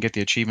go back and get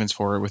the achievements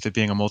for it, with it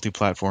being a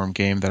multi-platform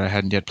game that I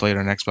hadn't yet played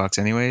on Xbox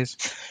anyways.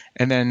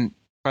 And then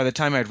by the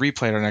time I'd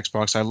replayed on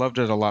Xbox, I loved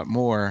it a lot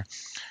more.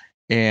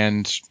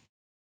 And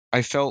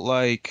I felt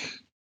like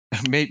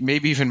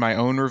maybe even my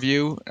own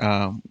review,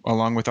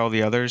 along with all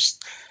the others,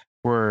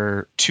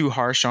 were too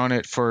harsh on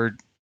it for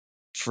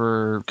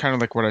kind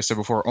of like what I said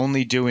before,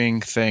 only doing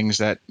things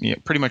that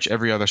pretty much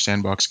every other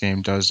sandbox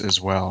game does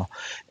as well.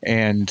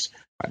 And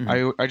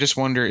I just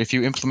wonder, if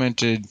you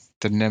implemented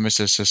the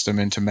Nemesis system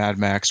into Mad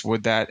Max,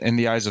 would that, in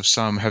the eyes of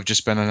some, have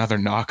just been another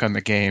knock on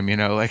the game?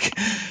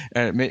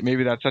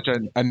 Maybe that's such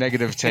a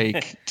negative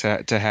take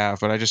to have,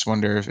 but I just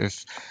wonder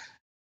if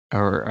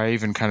or I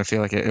even kind of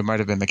feel like it might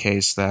have been the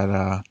case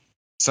that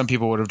some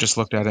people would have just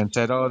looked at it and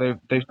said, "Oh,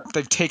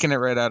 they've taken it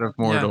right out of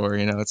Mordor."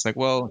 It's like,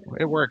 well,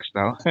 it works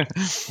though.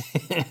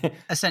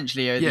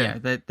 Essentially,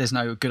 there's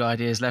no good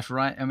ideas left,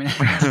 right? I mean,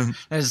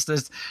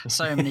 there's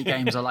so many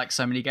games are like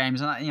so many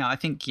games, and I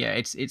think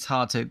it's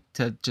hard to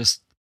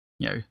just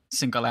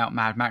single out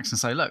Mad Max and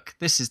say, look,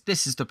 this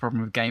is the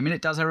problem with gaming.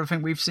 It does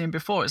everything we've seen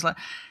before. It's like,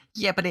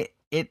 but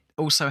it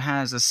also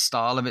has a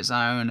style of its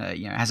own,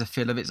 has a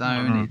feel of its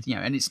own.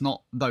 And it's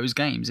not those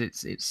games.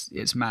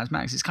 It's Mad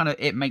Max. It's kind of,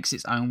 it makes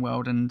its own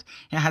world, and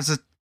it has a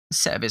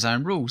set of its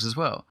own rules as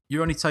well.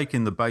 You're only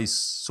taking the base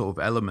sort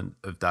of element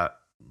of that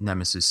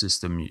Nemesis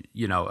system,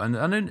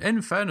 and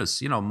in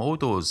fairness,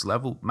 Mordor's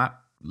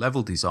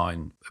level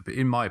design,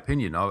 in my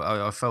opinion,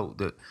 I felt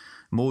that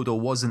Mordor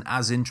wasn't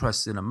as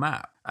interesting a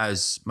map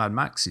as Mad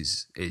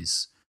Max's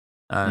is.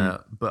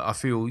 But I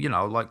feel,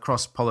 like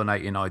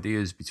cross-pollinating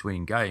ideas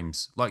between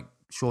games, like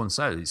Sean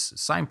said, it's the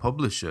same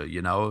publisher,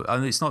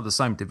 and it's not the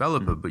same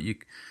developer, but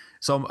maybe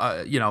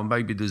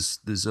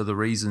there's other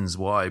reasons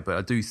why, but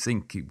I do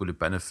think it would have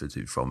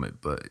benefited from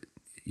it. But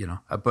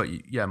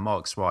yeah,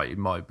 Mark's right. It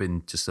might have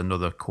been just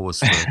another cause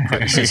for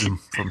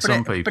criticism from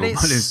some people. But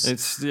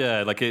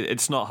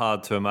it's not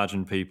hard to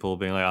imagine people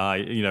being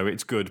like,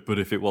 it's good, but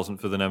if it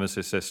wasn't for the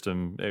Nemesis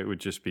system, it would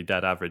just be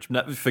dead average.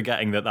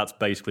 Forgetting that that's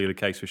basically the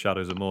case with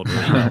Shadows of Mordor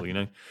as well.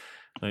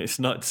 It's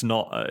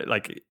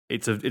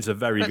a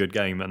very good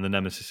game, and the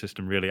Nemesis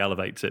system really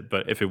elevates it.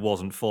 But if it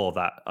wasn't for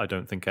that, I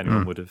don't think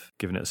anyone would have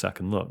given it a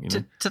second look.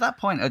 To that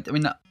point, I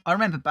mean, I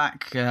remember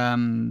back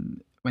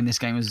when this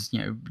game was,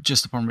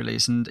 just upon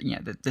release, and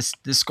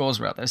the scores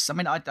were out there. I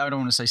mean, I don't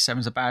want to say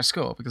 7's a bad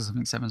score, because I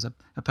think 7's a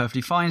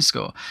perfectly fine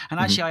score. And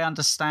actually, I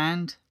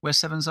understand where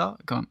 7s are.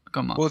 Go on,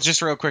 Mark. Well,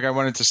 just real quick, I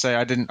wanted to say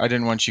I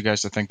didn't want you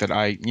guys to think that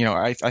I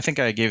think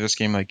I gave this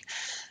game like.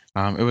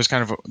 It was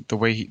kind of the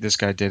way this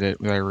guy did it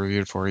that I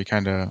reviewed for. He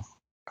kind of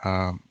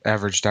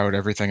averaged out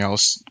everything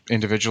else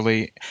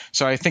individually.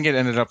 So I think it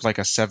ended up like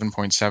a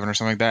 7.7 or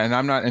something like that. And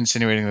I'm not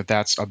insinuating that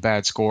that's a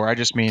bad score. I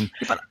just mean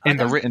in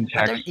the written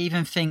text. I don't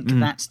even think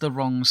that's the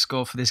wrong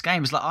score for this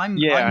game. It's like I'm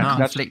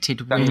conflicted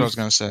that's what I was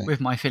going to say. With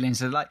my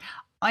feelings. Like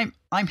I'm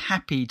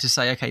happy to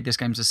say, okay, this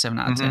game's a 7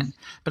 out of 10.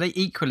 But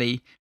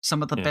equally,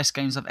 some of the best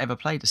games I've ever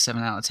played are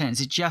 7 out of 10s.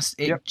 It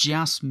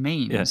just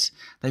means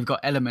they've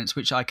got elements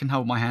which I can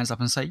hold my hands up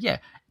and say, yeah,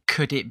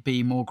 could it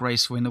be more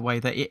graceful in the way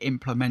that it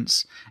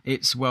implements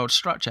its world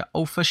structure?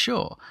 Oh, for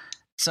sure.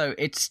 So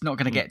it's not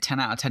going to get 10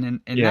 out of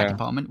 10 in that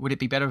department. Would it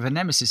be better with a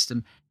Nemesis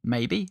system?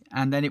 Maybe.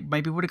 And then it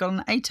maybe would have got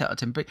an 8 out of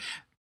 10. But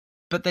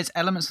there's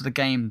elements of the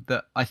game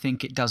that I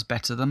think it does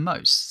better than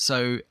most.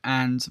 So,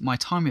 and my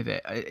time with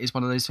it is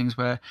one of those things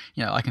where,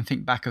 I can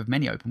think back of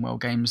many open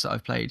world games that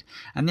I've played,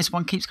 and this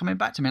one keeps coming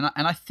back to me.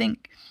 And I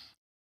think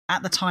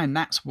at the time,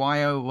 that's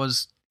why I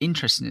was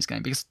interested in this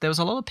game, because there was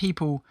a lot of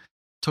people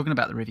talking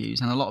about the reviews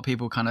and a lot of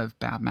people kind of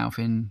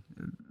bad-mouthing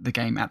the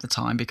game at the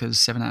time, because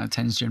 7 out of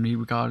 10 is generally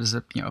regarded as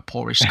a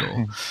poorish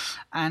score.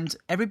 And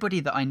everybody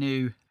that I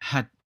knew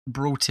had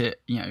brought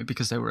it,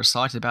 because they were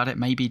excited about it,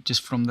 maybe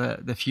just from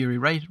the Fury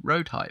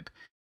Road hype,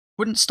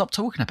 wouldn't stop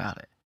talking about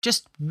it.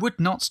 Just would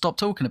not stop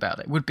talking about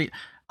it. Would be,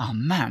 oh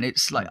man,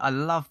 it's like, I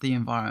love the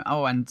environment.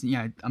 Oh, and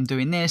I'm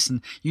doing this,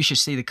 and you should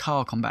see the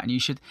car combat, and you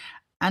should.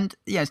 And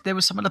yes, there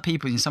were some other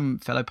people, some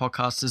fellow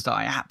podcasters that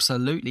I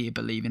absolutely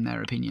believe in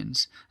their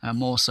opinions,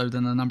 more so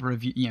than a number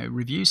of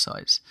review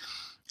sites.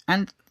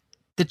 And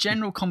the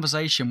general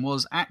conversation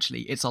was,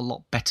 actually, it's a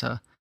lot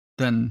better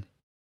than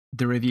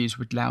the reviews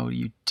would allow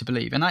you to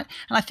believe. And I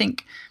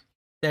think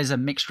there's a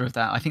mixture of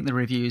that. I think the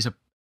reviews are,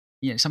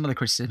 some of the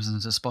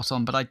criticisms are spot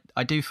on, but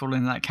I do fall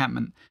in that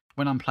campment.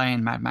 When I'm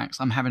playing Mad Max,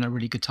 I'm having a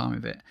really good time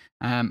with it.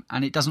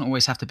 And it doesn't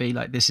always have to be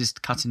like, this is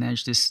cutting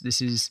edge, this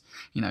is,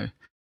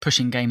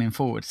 pushing gaming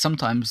forward.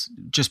 Sometimes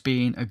just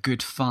being a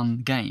good, fun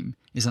game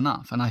is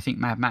enough. And I think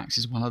Mad Max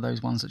is one of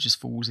those ones that just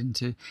falls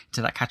into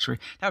that category.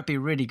 That would be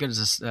really good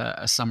as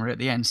a summary at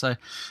the end. So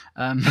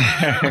I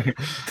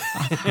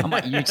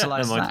might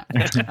utilise that.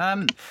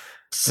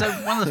 So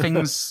one of the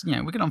things,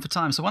 we're getting on for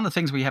time. So one of the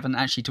things we haven't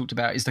actually talked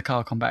about is the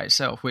car combat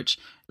itself, which,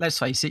 let's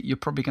face it, you're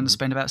probably going to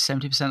spend about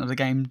 70% of the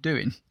game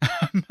doing.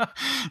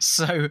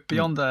 So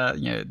beyond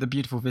the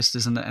beautiful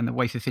vistas and the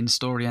wafer-thin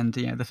story and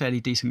the fairly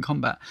decent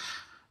combat,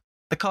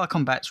 the car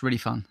combat's really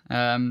fun.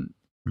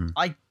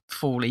 I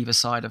fall either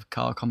side of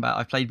car combat.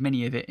 I've played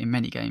many of it in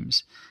many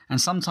games,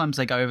 and sometimes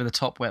they go over the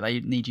top where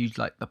they need you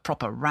like the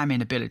proper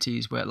ramming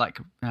abilities. Where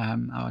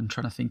I'm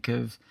trying to think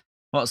of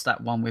what's that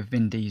one with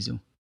Vin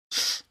Diesel.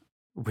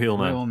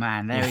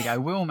 Wheelman, there we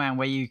go. Wheelman,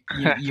 where you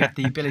have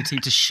the ability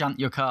to shunt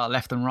your car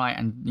left and right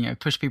and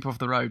push people off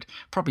the road,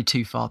 probably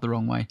too far the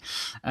wrong way.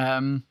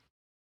 The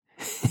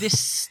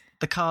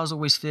cars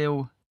always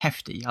feel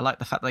hefty. I like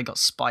the fact they got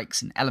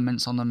spikes and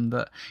elements on them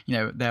that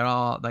they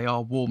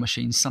are war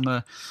machines. Some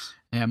are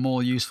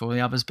more useful than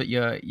the others, but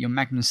your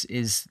Magnus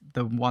is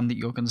the one that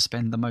you're going to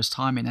spend the most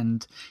time in,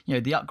 and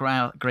the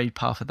upgrade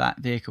path of that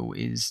vehicle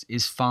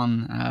is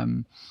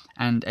fun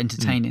and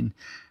entertaining.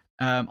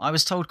 I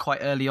was told quite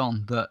early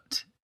on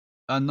that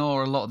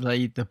ignore a lot of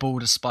the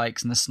border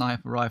spikes and the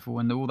sniper rifle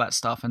and all that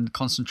stuff, and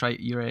concentrate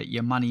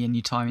your money and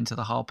your time into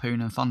the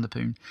harpoon and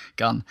thunderpoon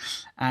gun.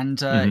 And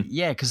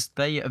because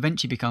they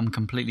eventually become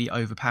completely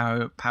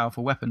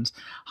powerful weapons.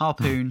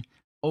 Harpoon,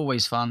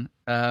 always fun.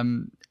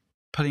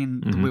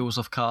 pulling the wheels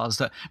off cars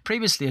that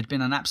previously had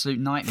been an absolute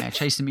nightmare,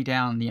 chasing me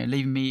down,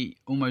 leaving me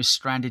almost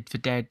stranded for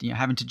dead,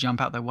 having to jump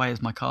out their way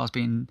as my car's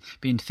being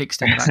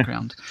fixed in the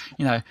background.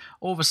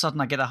 All of a sudden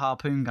I get a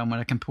harpoon gun where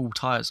I can pull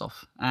tires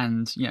off,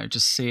 and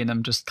just seeing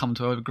them just come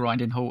to a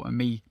grinding halt and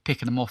me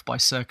picking them off by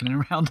circling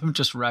around them,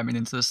 just ramming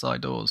into the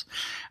side doors.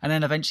 And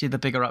then eventually the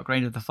bigger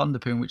upgrade of the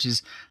Thunderpoon, which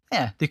is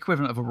the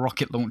equivalent of a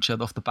rocket launcher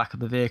off the back of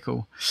the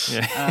vehicle.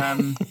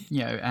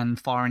 And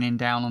firing in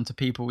down onto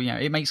people.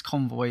 It makes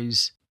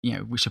convoys,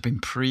 which have been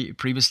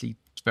previously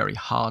very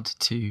hard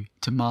to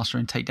master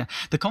and take down.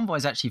 The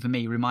convoys actually, for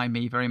me, remind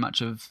me very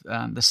much of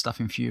the stuff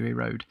in Fury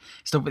Road.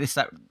 It's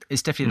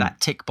definitely that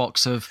tick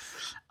box of,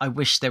 I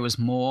wish there was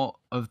more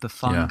of the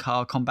fun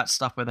car combat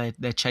stuff where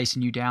they're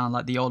chasing you down,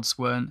 like the odds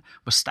were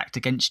stacked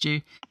against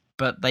you,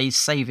 but they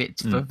save it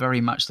for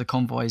very much the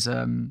convoys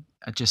are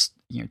just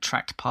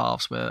tracked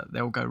paths where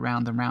they'll go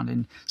round and round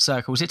in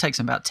circles. It takes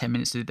them about 10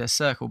 minutes to do their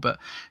circle, but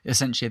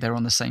essentially they're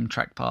on the same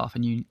track path,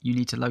 and you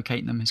need to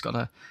locate them. It's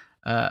got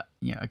I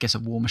guess a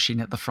war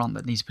machine at the front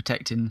that needs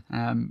protecting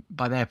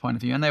by their point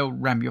of view, and they'll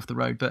ram you off the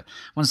road. But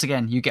once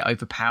again, you get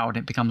overpowered.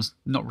 It becomes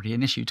not really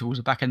an issue towards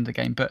the back end of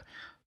the game, but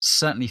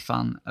certainly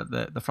fun at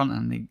the front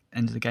and the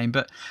end of the game.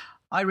 But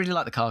I really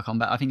like the car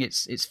combat. I think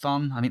it's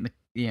fun. I think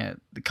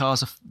the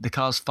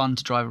car's fun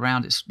to drive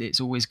around. It's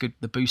always good,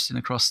 the boosting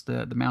across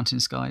the mountain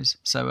skies.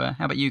 So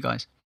how about you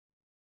guys?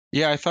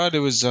 Yeah, I thought it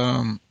was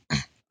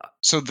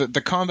so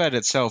the combat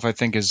itself I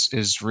think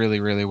is really,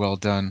 really well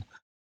done.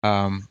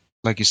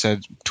 Like you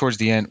said, towards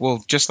the end,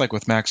 well, just like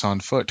with Max on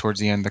foot, towards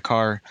the end the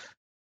car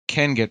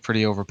can get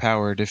pretty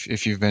overpowered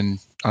if you've been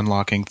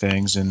unlocking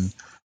things and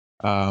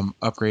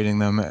upgrading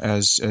them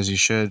as you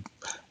should.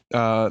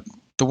 The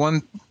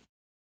one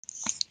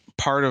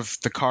part of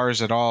the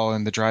cars at all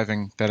and the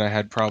driving that I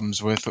had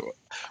problems with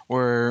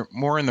were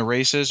more in the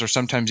races, or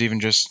sometimes even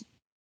just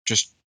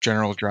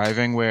general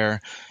driving, where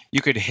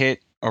you could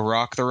hit a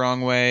rock the wrong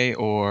way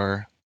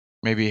or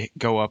maybe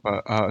go up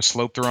a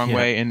slope the wrong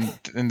way,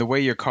 and the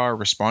way your car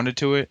responded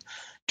to it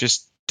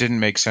just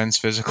didn't make sense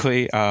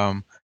physically.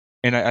 And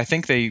I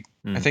think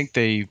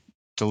they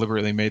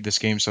deliberately made this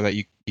game so that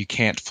you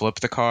can't flip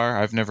the car.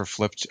 I've never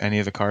flipped any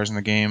of the cars in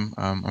the game.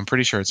 I'm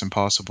pretty sure it's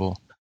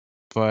impossible.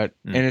 But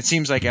and it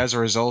seems like as a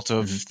result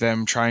of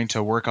them trying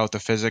to work out the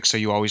physics so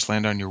you always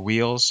land on your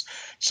wheels,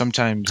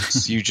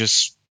 sometimes you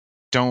just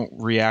don't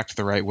react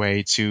the right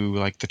way to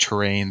like the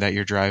terrain that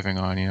you're driving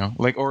on,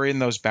 like, or in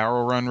those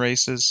barrel run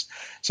races,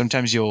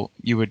 sometimes you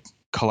would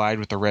collide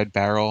with the red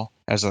barrel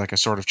as like a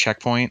sort of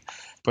checkpoint,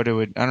 but I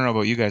don't know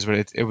about you guys,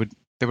 but they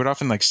would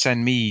often like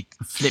send me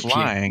Flip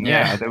flying. you.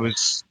 Yeah, that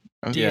was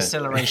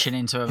deceleration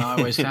into them. I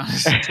always found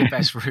is the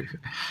best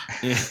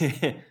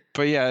route.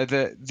 But yeah,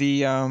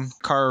 the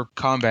car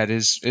combat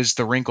is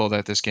the wrinkle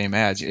that this game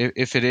adds.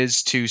 If it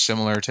is too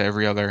similar to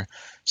every other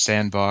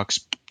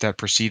sandbox that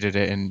preceded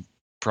it, and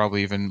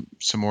probably even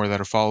some more that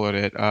have followed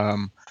it,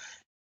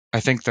 I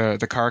think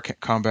the car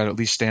combat at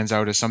least stands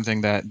out as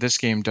something that this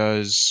game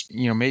does,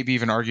 maybe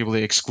even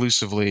arguably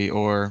exclusively,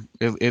 or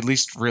at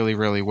least really,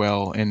 really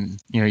well.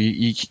 And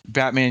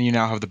Batman, you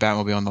now have the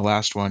Batmobile on the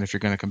last one, if you're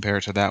going to compare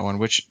it to that one,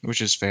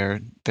 which is fair.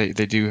 They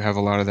do have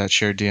a lot of that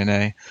shared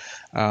DNA.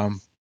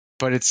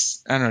 But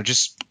it's, I don't know,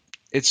 just,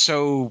 it's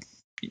so,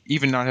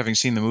 even not having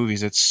seen the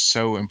movies, it's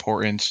so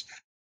important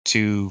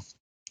to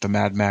the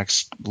Mad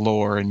Max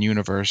lore and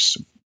universe.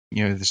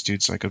 This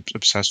dude's like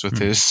obsessed with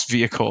his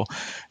vehicle,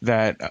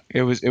 that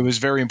it was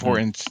very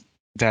important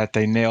that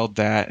they nailed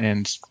that.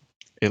 And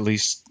at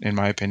least in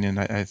my opinion,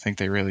 I think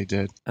they really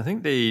did. I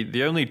think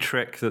the only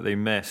trick that they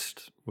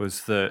missed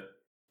was that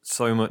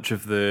so much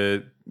of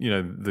the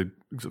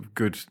sort of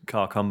good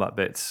car combat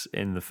bits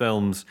in the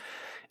films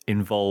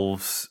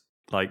involves,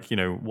 like,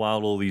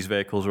 while all these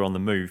vehicles are on the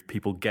move,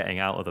 people getting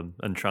out of them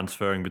and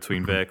transferring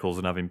between vehicles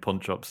and having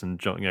punch-ups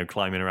and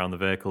climbing around the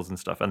vehicles and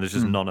stuff. And there's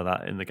just none of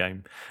that in the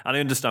game. And I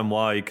understand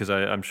why, because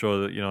I'm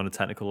sure that on a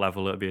technical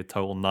level it'd be a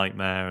total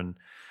nightmare.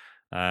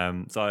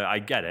 And so I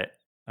get it.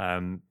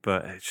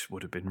 But it just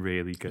would have been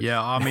really good.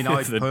 Yeah, I mean,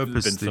 I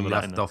purposely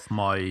left off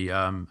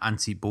my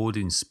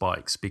anti-boarding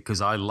spikes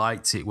because I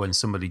liked it when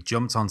somebody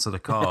jumped onto the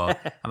car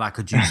and I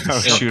could use the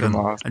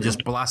shotgun and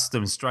just blast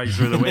them straight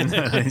through the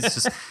window. It's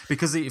just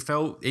because it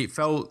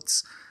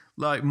felt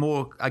like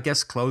more, I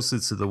guess, closer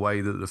to the way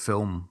that the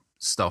film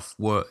stuff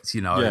worked.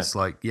 It's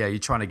like, you're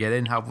trying to get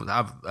in, have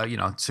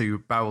 2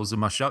 barrels of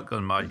my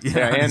shotgun, mate.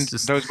 And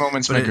those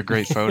moments make a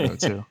great photo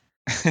too.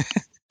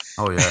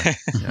 Oh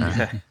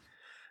yeah.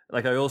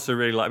 Like, I also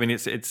really like, I mean,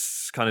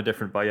 it's kind of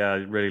different, but yeah, I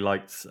really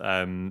liked, so,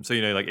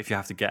 like if you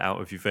have to get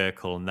out of your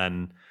vehicle and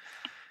then,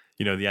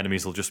 the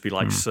enemies will just be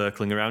like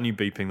circling around you,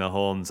 beeping their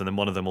horns, and then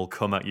one of them will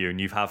come at you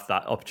and you have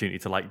that opportunity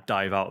to like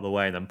dive out of the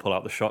way and then pull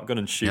out the shotgun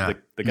and shoot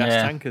the gas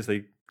tank as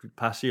they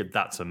pass you.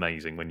 That's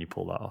amazing when you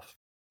pull that off.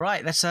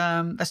 Right, let's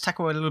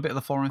tackle a little bit of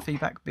the forum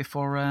feedback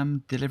before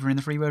delivering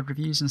the free word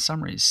reviews and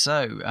summaries.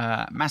 So,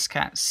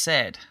 Mascat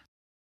said,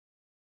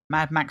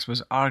 Mad Max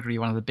was arguably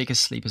one of the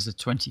biggest sleepers of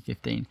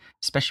 2015,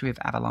 especially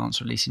with Avalanche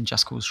releasing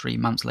Just Cause 3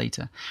 months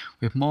later.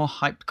 With more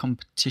hyped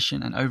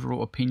competition and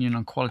overall opinion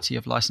on quality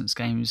of licensed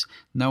games,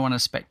 no one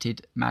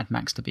expected Mad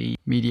Max to be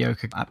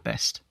mediocre at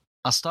best.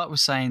 I'll start with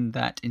saying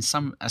that in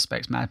some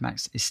aspects Mad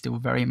Max is still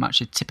very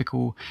much a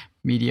typical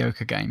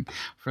mediocre game.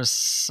 For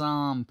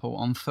example,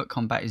 on-foot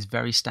combat is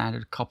very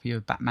standard copy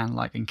of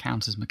Batman-like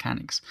encounters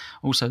mechanics.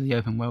 Also, the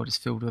open world is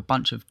filled with a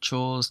bunch of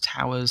chores,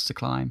 towers to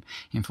climb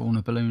in form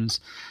of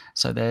balloons,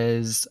 so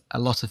there's a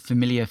lot of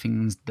familiar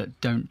things that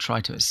don't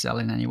try to excel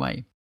in any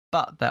way.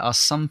 But there are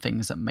some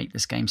things that make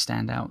this game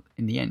stand out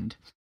in the end.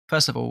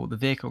 First of all, the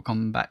vehicle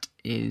combat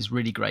is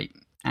really great,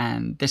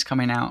 and this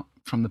coming out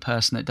from the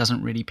person that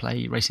doesn't really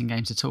play racing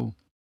games at all.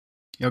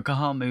 Your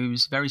car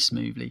moves very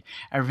smoothly,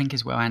 everything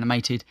is well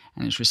animated,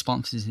 and its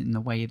responses in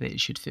the way that it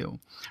should feel.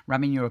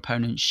 Ramming your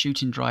opponent,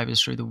 shooting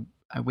drivers through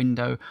a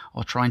window,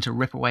 or trying to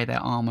rip away their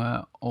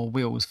armour or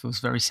wheels feels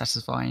very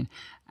satisfying,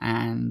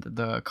 and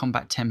the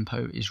combat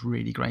tempo is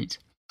really great.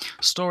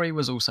 Story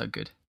was also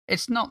good.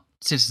 It's not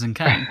Citizen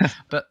Kane,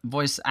 but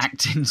voice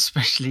acting,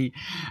 especially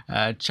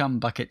Chum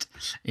Bucket,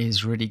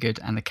 is really good,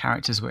 and the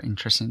characters were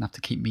interesting enough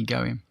to keep me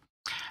going.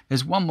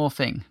 There's one more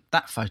thing.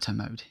 That photo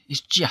mode is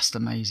just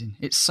amazing.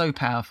 It's so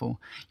powerful.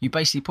 You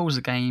basically pause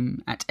the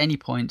game at any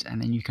point and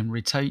then you can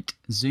rotate,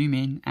 zoom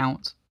in,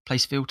 out,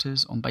 place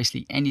filters on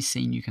basically any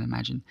scene you can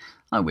imagine.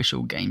 I wish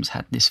all games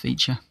had this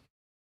feature.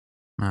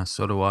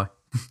 So do I.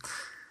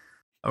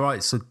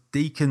 Alright, so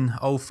Deacon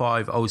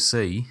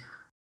 05OC.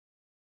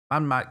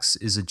 Mad Max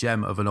is a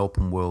gem of an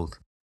open world.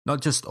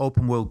 Not just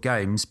open world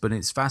games, but in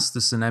its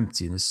vastness and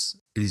emptiness,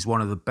 it is one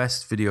of the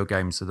best video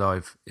games that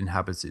I've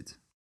inhabited.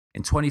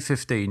 In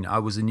 2015, I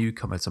was a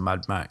newcomer to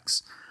Mad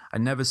Max.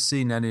 I'd never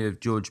seen any of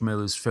George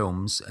Miller's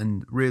films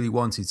and really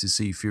wanted to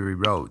see Fury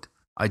Road.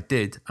 I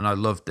did, and I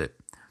loved it.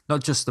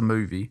 Not just the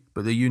movie,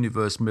 but the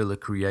universe Miller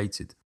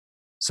created.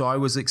 So I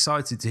was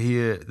excited to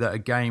hear that a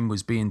game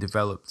was being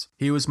developed.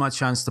 Here was my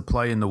chance to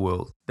play in the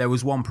world. There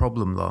was one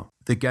problem though.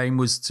 The game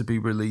was to be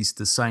released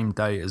the same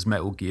day as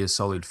Metal Gear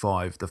Solid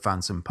 5, The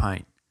Phantom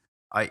Pain.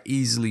 I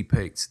easily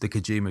picked the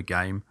Kojima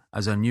game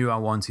as I knew I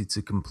wanted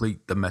to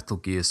complete the Metal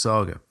Gear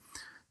saga.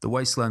 The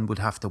Wasteland would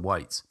have to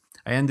wait.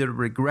 I ended up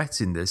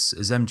regretting this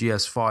as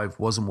MGS5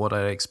 wasn't what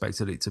I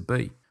expected it to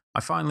be.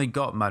 I finally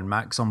got Mad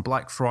Max on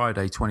Black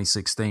Friday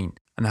 2016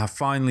 and have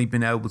finally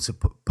been able to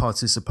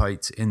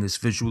participate in this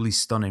visually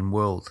stunning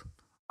world.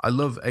 I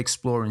love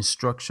exploring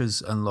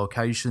structures and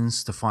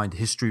locations to find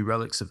history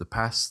relics of the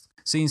past.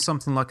 Seeing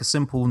something like a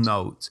simple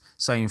note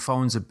saying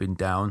phones have been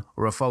down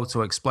or a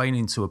photo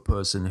explaining to a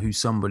person who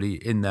somebody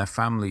in their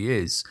family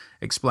is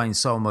explains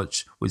so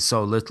much with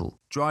so little.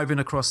 Driving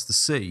across the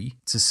sea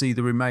to see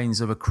the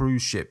remains of a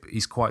cruise ship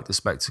is quite the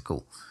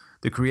spectacle.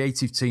 The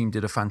creative team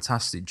did a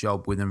fantastic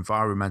job with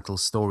environmental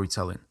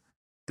storytelling.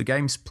 The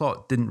game's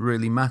plot didn't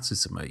really matter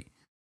to me.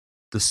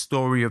 The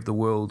story of the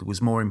world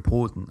was more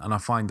important, and I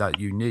find that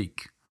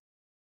unique.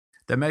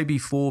 There may be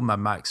 4 Mad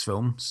Max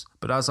films,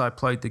 but as I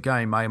played the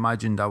game, I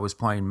imagined I was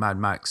playing Mad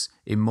Max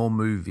in more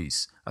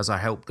movies as I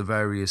helped the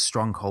various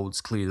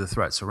strongholds clear the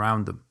threats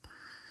around them.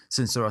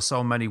 Since there are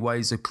so many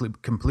ways of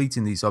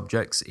completing these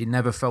objects, it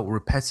never felt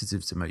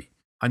repetitive to me.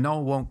 I know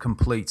I won't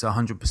complete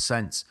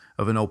 100%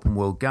 of an open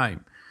world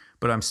game,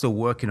 but I'm still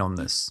working on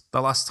this.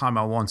 The last time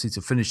I wanted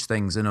to finish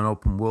things in an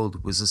open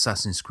world was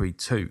Assassin's Creed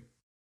 2.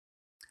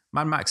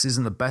 Mad Max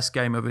isn't the best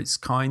game of its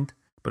kind,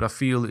 but I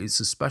feel it's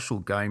a special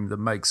game that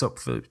makes up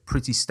for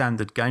pretty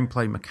standard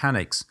gameplay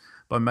mechanics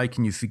by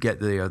making you forget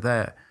they are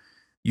there.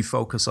 You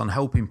focus on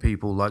helping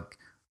people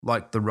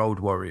like the Road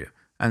Warrior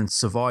and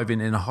surviving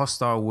in a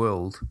hostile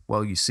world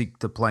while you seek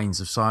the plains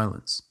of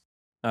silence.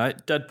 All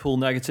right, Deadpool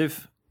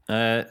Negative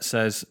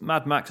says,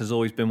 Mad Max has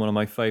always been one of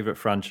my favourite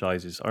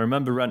franchises. I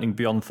remember renting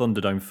Beyond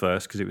Thunderdome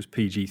first because it was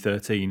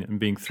PG-13 and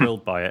being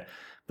thrilled by it,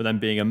 but then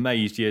being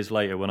amazed years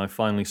later when I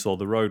finally saw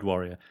The Road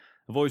Warrior.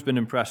 I've always been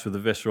impressed with the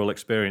visceral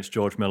experience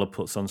George Miller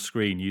puts on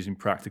screen using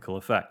practical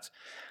effects.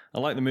 I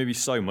like the movie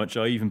so much,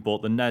 I even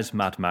bought the NES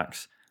Mad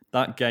Max.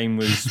 That game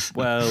was,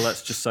 well,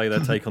 let's just say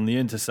their take on The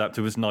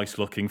Interceptor was nice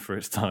looking for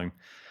its time.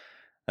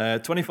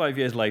 25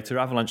 years later,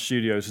 Avalanche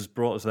Studios has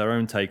brought us their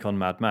own take on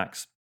Mad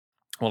Max.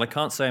 While I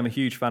can't say I'm a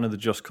huge fan of the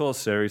Just Cause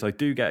series, I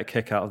do get a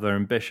kick out of their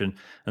ambition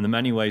and the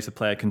many ways the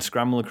player can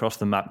scramble across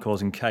the map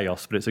causing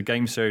chaos, but it's a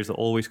game series that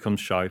always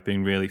comes shy of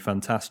being really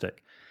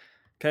fantastic.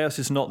 Chaos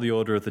is not the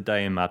order of the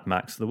day in Mad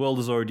Max. The world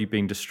has already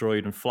been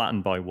destroyed and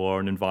flattened by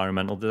war and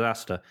environmental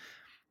disaster.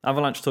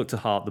 Avalanche took to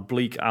heart the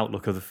bleak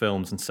outlook of the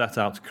films and set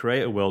out to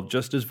create a world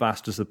just as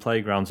vast as the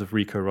playgrounds of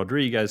Rico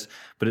Rodriguez,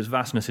 but its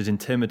vastness is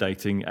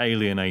intimidating,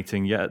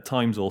 alienating, yet at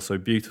times also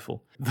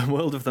beautiful. The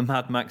world of the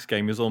Mad Max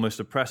game is almost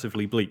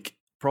oppressively bleak,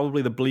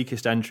 probably the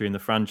bleakest entry in the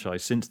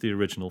franchise since the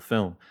original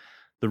film.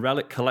 The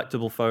relic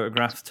collectible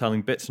photographs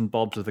telling bits and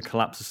bobs of the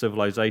collapse of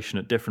civilization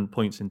at different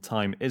points in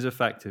time is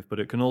effective, but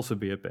it can also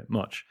be a bit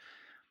much.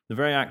 The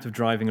very act of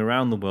driving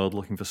around the world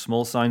looking for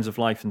small signs of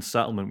life and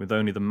settlement with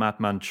only the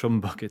madman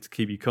chum bucket to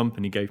keep you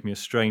company gave me a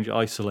strange,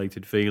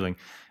 isolated feeling.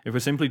 If we're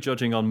simply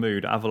judging on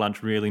mood,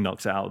 Avalanche really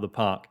knocks it out of the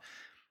park.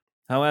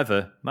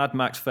 However, Mad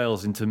Max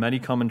fails into many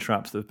common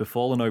traps that have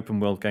befallen open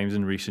world games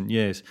in recent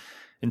years.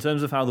 In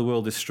terms of how the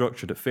world is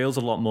structured, it feels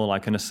a lot more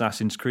like an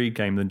Assassin's Creed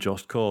game than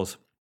Just Cause.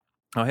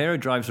 Our hero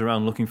drives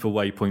around looking for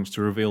waypoints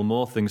to reveal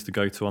more things to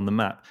go to on the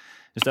map.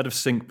 Instead of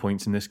sync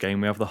points in this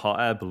game, we have the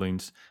hot air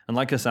balloons, and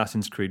like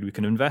Assassin's Creed, we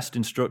can invest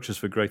in structures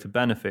for greater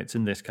benefits,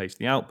 in this case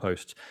the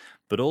outposts.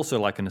 But also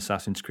like an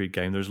Assassin's Creed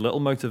game, there's little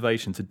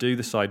motivation to do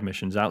the side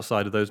missions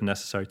outside of those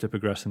necessary to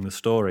progressing the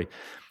story.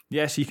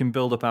 Yes, you can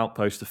build up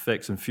outposts to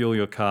fix and fuel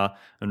your car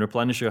and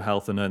replenish your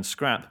health and earn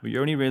scrap, but you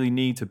only really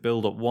need to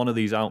build up one of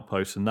these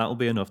outposts and that will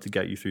be enough to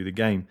get you through the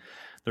game.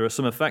 There are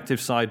some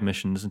effective side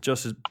missions,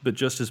 but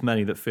just as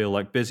many that feel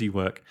like busy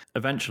work.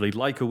 Eventually,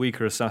 like a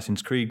weaker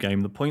Assassin's Creed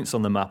game, the points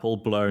on the map all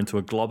blur into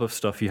a glob of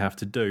stuff you have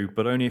to do,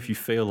 but only if you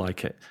feel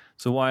like it.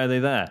 So why are they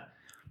there?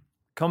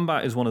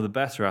 Combat is one of the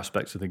better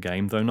aspects of the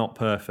game, though not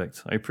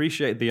perfect. I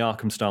appreciate the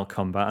Arkham-style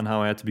combat and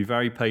how I had to be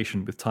very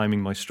patient with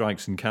timing my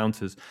strikes and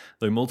counters,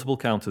 though multiple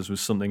counters was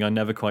something I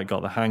never quite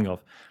got the hang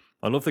of.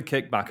 I love the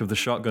kickback of the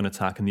shotgun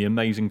attack and the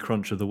amazing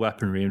crunch of the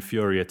weaponry and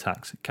fury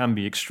attacks. It can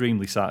be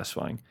extremely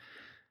satisfying.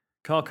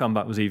 Car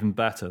combat was even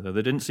better, though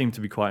there didn't seem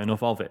to be quite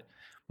enough of it.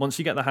 Once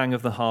you get the hang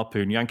of the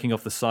harpoon, yanking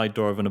off the side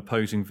door of an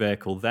opposing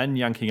vehicle, then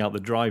yanking out the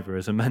driver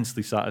is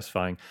immensely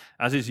satisfying,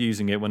 as is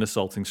using it when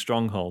assaulting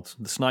strongholds.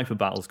 The sniper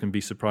battles can be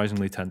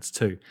surprisingly tense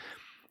too.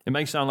 It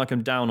may sound like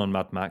I'm down on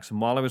Mad Max,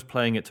 and while I was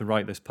playing it to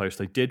write this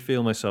post, I did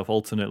feel myself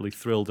alternately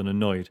thrilled and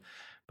annoyed.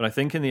 But I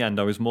think in the end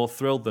I was more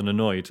thrilled than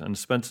annoyed, and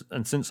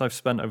since I've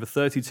spent over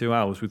 32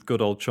 hours with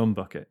good old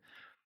Chumbucket.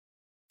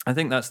 I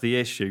think that's the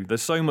issue.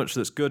 There's so much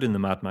that's good in the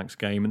Mad Max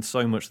game and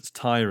so much that's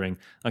tiring.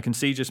 I can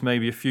see just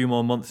maybe a few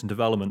more months in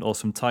development or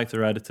some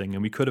tighter editing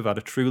and we could have had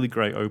a truly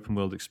great open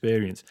world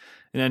experience.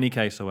 In any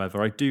case,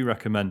 however, I do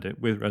recommend it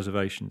with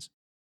reservations.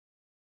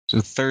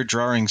 So Third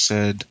Drawing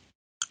said,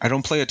 I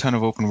don't play a ton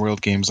of open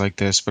world games like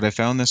this, but I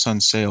found this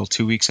on sale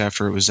 2 weeks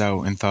after it was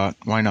out and thought,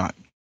 why not?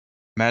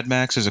 Mad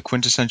Max is a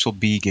quintessential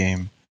B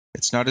game.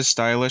 It's not as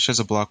stylish as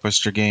a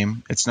blockbuster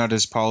game, it's not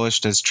as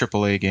polished as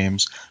AAA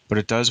games, but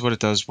it does what it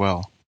does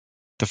well.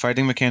 The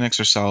fighting mechanics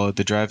are solid,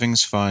 the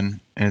driving's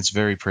fun, and it's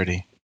very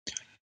pretty.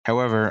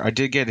 However, I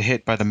did get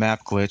hit by the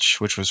map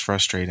glitch, which was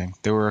frustrating.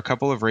 There were a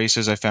couple of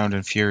races I found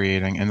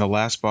infuriating, and the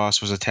last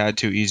boss was a tad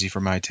too easy for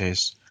my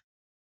taste.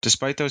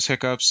 Despite those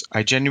hiccups,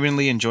 I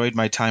genuinely enjoyed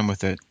my time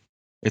with it.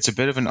 It's a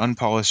bit of an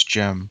unpolished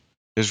gem.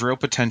 There's real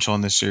potential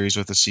in this series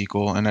with a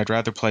sequel, and I'd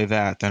rather play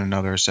that than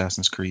another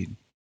Assassin's Creed.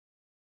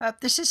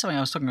 This is something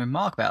I was talking with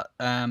Mark about.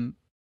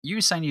 You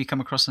were saying you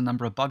come across a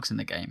number of bugs in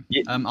the game.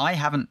 Yeah. I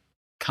haven't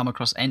come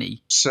across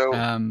any so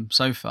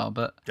far,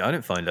 but yeah, I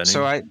didn't find any.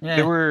 So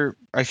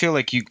I feel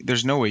like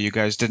there's no way you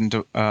guys didn't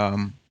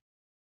come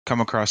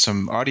across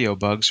some audio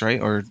bugs,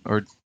 right? Or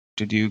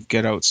did you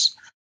get out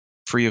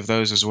free of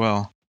those as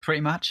well? Pretty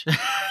much.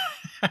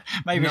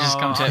 Maybe just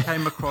come to I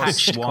came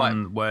across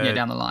one where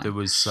down the line. There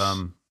was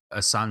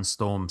a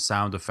sandstorm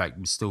sound effect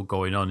was still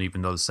going on,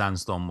 even though the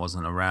sandstorm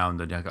wasn't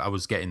around, and I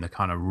was getting the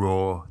kind of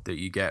roar that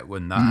you get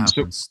when that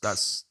happens.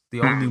 That's the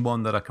only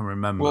one that I can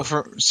remember. Well,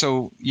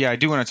 I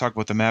do want to talk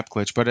about the map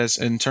glitch, but as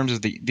in terms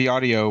of the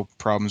audio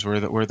problems were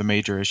the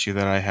major issue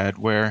that I had,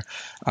 where,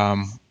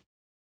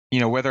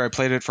 whether I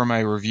played it for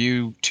my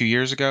review 2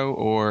 years ago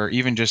or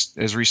even just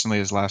as recently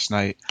as last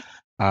night,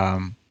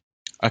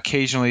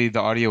 occasionally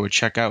the audio would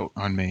check out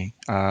on me.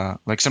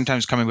 Like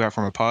sometimes coming back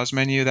from a pause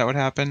menu, that would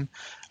happen.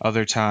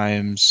 Other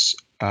times,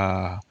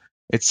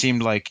 it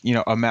seemed like,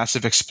 a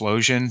massive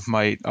explosion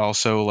might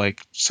also like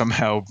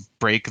somehow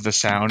break the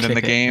sound in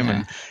the game.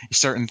 And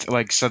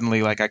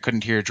suddenly I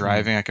couldn't hear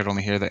driving. I could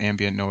only hear the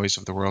ambient noise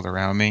of the world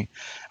around me.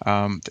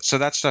 So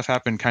that stuff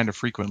happened kind of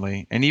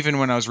frequently. And even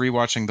when I was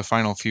rewatching the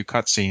final few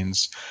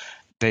cutscenes,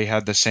 they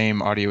had the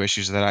same audio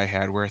issues that I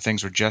had, where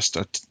things were just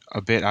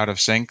a bit out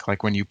of sync.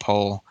 Like when you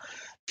pull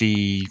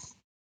the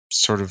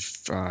sort of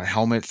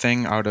helmet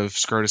thing out of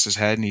Scrotus's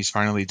head and he's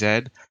finally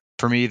dead.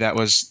 For me, that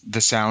was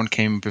the sound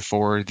came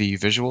before the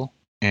visual,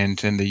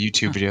 and in the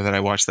YouTube video that I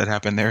watched, that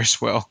happened there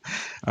as well.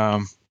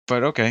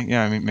 But okay,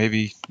 yeah, I mean,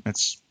 maybe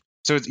that's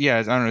so. Yeah,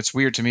 I don't know. It's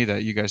weird to me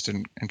that you guys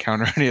didn't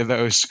encounter any of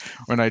those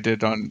when I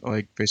did on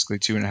like basically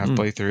 2.5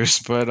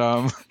 playthroughs.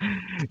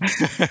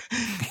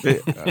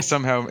 But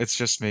somehow it's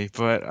just me.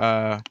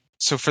 But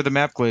so for the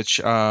map glitch,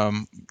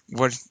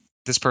 what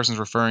this person's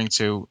referring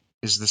to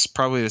is this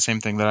probably the same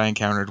thing that I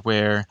encountered,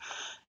 where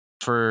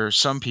for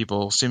some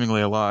people,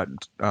 seemingly a lot,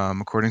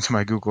 according to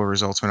my Google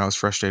results when I was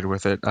frustrated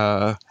with it,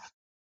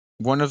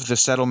 one of the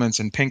settlements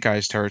in Pink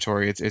Eye's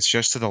territory, it's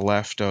just to the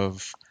left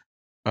of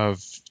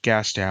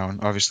Gastown,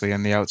 obviously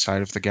on the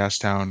outside of the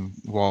Gastown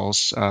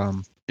walls.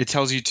 It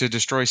tells you to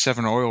destroy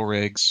 7 oil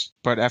rigs,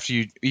 but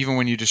even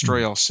when you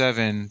destroy all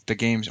 7, the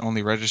game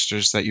only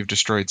registers that you've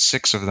destroyed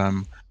 6 of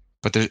them,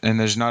 but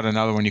there's not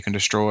another one you can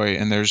destroy,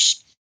 and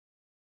there's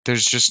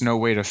just no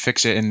way to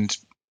fix it. And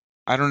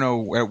I don't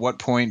know at what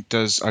point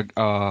does a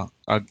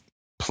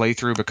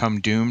playthrough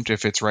become doomed,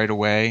 if it's right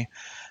away.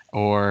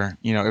 or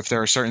if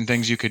there are certain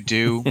things you could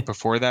do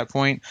before that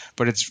point.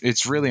 But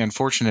it's really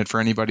unfortunate for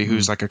anybody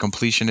who's like a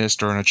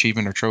completionist or an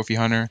achievement or trophy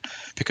hunter,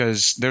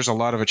 because there's a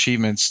lot of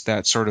achievements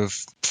that sort of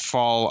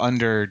fall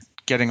under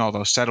getting all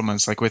those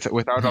settlements, like without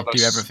all those.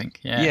 Do everything.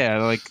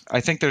 Yeah. Like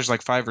I think there's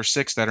like 5 or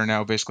 6 that are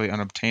now basically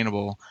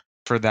unobtainable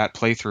for that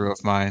playthrough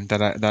of mine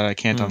that I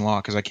can't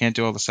unlock, because I can't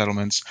do all the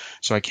settlements,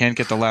 so I can't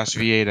get the last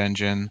V8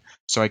 engine,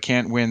 so I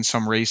can't win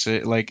some race.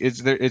 Like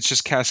it's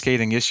just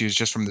cascading issues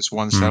just from this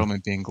one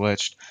settlement being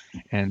glitched.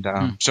 And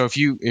so if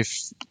you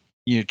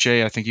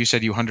Jay, I think you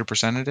said you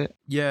 100%ed it.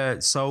 Yeah,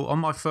 so on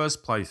my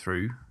first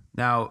playthrough,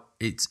 now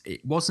it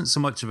wasn't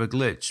so much of a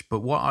glitch, but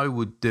what I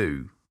would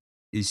do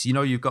is,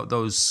 you've got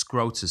those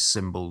Scrotus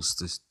symbols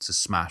to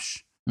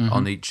smash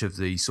on each of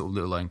the sort of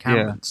little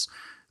encampments. Yeah.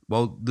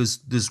 Well,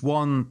 there's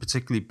one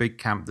particularly big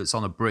camp that's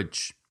on a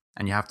bridge,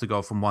 and you have to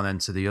go from one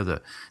end to the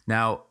other.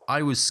 Now,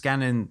 I was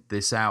scanning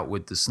this out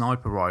with the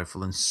sniper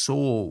rifle and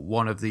saw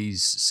one of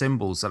these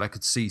symbols that I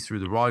could see through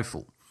the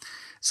rifle.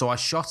 So I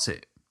shot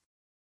it,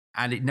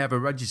 and it never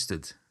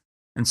registered.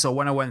 And so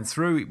when I went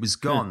through, it was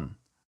gone,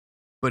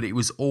 but it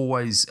was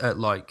always at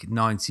like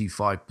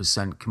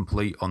 95%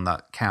 complete on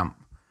that camp.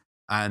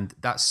 And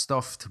that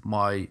stuffed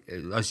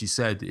as you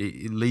said,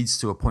 it leads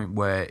to a point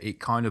where it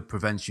kind of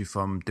prevents you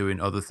from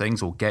doing other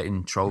things or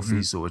getting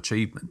trophies or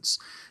achievements,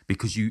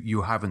 because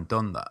you haven't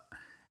done that.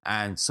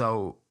 And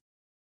so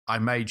I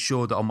made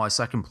sure that on my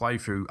second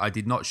playthrough, I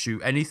did not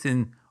shoot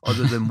anything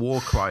other than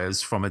war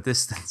criers from a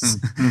distance.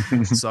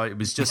 So it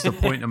was just a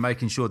point of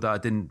making sure that I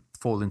didn't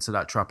fall into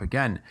that trap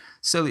again.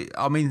 So,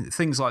 I mean,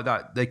 things like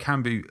that, they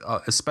can be,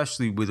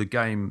 especially with a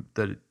game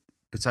that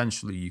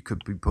potentially you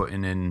could be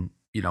putting in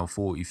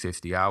 40,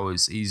 50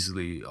 hours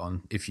easily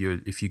on if you're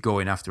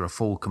going after a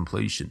full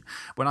completion.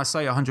 When I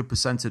say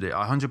 100%ed it,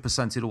 I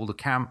 100%ed all the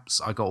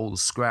camps, I got all the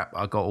scrap,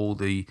 I got all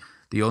the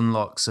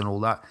unlocks and all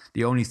that.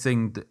 The only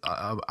thing that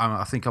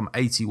I think I'm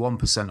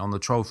 81% on the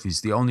trophies.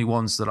 The only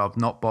ones that I've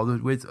not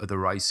bothered with are the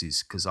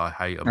races, because I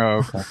hate them. Oh,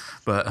 okay.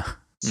 But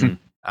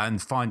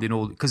and finding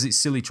all, because it's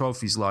silly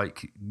trophies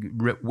like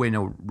win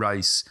a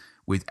race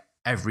with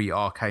every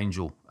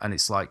archangel, and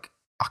it's like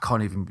I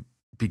can't even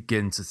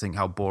begin to think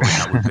how boring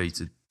that would be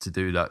to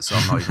do that, so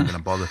I'm not even going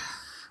to bother.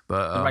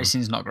 But the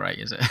racing's not great,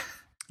 is it?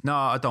 No,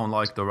 I don't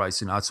like the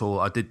racing at all.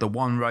 I did the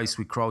one race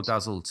with Crow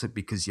Dazzle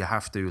because you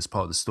have to as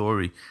part of the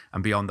story,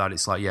 and beyond that,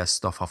 it's like,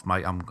 stuff off,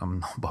 mate. I'm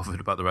not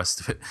bothered about the rest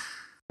of it.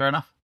 Fair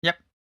enough. Yep.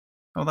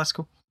 Oh, that's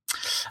cool.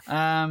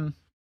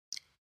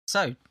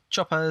 So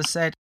Chopper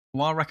said,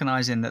 while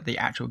recognising that the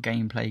actual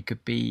gameplay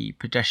could be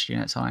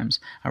pedestrian at times,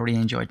 I really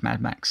enjoyed Mad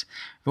Max.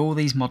 With all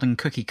these modern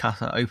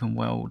cookie-cutter open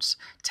worlds,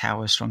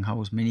 towers,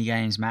 strongholds,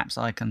 minigames, maps,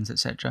 icons,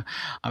 etc.,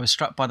 I was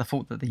struck by the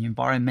thought that the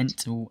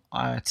environmental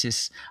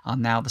artists are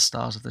now the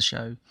stars of the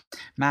show.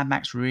 Mad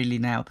Max really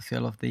nailed the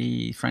feel of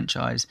the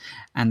franchise,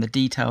 and the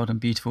detailed and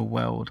beautiful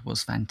world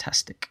was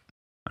fantastic.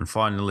 And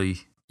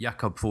finally,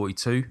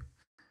 Jakob42.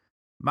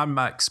 Mad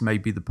Max may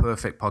be the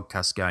perfect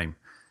podcast game.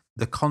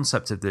 The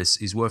concept of this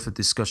is worth a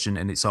discussion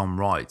in its own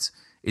right.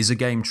 Is a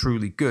game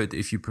truly good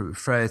if you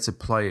prefer to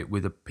play it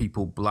with the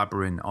people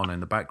blabbering on in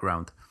the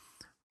background?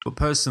 But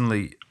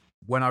personally,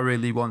 when I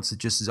really want to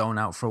just zone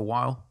out for a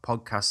while,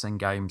 podcasts and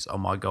games are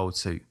my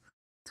go-to.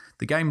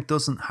 The game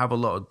doesn't have a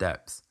lot of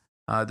depth.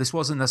 This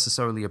wasn't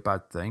necessarily a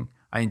bad thing.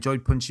 I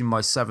enjoyed punching my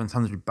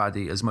 700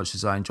 baddie as much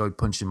as I enjoyed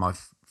punching my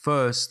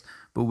first,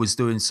 but was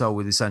doing so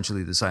with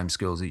essentially the same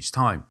skills each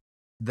time.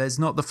 There's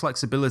not the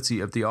flexibility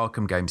of the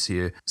Arkham games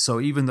here,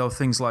 so even though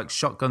things like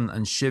shotgun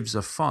and shivs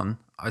are fun,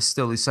 I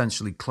still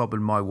essentially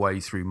clobbered my way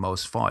through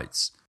most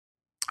fights.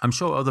 I'm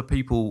sure other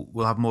people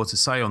will have more to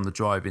say on the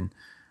driving.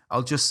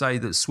 I'll just say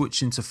that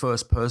switching to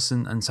first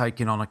person and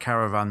taking on a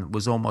caravan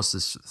was almost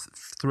as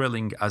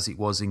thrilling as it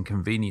was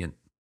inconvenient.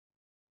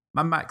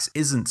 Mad Max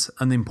isn't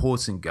an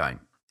important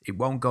game. It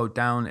won't go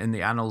down in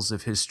the annals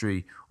of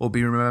history or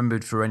be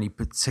remembered for any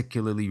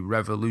particularly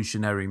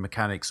revolutionary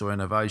mechanics or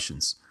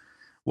innovations.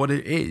 What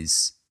it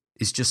is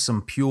just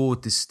some pure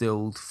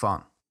distilled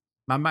fun.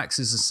 Mad Max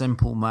is a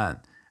simple man,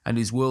 and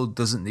his world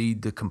doesn't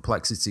need the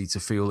complexity to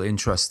feel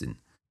interesting.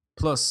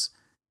 Plus,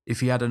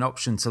 if he had an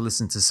option to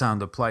listen to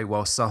sound of play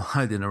while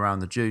sliding around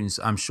the dunes,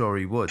 I'm sure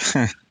he would.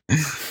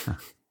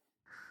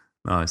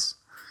 Nice.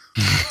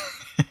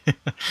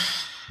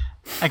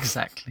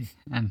 Exactly.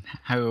 And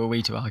how are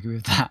we to argue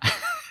with that?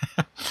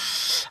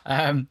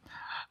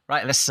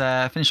 Right, let's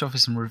finish off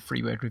with some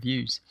free-word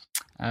reviews.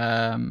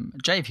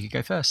 Jay, if you could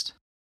go first.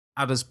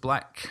 Adders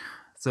Black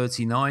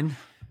 39.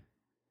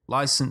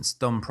 License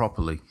done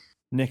properly.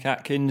 Nick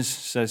Atkins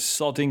says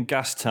sodding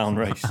Gastown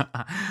race.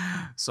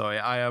 Sorry,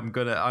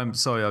 I'm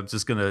sorry, I'm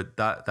just gonna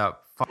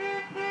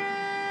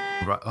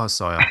right, oh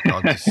sorry,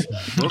 I'll just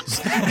whoops.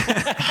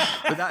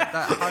 But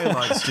that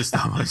highlights just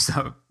how much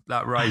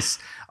that race.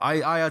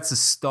 I had to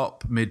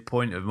stop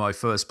midpoint of my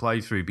first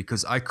playthrough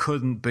because I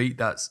couldn't beat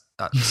that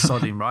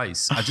sodding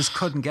race. I just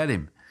couldn't get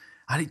him.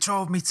 And it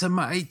drove me to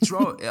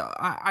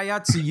I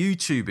had to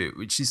YouTube it,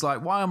 which is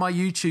like, why am I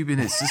YouTubing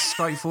it? It's just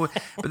straightforward.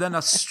 But then I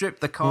stripped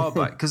the car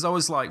back because I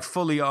was like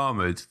fully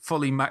armored,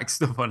 fully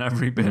maxed up on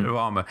every bit of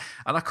armor,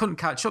 and I couldn't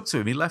catch up to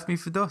him. He left me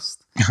for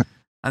dust.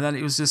 And then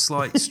it was just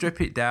like, strip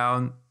it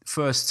down.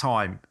 First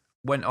time,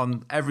 went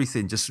on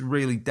everything, just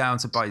really down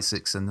to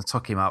basics, and I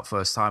took him out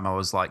first time. I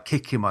was like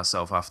kicking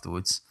myself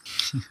afterwards.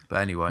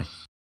 But anyway.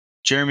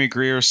 Jeremy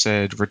Greer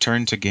said,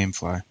 return to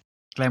Gamefly.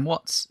 Glenn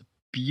Watts,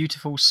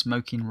 beautiful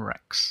smoking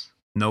wrecks.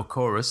 No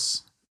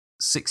chorus.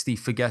 60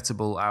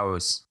 forgettable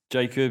hours.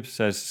 Jacob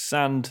says,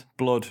 sand,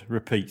 blood,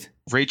 repeat.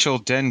 Rachel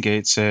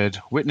Dengate said,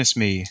 witness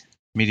me,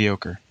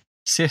 mediocre.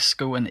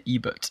 Cisco and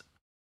Ebert,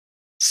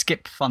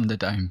 skip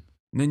Thunderdome.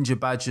 Ninja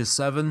Badger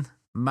 7,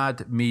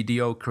 mad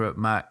mediocre at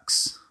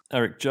max.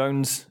 Eric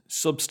Jones,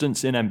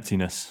 substance in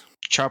emptiness.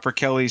 Chopper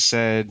Kelly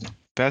said,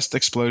 best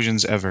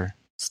explosions ever.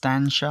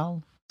 Stan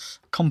Shell,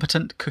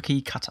 competent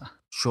cookie cutter.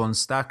 Sean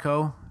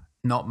Stacco,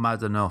 not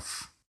mad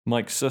enough.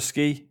 Mike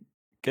Susky,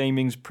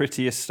 gaming's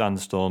prettiest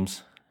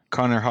sandstorms.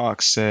 Connor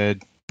Hawks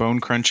said,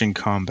 bone-crunching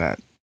combat.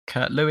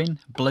 Kurt Lewin,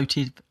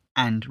 bloated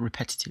and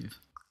repetitive.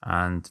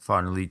 And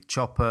finally,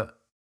 Chopper,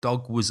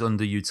 dog was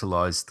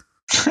underutilized.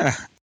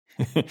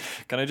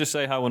 Can I just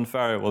say how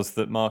unfair it was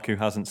that Mark, who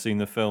hasn't seen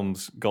the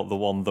films, got the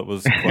one that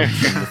was quoted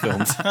from the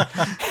films?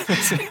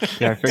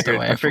 Yeah,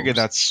 I figured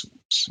that's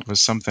was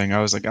something.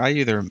 I was like, I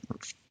either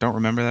don't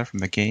remember that from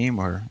the game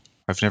or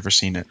I've never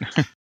seen it.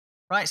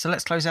 Right, so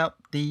let's close out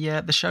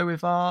the show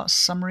with our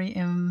summary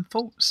and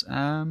thoughts.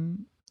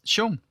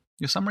 Sean,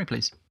 your summary,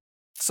 please.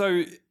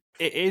 So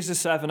it is a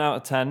 7 out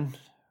of 10,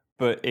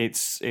 but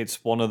it's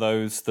one of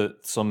those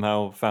that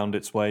somehow found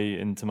its way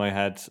into my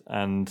head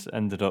and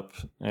ended up,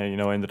 I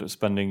ended up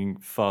spending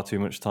far too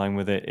much time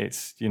with it.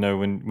 It's,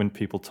 when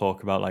people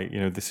talk about like,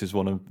 this is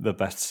one of the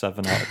best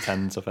 7 out of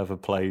 10s I've ever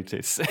played.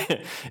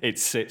 It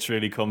sits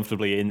really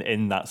comfortably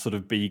in that sort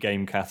of B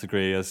game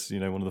category, as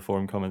one of the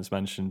forum comments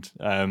mentioned.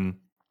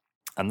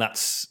 And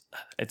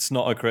it's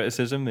not a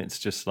criticism. It's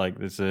just like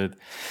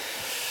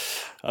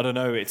I don't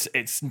know.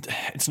 It's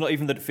not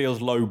even that it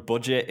feels low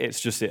budget. It's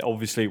just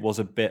obviously it was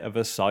a bit of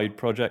a side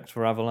project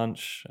for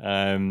Avalanche,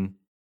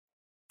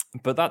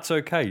 but that's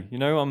okay.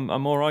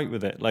 I'm all right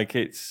with it. Like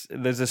there's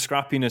a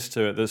scrappiness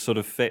to it that sort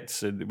of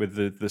fits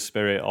with the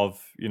spirit of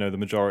the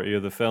majority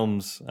of the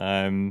films.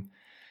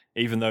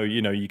 Even though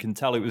you can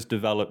tell it was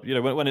developed.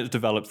 When it's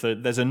developed,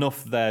 there's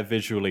enough there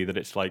visually that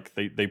it's like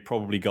they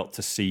probably got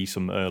to see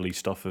some early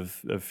stuff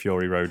of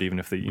Fury Road, even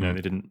if they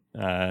they didn't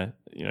get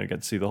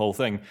to see the whole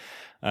thing.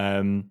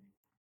 And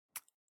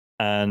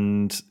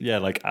yeah,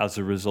 like as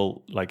a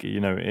result, like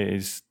it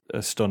is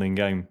a stunning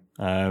game.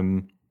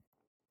 And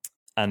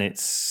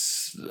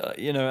it's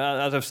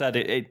as I've said,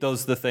 it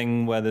does the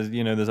thing where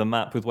there's a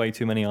map with way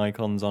too many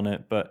icons on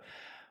it, but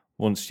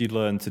once you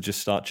learn to just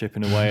start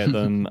chipping away at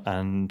them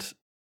and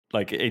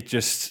like it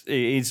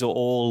is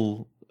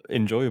all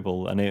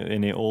enjoyable and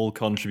it all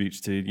contributes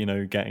to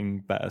getting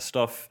better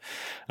stuff.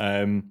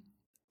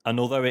 And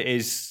although it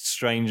is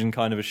strange and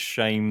kind of a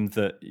shame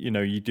that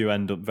you do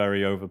end up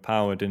very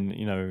overpowered in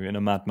in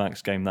a Mad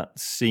Max game that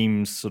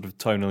seems sort of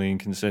tonally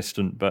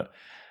inconsistent, but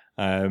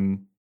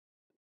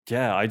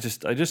yeah, I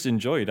just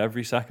enjoyed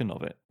every second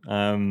of it.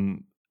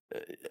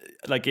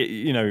 Like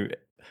it,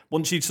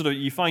 once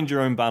you find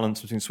your own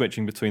balance between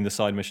switching between the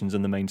side missions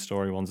and the main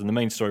story ones, and the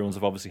main story ones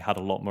have obviously had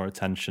a lot more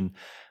attention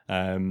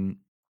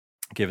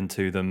given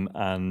to them,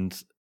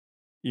 and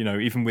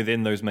even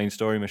within those main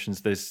story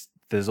missions,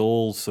 there's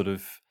all sort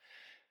of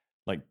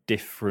like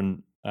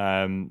different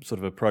sort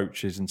of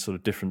approaches and sort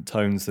of different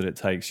tones that it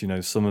takes.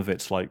 Some of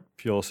it's like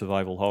pure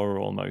survival horror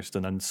almost,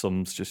 and then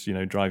some's just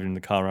driving the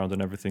car around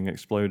and everything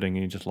exploding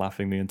and you're just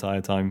laughing the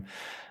entire time.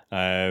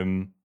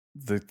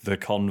 The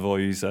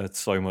convoys are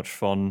so much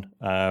fun.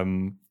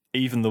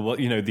 Even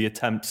the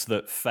attempts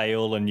that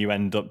fail and you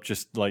end up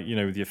just like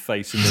with your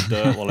face in the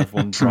dirt while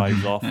everyone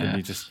drives off, and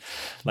you just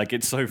like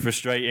it's so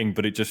frustrating.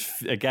 But it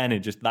just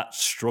that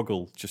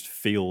struggle just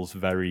feels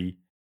very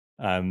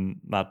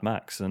Mad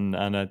Max, and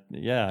I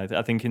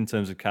think in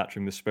terms of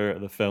capturing the spirit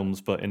of the films,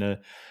 but in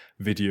a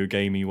video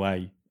gamey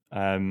way,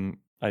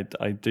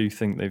 I do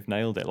think they've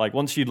nailed it. Like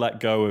once you let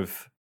go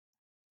of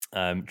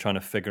trying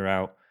to figure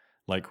out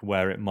like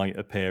where it might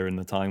appear in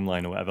the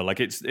timeline or whatever, like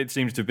it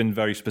seems to have been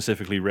very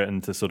specifically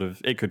written to sort of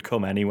it could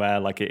come anywhere.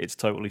 Like it's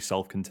totally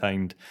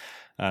self-contained.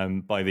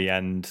 By the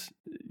end,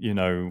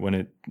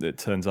 when it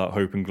turns out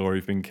Hope and Glory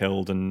have been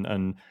killed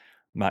and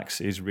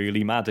Max is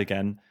really mad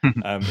again.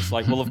 It's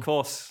like, well, of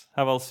course,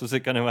 how else was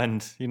it going to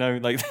end?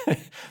 Like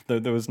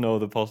there was no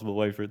other possible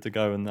way for it to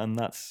go. And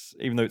that's,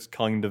 even though it's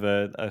kind of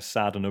a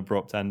sad and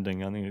abrupt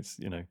ending, I think it's,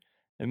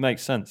 it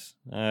makes sense.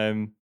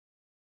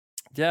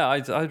 Yeah,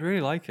 I'd really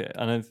like it.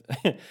 And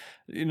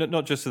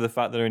not just for the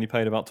fact that I only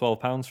paid about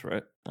 £12 for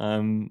it.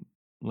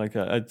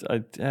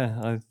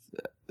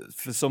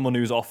 For someone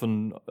who's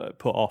often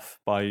put off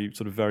by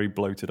sort of very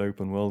bloated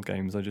open world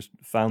games, I just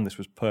found this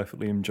was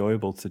perfectly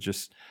enjoyable to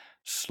just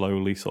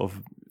slowly sort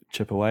of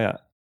chip away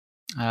at.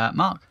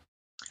 Mark?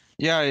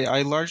 Yeah,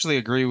 I largely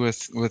agree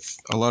with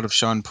a lot of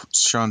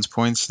Sean's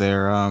points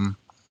there.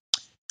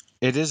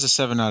 It is a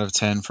 7 out of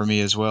 10 for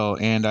me as well,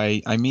 and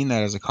I mean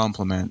that as a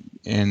compliment.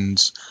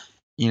 And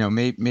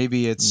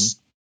maybe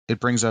it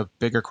brings up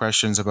bigger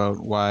questions about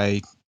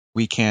why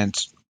we can't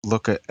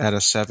look at a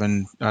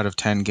 7 out of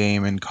 10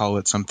 game and call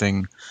it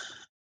something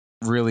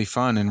really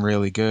fun and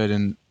really good.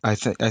 And I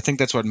think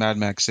that's what Mad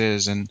Max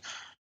is. And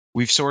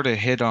we've sort of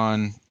hit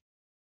on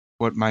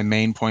what my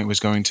main point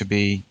was going to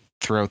be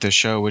throughout this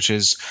show, which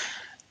is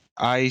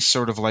I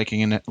sort of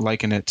liken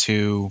it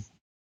to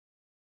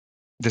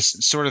this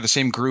sort of the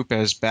same group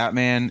as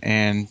Batman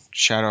and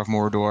Shadow of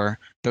Mordor.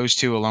 Those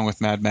two, along with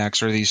Mad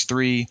Max, are these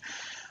three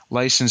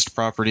licensed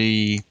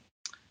property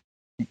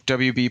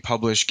WB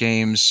published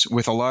games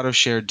with a lot of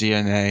shared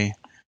DNA,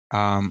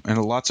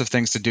 and lots of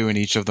things to do in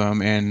each of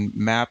them, and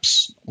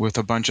maps with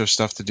a bunch of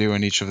stuff to do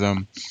in each of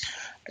them.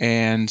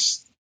 And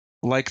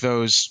like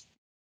those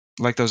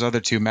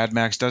other two, Mad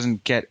Max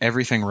doesn't get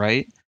everything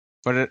right,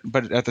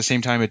 but at the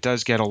same time, it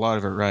does get a lot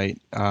of it right.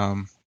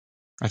 I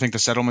think the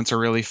settlements are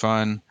really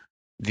fun.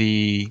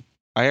 I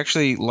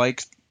actually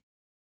like.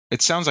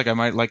 It sounds like I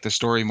might like the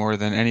story more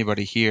than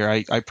anybody here.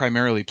 I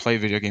primarily play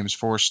video games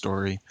for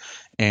story,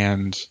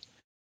 and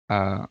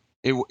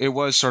it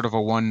was sort of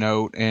a one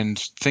note. And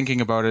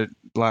thinking about it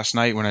last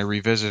night when I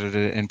revisited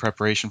it in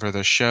preparation for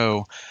the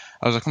show,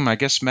 I was like, I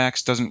guess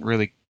Max doesn't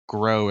really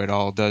grow at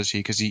all, does he?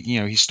 Because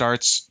he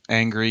starts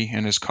angry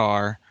in his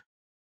car,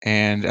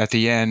 and at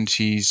the end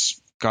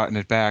he's gotten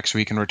it back, so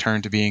he can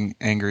return to being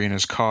angry in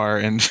his car.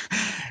 And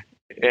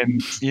in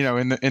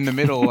the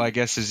middle, I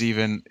guess is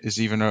even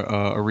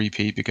a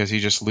repeat, because he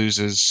just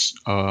loses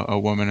a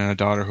woman and a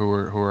daughter who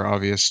are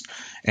obvious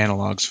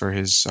analogs for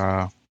his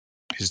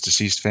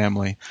deceased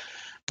family.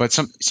 But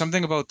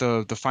something about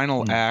the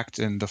final act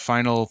and the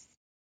final,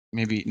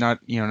 maybe not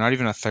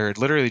even a third,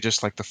 literally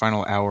just like the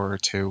final hour or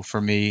two,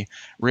 for me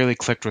really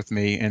clicked with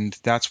me, and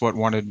that's what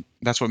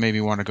made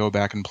me want to go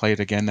back and play it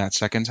again that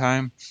second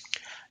time,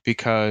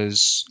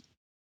 because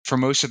for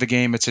most of the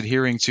game it's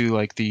adhering to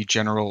like the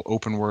general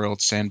open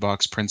world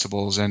sandbox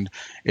principles, and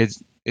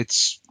it's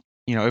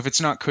if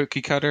it's not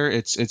cookie cutter,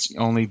 it's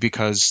only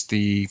because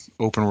the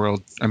open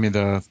world, I mean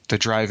the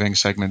driving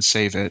segments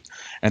save it,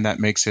 and that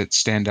makes it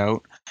stand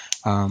out.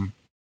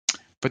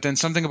 But then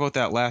something about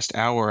that last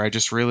hour, I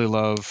just really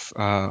love.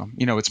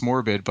 It's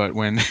morbid, but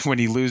when when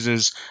he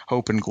loses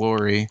hope and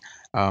glory,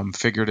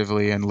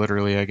 figuratively and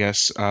literally, I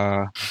guess.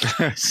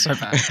 So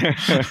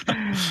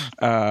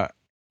bad.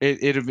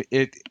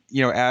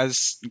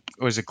 As,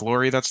 was it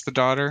Glory that's the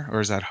daughter, or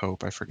is that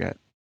Hope? I forget.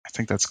 I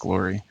think that's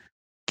Glory.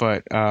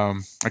 But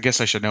I guess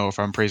I should know if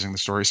I'm praising the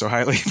story so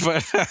highly.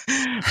 But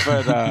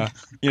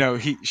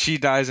she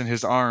dies in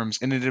his arms,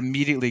 and it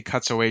immediately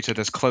cuts away to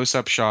this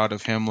close-up shot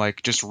of him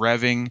like just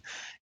revving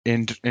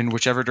in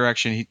whichever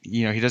direction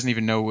he doesn't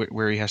even know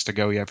where he has to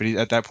go yet, but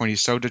at that point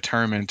he's so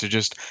determined to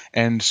just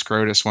end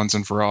Scrotus once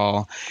and for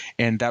all.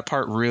 And that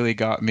part really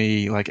got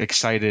me like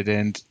excited,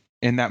 and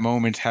in that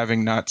moment,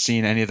 having not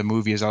seen any of the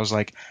movies, I was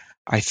like,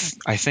 I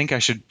think I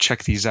should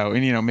check these out.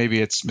 And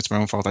maybe it's my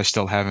own fault I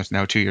still haven't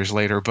now 2 years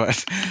later,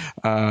 but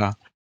I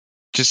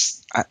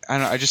don't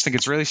know, I just think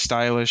it's really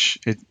stylish.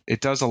 It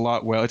does a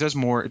lot well. It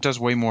does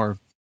way more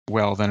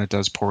well than it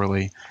does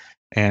poorly.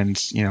 And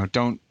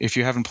don't, if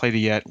you haven't played it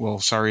yet, well,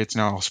 sorry, it's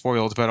now all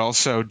spoiled. But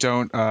also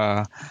don't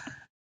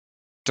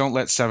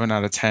let 7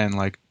 out of 10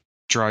 like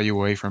draw you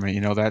away from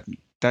it.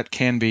 That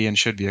can be and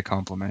should be a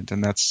compliment,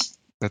 and that's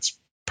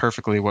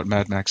perfectly what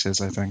Mad Max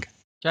is, I think.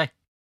 Jay,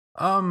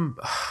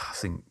 I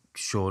think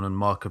Sean and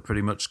Mark have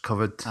pretty much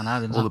covered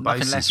all the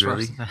bases,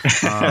 really.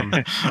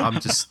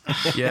 I'm just,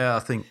 I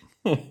think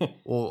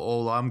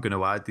all I'm going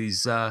to add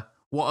is,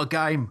 what a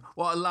game!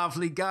 What a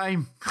lovely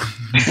game!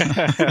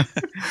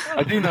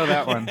 I do know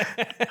that one.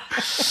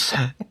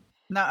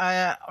 No,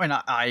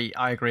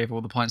 I agree with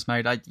all the points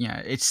made.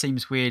 It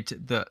seems weird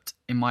that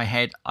in my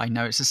head I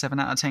know it's a 7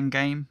 out of 10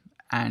 game,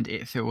 and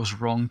it feels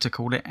wrong to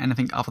call it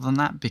anything other than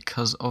that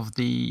because of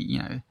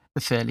the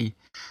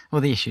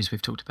the issues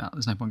we've talked about.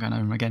 There's no point going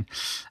over them again.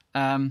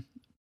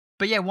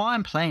 But yeah, while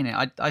I'm playing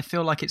it, I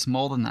feel like it's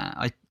more than that.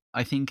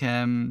 I think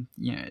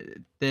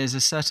there's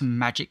a certain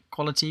magic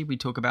quality we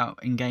talk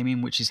about in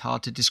gaming, which is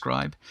hard to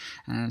describe.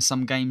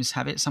 Some games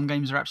have it. Some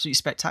games are absolutely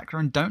spectacular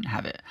and don't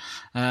have it.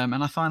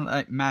 And I find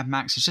that Mad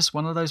Max is just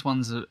one of those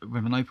ones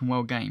with an open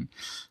world game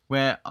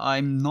where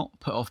I'm not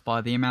put off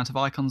by the amount of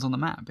icons on the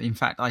map. In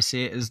fact, I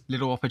see it as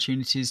little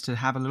opportunities to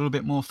have a little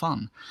bit more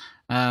fun.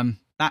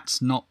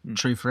 That's not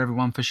true for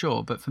everyone for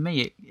sure, but for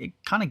me, it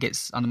kind of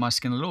gets under my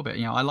skin a little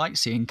bit. I like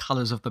seeing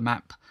colours of the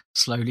map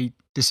slowly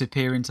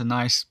disappear into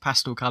nice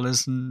pastel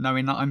colours and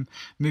knowing that I'm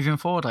moving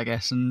forward, I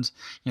guess. And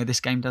this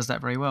game does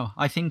that very well.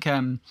 I think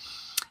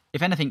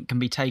if anything can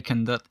be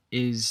taken that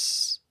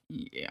is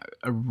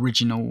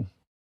original,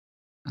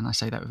 and I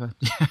say that with a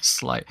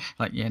slight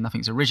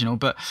nothing's original,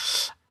 but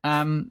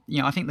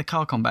I think the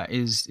car combat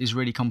is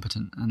really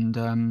competent,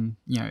 and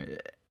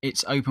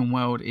its open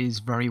world is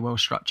very well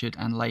structured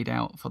and laid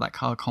out for that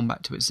card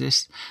combat to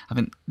exist. I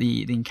think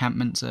the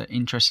encampments are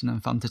interesting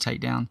and fun to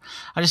take down.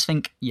 I just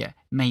think,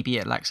 maybe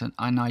it lacks an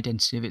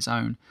identity of its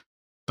own,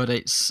 but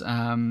it's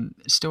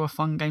still a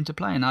fun game to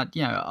play. And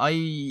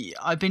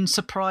I've been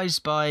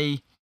surprised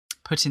by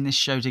putting this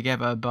show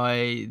together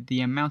by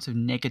the amount of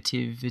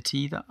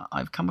negativity that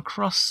I've come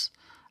across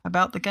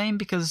about the game,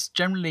 because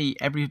generally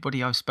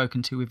everybody I've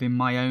spoken to within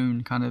my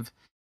own kind of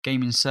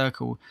gaming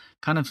circle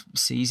kind of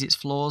sees its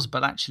flaws,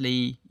 but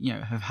actually,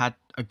 have had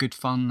a good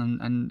fun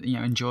and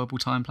enjoyable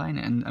time playing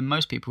it. And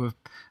most people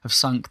have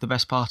sunk the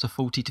best part of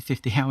 40 to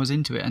 50 hours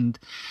into it. And,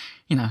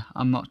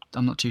 I'm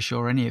not too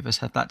sure any of us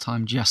have that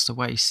time just to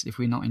waste if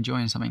we're not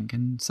enjoying something.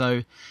 And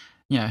so,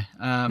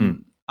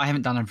 I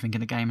haven't done everything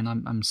in the game, and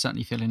I'm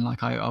certainly feeling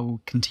like I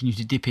will continue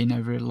to dip in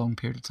over a long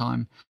period of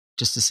time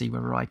just to see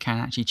whether I can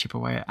actually chip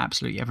away at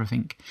absolutely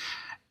everything.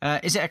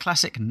 Is it a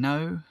classic?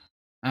 No.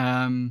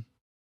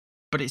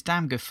 But it's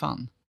damn good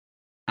fun.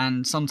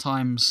 And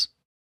sometimes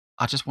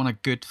I just want a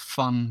good,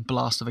 fun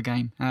blast of a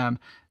game.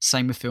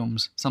 Same with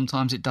films.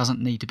 Sometimes it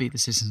doesn't need to be the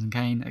Citizen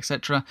Kane,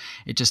 etc.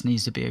 It just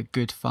needs to be a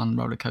good, fun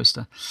roller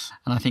coaster.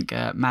 And I think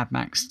Mad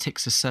Max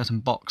ticks a certain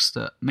box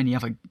that many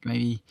other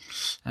maybe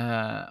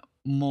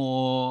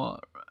more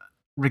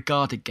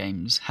regarded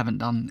games haven't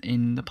done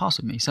in the past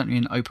with me. Certainly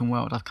in open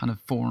world, I've kind of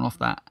fallen off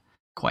that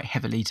quite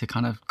heavily to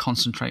kind of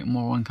concentrate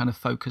more on kind of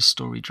focused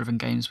story-driven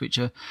games, which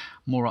are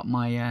more up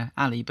my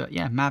alley. But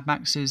yeah, Mad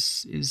Max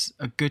is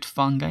a good,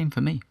 fun game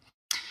for me.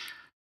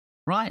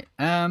 Right,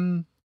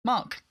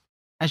 Mark,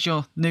 as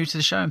you're new to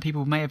the show and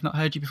people may have not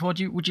heard you before,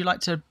 would you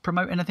like to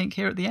promote anything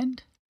here at the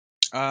end?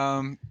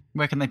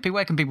 Where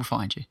can people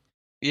find you?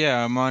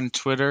 Yeah, I'm on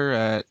Twitter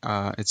at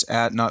it's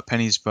at Not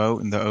Penny's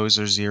Boat, and the O's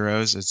are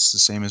zeros. It's the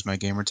same as my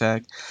gamer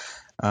tag.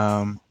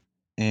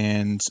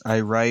 And I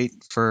write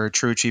for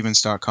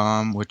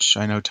TrueAchievements.com, which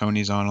I know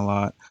Tony's on a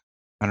lot.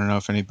 I don't know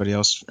if anybody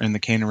else in the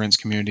Cane and Rinse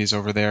community is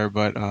over there,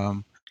 but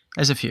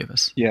there's a few of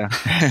us. Yeah,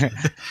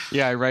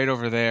 yeah, I write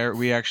over there.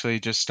 We actually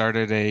just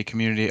started a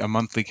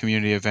monthly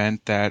community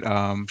event that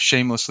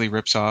shamelessly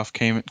rips off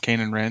Cane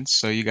and Rinse,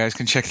 so you guys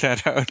can check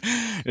that out.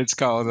 It's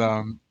called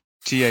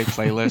TA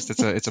Playlist.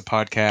 It's a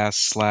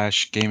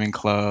podcast / gaming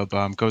club.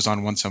 Goes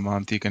on once a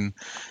month. You can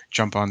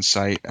jump on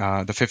site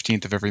the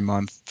 15th of every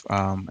month,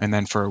 and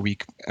then for a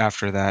week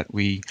after that,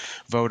 we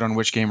vote on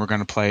which game we're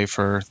going to play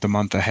for the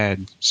month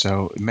ahead.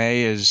 So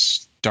May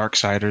is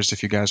Darksiders,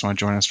 if you guys want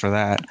to join us for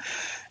that,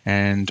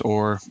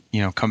 or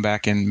come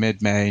back in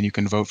mid-May and you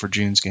can vote for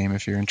June's game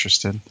if you're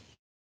interested.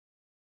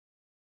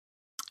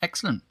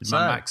 Excellent. Is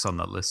Mad Max on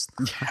that list?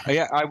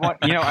 Yeah, I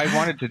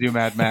wanted to do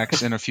Mad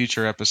Max in a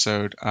future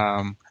episode.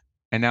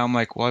 And now I'm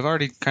like, well, I've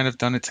already kind of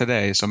done it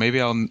today, so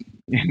maybe I'll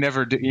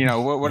never do.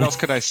 What else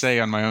could I say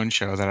on my own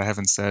show that I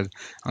haven't said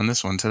on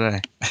this one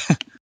today?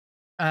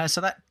 So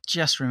that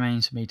just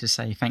remains for me to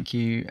say thank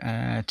you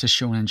to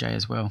Sean and Jay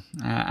as well,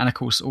 and of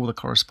course all the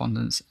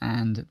correspondence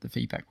and the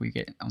feedback we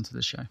get onto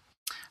the show.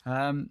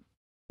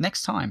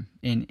 Next time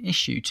in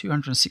issue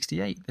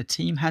 268, the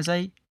team has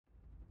a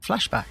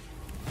flashback.